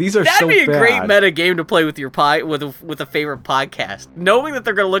 You know, these are That'd so be a bad. great meta game to play with your with a favorite podcast, knowing that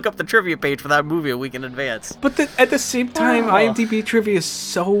they're gonna look up the trivia page for that movie a week in advance. But at the same time, IMDb trivia is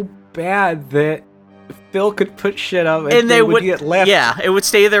so bad that Phil could put shit up and they would get left. Yeah, it would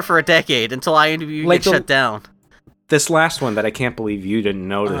stay there for a decade until IMDb gets shut down. This last one that I can't believe you didn't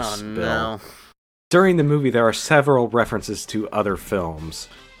notice, Oh Bill. no! During the movie, there are several references to other films,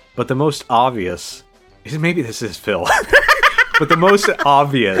 but the most obvious maybe this is Phil. But the most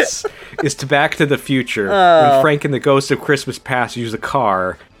obvious is to Back to the Future, when Frank and the Ghost of Christmas Past use a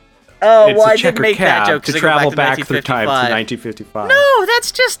car. Oh, it's well, a I didn't checkered make that cab joke to because I go travel back back to through time to 1955. No,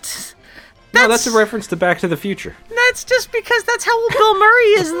 that's just... No, that's a reference to Back to the Future. That's just because that's how old Bill Murray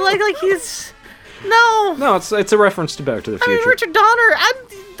is, and like he's... No, it's a reference to Back to the Future. I mean, Richard Donner, I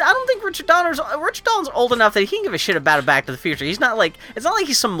don't think Richard Donner's old enough that he can give a shit about Back to the Future. He's not like, it's not like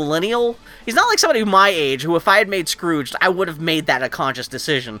he's some millennial. He's not like somebody my age who, if I had made Scrooged, I would have made that a conscious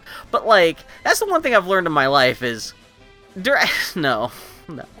decision. But like, that's the one thing I've learned in my life is, no,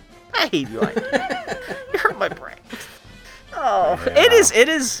 I hate you. You hurt my brain. Oh, yeah. It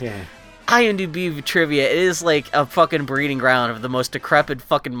is. Yeah. IMDb trivia, it is like a fucking breeding ground of the most decrepit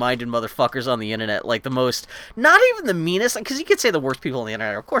fucking minded motherfuckers on the internet. Like the most, not even the meanest, because you could say the worst people on the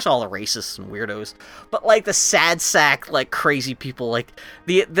internet are, of course, all the racists and weirdos, but like the sad sack, like crazy people. Like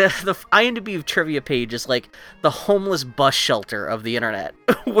the IMDb trivia page is like the homeless bus shelter of the internet,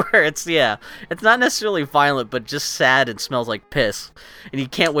 where it's not necessarily violent, but just sad and smells like piss, and you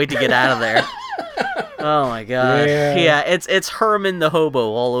can't wait to get out of there. Oh my god. Yeah, it's Herman the hobo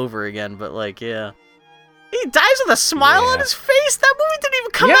all over again, but like, yeah. He dies with a smile on his face. That movie didn't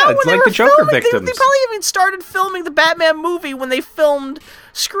even come out when it's they like were the Joker filming. victims. They probably even started filming the Batman movie when they filmed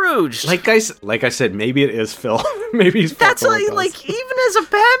Scrooge. Like I said, maybe it is Phil. Maybe he's that's like even as a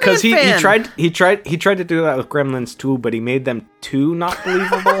Batman because fan. he tried to do that with Gremlins 2, but he made them too not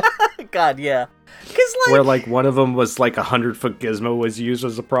believable. God, yeah. Because where like one of them was like 100-foot gizmo was used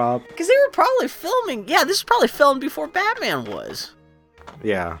as a prop. Because they were probably filming. Yeah, this was probably filmed before Batman was.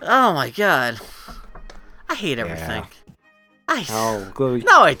 Yeah. Oh my god. I hate everything. No, I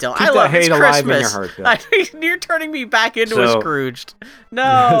don't. I love hate it's alive Christmas. in your heart. You're turning me back into a Scrooged.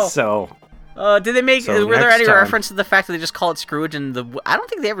 No. Did they make? Were there any reference to the fact that they just call it Scrooge? And I don't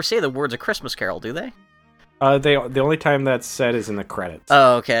think they ever say the words "A Christmas Carol," do they? The only time that's said is in the credits.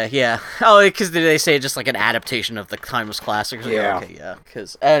 Oh, okay, yeah. Oh, because they say just like an adaptation of the timeless classics. Yeah. Okay, yeah.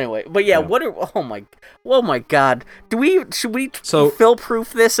 Because anyway, but yeah, what are? Oh my god. Should we Phil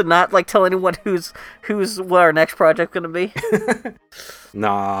proof this and not like tell anyone who's what our next project gonna be?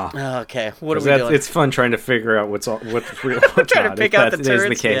 Nah. Okay. What are we doing? It's fun trying to figure out what's real. Trying to pick out the turds.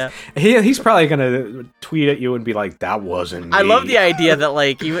 The case. Yeah. He's probably gonna tweet at you and be like, "That wasn't me." I love the idea that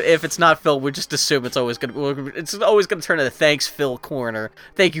like even if it's not Phil, we just assume it's always gonna turn into thanks Phil Corner.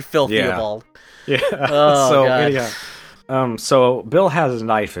 Thank you, Phil Theobald. Yeah. Oh, God. Yeah. So Bill has a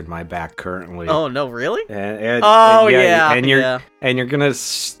knife in my back currently. Oh no, really? And you're gonna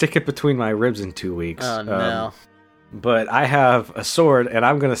stick it between my ribs in 2 weeks. Oh no. But I have a sword, and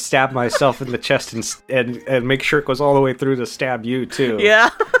I'm gonna stab myself in the chest and make sure it goes all the way through to stab you too. Yeah.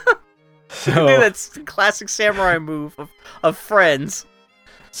 So that's the classic samurai move of Friends.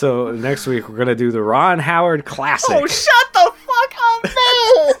 So next week we're gonna do the Ron Howard classic. Oh, shut the fuck up,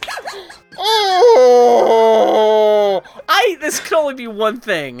 no! Oh, this could only be one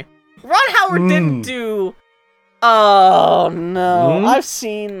thing. Ron Howard didn't do. Oh no! I've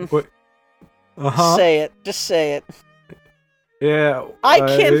seen. What? Say it. Just say it. Yeah. I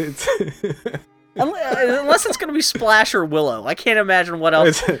can't. Unless it's gonna be Splash or Willow, I can't imagine what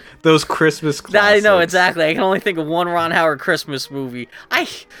else. Those Christmas classics. I know exactly. I can only think of one Ron Howard Christmas movie.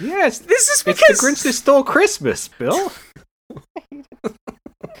 Yes. This is because it's The Grinch That Stole Christmas, Bill.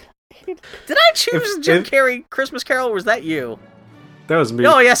 Did I choose Jim Carrey Christmas Carol, or was that you? That was me.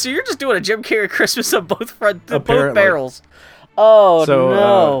 Oh yeah, so you're just doing a Jim Carrey Christmas on both barrels. Oh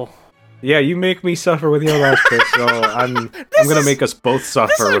no. Yeah, you make me suffer with your last pick, so I'm gonna make us both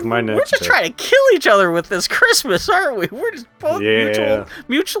suffer with my next We're just pick. trying to kill each other with this Christmas, aren't we? We're just both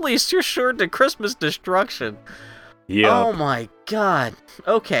mutually assured to Christmas destruction. Yeah. Oh my god.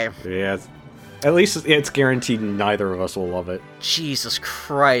 Okay. Yeah. At least it's guaranteed neither of us will love it. Jesus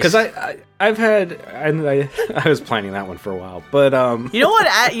Christ. Because I've had, and I was planning that one for a while, but You know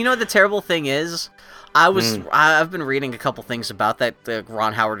what? You know what the terrible thing is? I've been reading a couple things about that the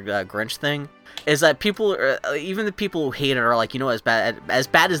Ron Howard Grinch thing. Is that people, even the people who hate it, are like, you know, as bad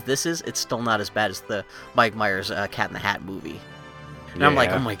as this is, it's still not as bad as the Mike Myers Cat in the Hat movie. And I'm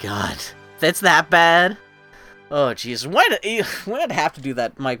like, oh my god, that's that bad. Oh jeez, why did I have to do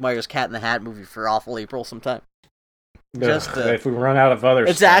that Mike Myers Cat in the Hat movie for Awful April sometime? Just if we run out of other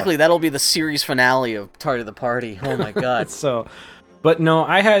exactly, stuff. That'll be the series finale of Tardy the Party. Oh my god. So, but no,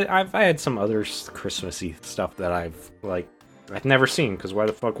 I've had some other Christmassy stuff that I've never seen, because why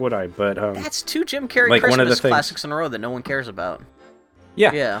the fuck would I? But that's 2 Jim Carrey like Christmas classics in a row that no one cares about.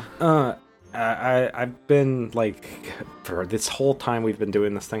 Yeah. I've been like, for this whole time we've been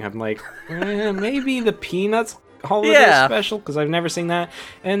doing this thing, I'm like, maybe the Peanuts holiday special, because I've never seen that.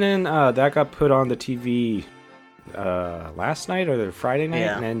 And then that got put on the TV last night or the Friday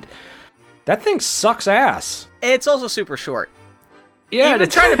night, and that thing sucks ass. It's also super short. Yeah, even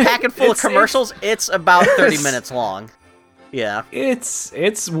trying to pack it full of commercials, it's about 30 minutes long. Yeah.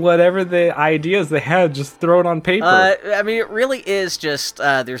 It's whatever the ideas they had, just throw it on paper. I mean, it really is just,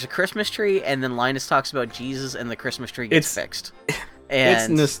 there's a Christmas tree, and then Linus talks about Jesus, and the Christmas tree gets fixed. And it's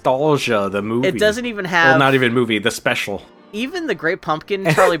nostalgia, the movie. It doesn't even have... Well, not even movie, the special. Even the Great Pumpkin,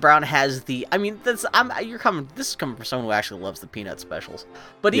 Charlie Brown has the... I mean, this is coming from someone who actually loves the Peanut specials.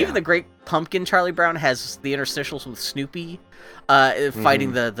 But even the Great Pumpkin, Charlie Brown has the interstitials with Snoopy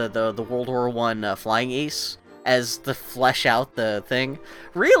fighting the World War I flying ace as the flesh out the thing.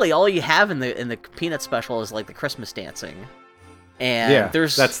 Really, all you have in the Peanut special is like the Christmas dancing. And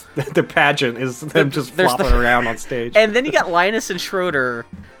that's the pageant is them just flopping around on stage. And then you got Linus and Schroeder,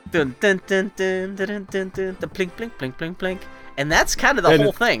 dun dun dun dun dun dun dun dun, the blink blink blink blink blink, and that's kind of the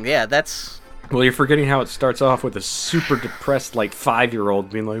whole thing. Yeah, that's. Well, you're forgetting how it starts off with a super depressed, like 5-year-old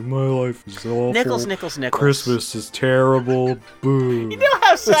being like, "My life is awful. Nickels. Christmas is terrible. Boo." You know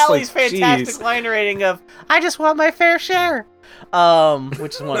how Sally's fantastic line rating of "I just want my fair share,"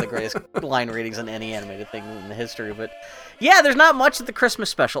 which is one of the greatest line ratings in any animated thing in the history. But yeah, there's not much of the Christmas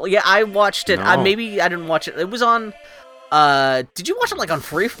special. Yeah, I watched it. No. Maybe I didn't watch it. It was on. Did you watch it like on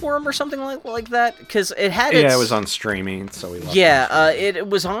Freeform or something like that? Because it had. Yeah, it was on streaming, so we. It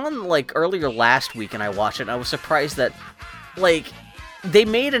was on like earlier last week, and I watched it. And I was surprised that, like, they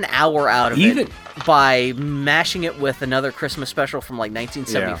made an hour out of it by mashing it with another Christmas special from like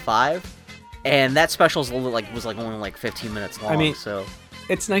 1975, and that special was only like 15 minutes long. I mean, so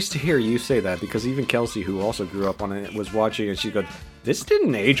it's nice to hear you say that, because even Kelsey, who also grew up on it, was watching, and she goes, "This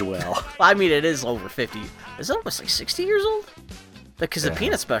didn't age well." I mean, it is over 50. Is it almost like 60 years old? Because the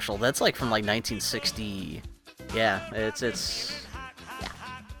Peanut special, that's like from like 1960. Yeah, it's.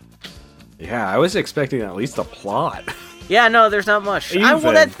 Yeah, I was expecting at least a plot. Yeah, no, there's not much.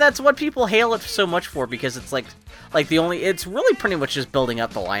 Well, that's what people hail it so much for, because it's like it's really pretty much just building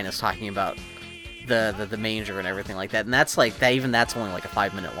up the Linus talking about the manger and everything like that, and that's like that. Even that's only like a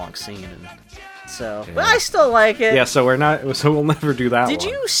 5-minute long scene, and so but I still like it. Yeah, so we'll never do that. Do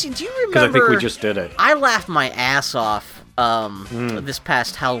you remember? Because I think we just did it. I laughed my ass off this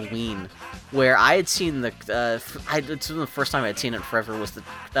past Halloween, where I had seen it's the first time I had seen it forever, was the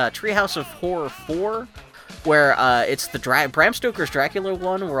Treehouse of Horror 4, where it's the Bram Stoker's Dracula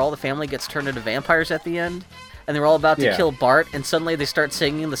one, where all the family gets turned into vampires at the end, and they're all about to kill Bart, and suddenly they start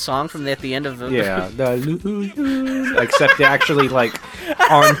singing the song from at the end of the except they actually like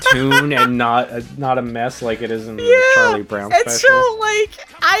on tune and not a mess like it is in the Charlie Brown special. And so like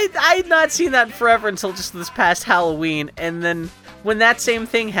I'd not seen that forever until just this past Halloween, and then when that same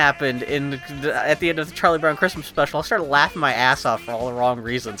thing happened at the end of the Charlie Brown Christmas special, I started laughing my ass off for all the wrong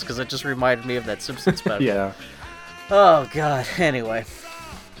reasons, because it just reminded me of that Simpsons special. Yeah. Oh god. Anyway.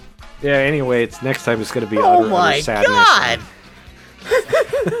 Yeah. Anyway, next time it's gonna be utter sadness. God.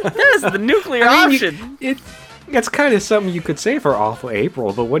 That is the nuclear option. It's kind of something you could say for Awful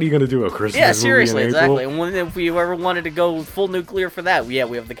April, but what are you gonna do at Christmas? Yeah, seriously, movie in April? exactly. And if we ever wanted to go full nuclear for that, we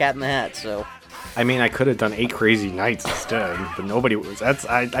have the Cat in the Hat. So. I mean, I could have done 8 Crazy Nights instead, but nobody was. I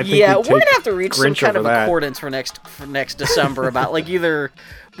think. Yeah, we're gonna have to reach Grinch some kind of that. accordance for next December about like either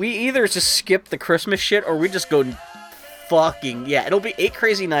just skip the Christmas shit, or we just go fucking it'll be 8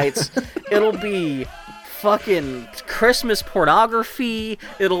 Crazy Nights. It'll be fucking Christmas pornography.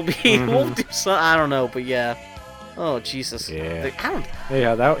 It'll be we'll do some, I don't know, but yeah. Oh Jesus! Yeah.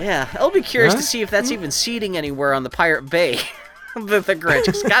 Yeah, Yeah, I'll be curious Huh? to see if that's even seating anywhere on the Pirate Bay. the Grinch.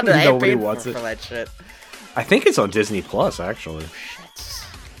 'Cause God, I ain't Nobody paid wants it. for that shit. I think it's on Disney Plus actually.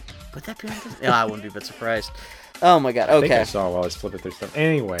 Would that be on Disney? No, I wouldn't be a bit surprised. Oh my God. I think I Okay. saw while I was flipping through stuff.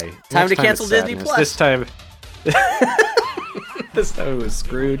 Anyway, Time next to cancel it's Disney sadness. Plus. This time. This time it was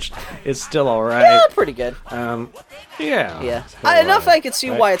Scrooge. It's still alright. Yeah, pretty good. Yeah. Yeah. Still Enough alright. I could see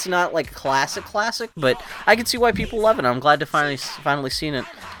why it's not like a classic, but I can see why people love it. I'm glad to finally seen it.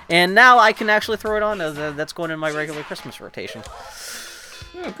 And now I can actually throw it on. That's going in my regular Christmas rotation.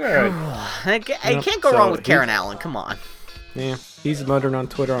 Oh, good. I can't go wrong with Karen Allen. Come on. Yeah, he's muttering on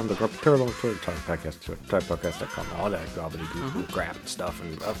Twitter. On the Turtle on Twitter, typepodcast.com, all that gobbledygook crap and stuff.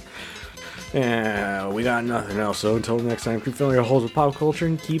 And yeah, we got nothing else. So until next time, keep filling your holes with pop culture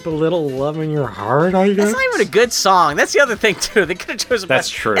and keep a little love in your heart, I guess. That's not even a good song. That's the other thing, too. They could have chosen That's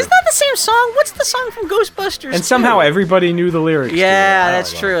true. It's not the same song. What's the song from Ghostbusters? And somehow everybody knew the lyrics. Yeah, to it.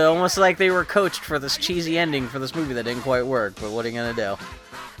 that's true. Almost like they were coached for this cheesy ending for this movie that didn't quite work. But what are you going to do?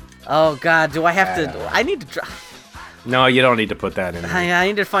 Oh, God. Do I have to... I need to... No, you don't need to put that in there. I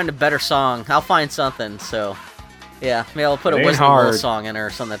need to find a better song. I'll find something, so... Yeah, maybe I'll put a It ain't Wisdom hard. Little song in there or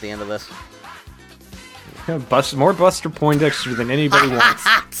something at the end of this. More Buster Poindexter than anybody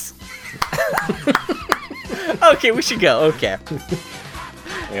wants. Okay, we should go. Okay.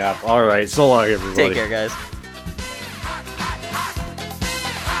 Yeah, alright. So long, everybody. Take care, guys.